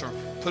altar.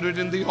 Put it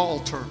in the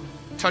altar.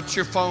 Touch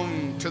your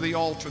phone to the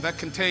altar. That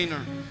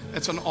container,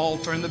 that's an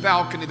altar. In the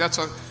balcony, that's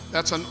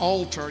an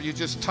altar. You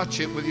just touch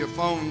it with your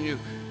phone. You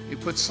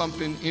put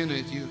something in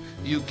it.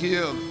 You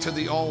give to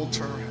the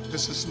altar.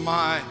 This is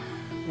my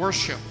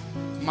worship.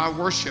 My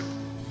worship.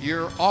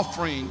 Your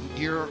offering,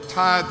 your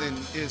tithing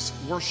is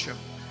worship.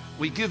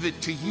 We give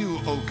it to you,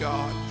 oh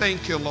God.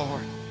 Thank you,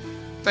 Lord.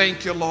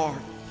 Thank you, Lord.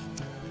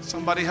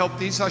 Somebody help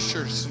these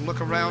ushers and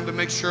look around to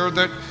make sure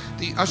that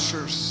the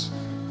ushers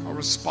are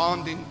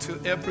responding to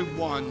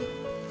everyone.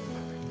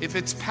 If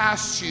it's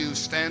past you,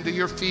 stand to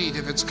your feet.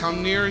 If it's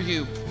come near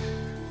you,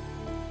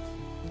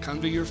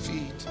 come to your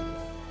feet.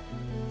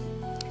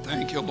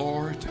 Thank you,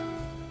 Lord.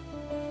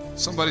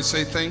 Somebody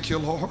say, "Thank you,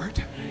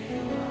 Lord."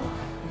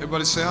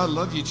 Everybody say, "I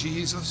love you,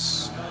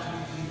 Jesus."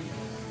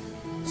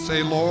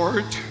 Say,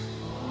 "Lord,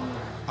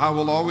 I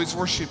will always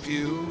worship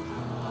you.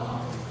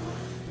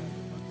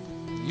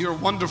 You're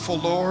wonderful,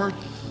 Lord.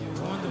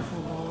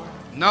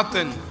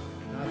 Nothing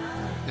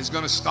is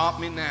going to stop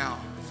me now."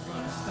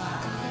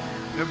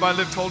 Everybody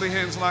lift holy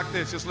hands like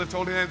this. Just lift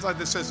holy hands like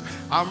this. Says,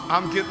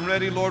 I'm getting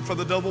ready, Lord, for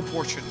the double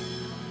portion.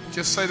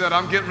 Just say that.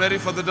 I'm getting ready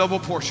for the double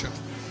portion.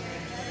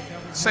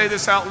 Say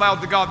this out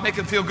loud to God. Make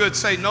him feel good.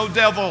 Say, "No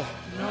devil.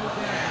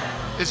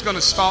 It's going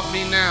to stop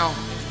me now.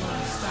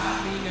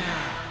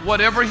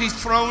 Whatever he's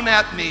thrown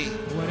at me,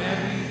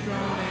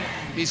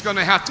 he's going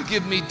to have to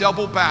give me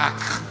double back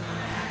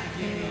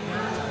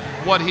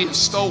what he has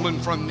stolen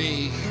from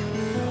me.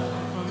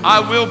 I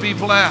will be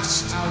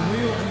blessed.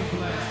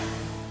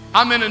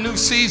 I'm in a new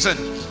season.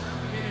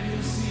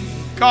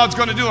 God's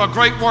going to do a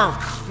great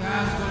work.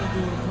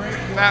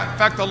 In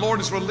fact, the Lord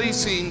is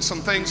releasing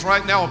some things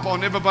right now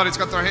upon everybody's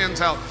got their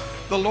hands out.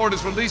 The Lord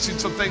is releasing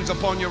some things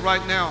upon you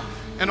right now.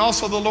 And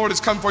also the Lord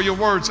has come for your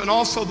words. And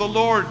also the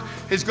Lord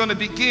is going to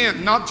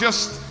begin, not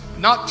just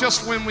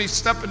when we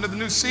step into the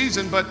new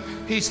season, but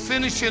he's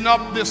finishing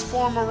up this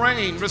former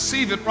rain.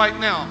 Receive it right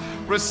now.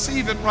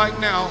 Receive it right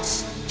now.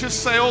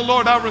 Just say, oh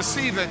Lord, I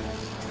receive it.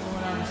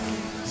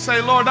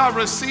 Say, Lord, I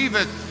receive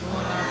it.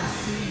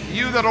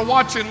 You that are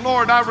watching,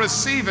 Lord, I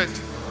receive it.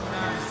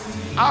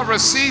 I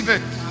receive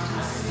it.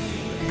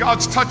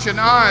 God's touching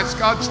eyes.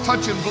 God's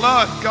touching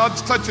blood.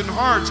 God's touching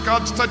hearts.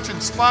 God's touching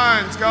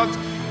spines.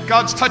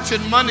 God's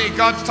touching money.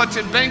 God's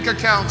touching bank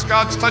accounts.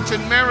 God's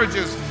touching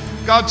marriages.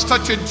 God's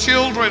touching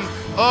children.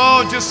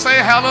 Oh, just say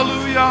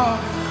hallelujah.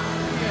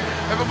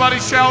 Everybody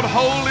shout,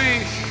 holy,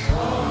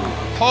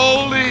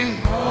 holy.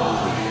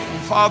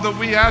 Father,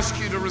 we ask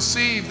you to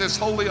receive this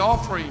holy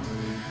offering.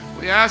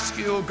 We ask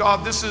you, oh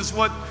God, this is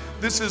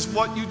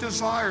what you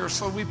desire.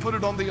 So we put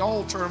it on the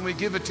altar and we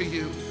give it to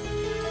you.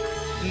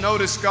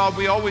 Notice, God,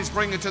 we always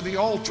bring it to the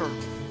altar.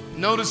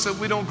 Notice that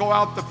we don't go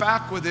out the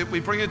back with it. We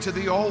bring it to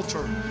the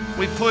altar.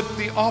 We put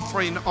the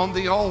offering on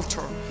the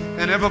altar.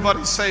 And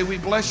everybody say, we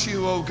bless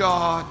you, oh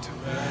God,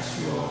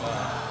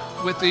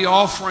 with the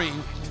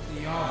offering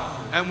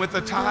and with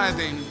the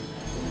tithing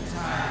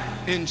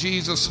in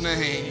Jesus'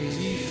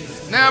 name.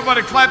 Now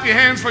everybody clap your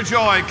hands for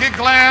joy. Get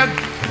glad.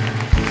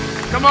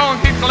 Come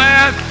on, get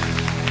glad.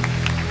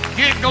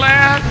 Get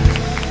glad.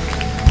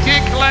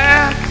 Get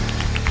glad.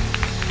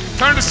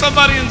 Turn to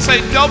somebody and say,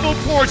 double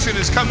portion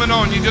is coming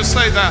on. You just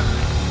say that.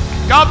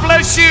 God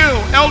bless you.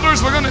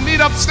 Elders, we're going to meet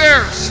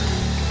upstairs.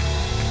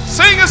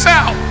 Sing us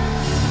out.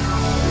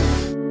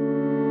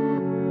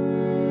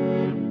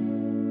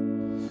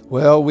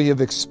 Well, we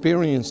have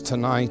experienced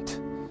tonight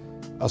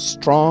a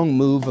strong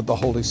move of the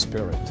Holy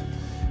Spirit.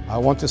 I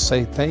want to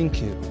say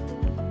thank you.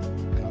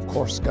 And of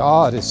course,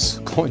 God is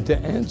going to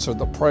answer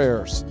the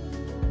prayers.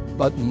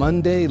 But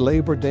Monday,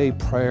 Labor Day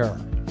prayer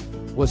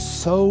was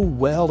so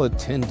well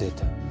attended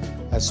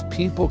as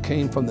people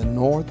came from the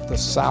north, the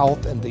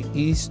south, and the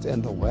east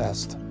and the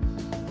west.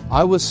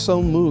 I was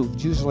so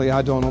moved. Usually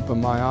I don't open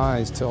my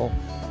eyes till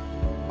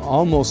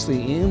almost the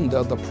end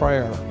of the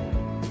prayer.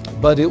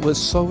 But it was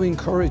so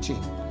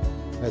encouraging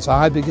as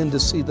I began to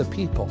see the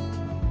people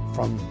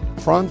from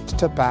front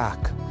to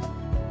back,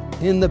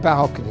 in the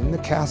balcony, in the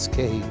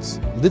cascades,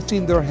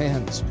 lifting their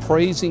hands,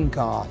 praising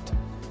God.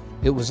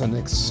 It was an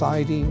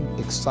exciting,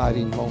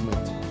 exciting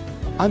moment.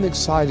 I'm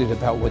excited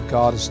about what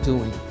God is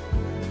doing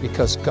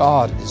because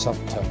God is up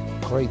to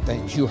great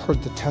things. You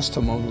heard the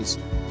testimonies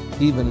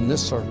even in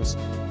this service.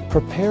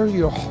 Prepare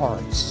your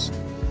hearts.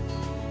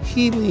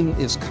 Healing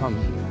is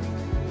coming.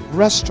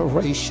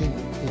 Restoration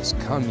is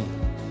coming.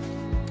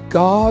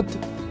 God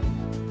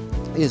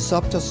is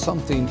up to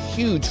something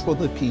huge for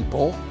the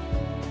people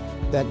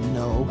that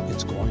know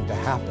it's going to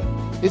happen.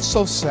 It's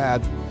so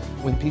sad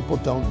when people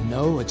don't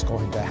know it's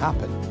going to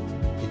happen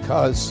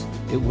because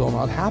it will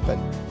not happen.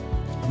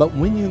 But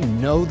when you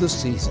know the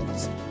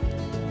seasons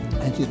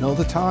and you know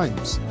the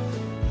times,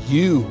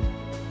 you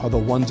are the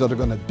ones that are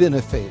going to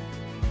benefit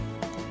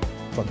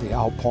from the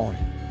outpouring.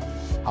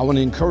 I want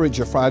to encourage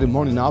you. Friday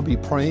morning I'll be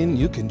praying.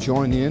 You can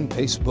join in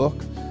Facebook,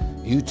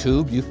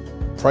 YouTube. You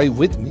pray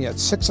with me at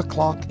 6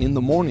 o'clock in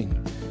the morning.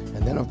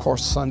 And then of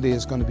course Sunday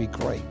is going to be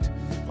great.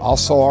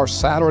 Also our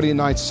Saturday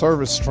night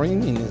service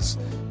streaming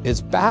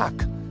is back.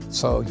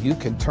 So you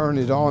can turn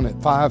it on at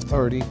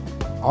 5:30,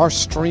 our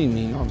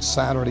streaming on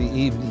Saturday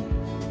evening.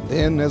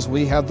 Then as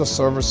we have the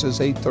services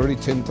 8:30,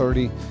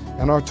 10:30,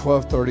 and our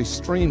 12:30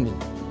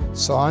 streaming.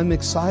 So I'm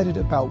excited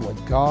about what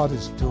God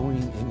is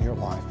doing in your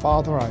life.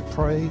 Father, I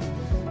pray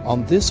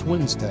on this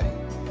Wednesday,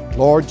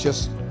 Lord,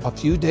 just a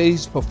few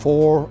days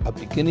before a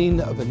beginning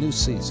of a new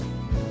season,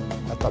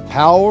 that the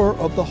power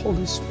of the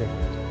Holy Spirit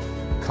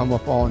come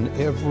upon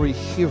every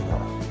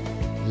hearer.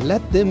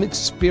 Let them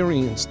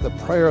experience the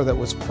prayer that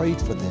was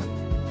prayed for them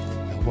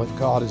and what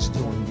God is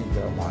doing in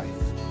their life.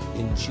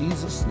 In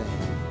Jesus'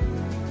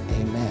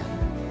 name, amen.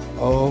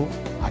 Oh,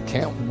 I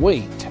can't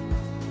wait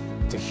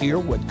to hear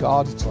what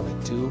God is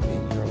going to do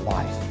in your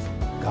life.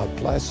 God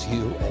bless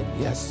you,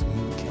 and yes,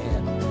 you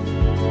can.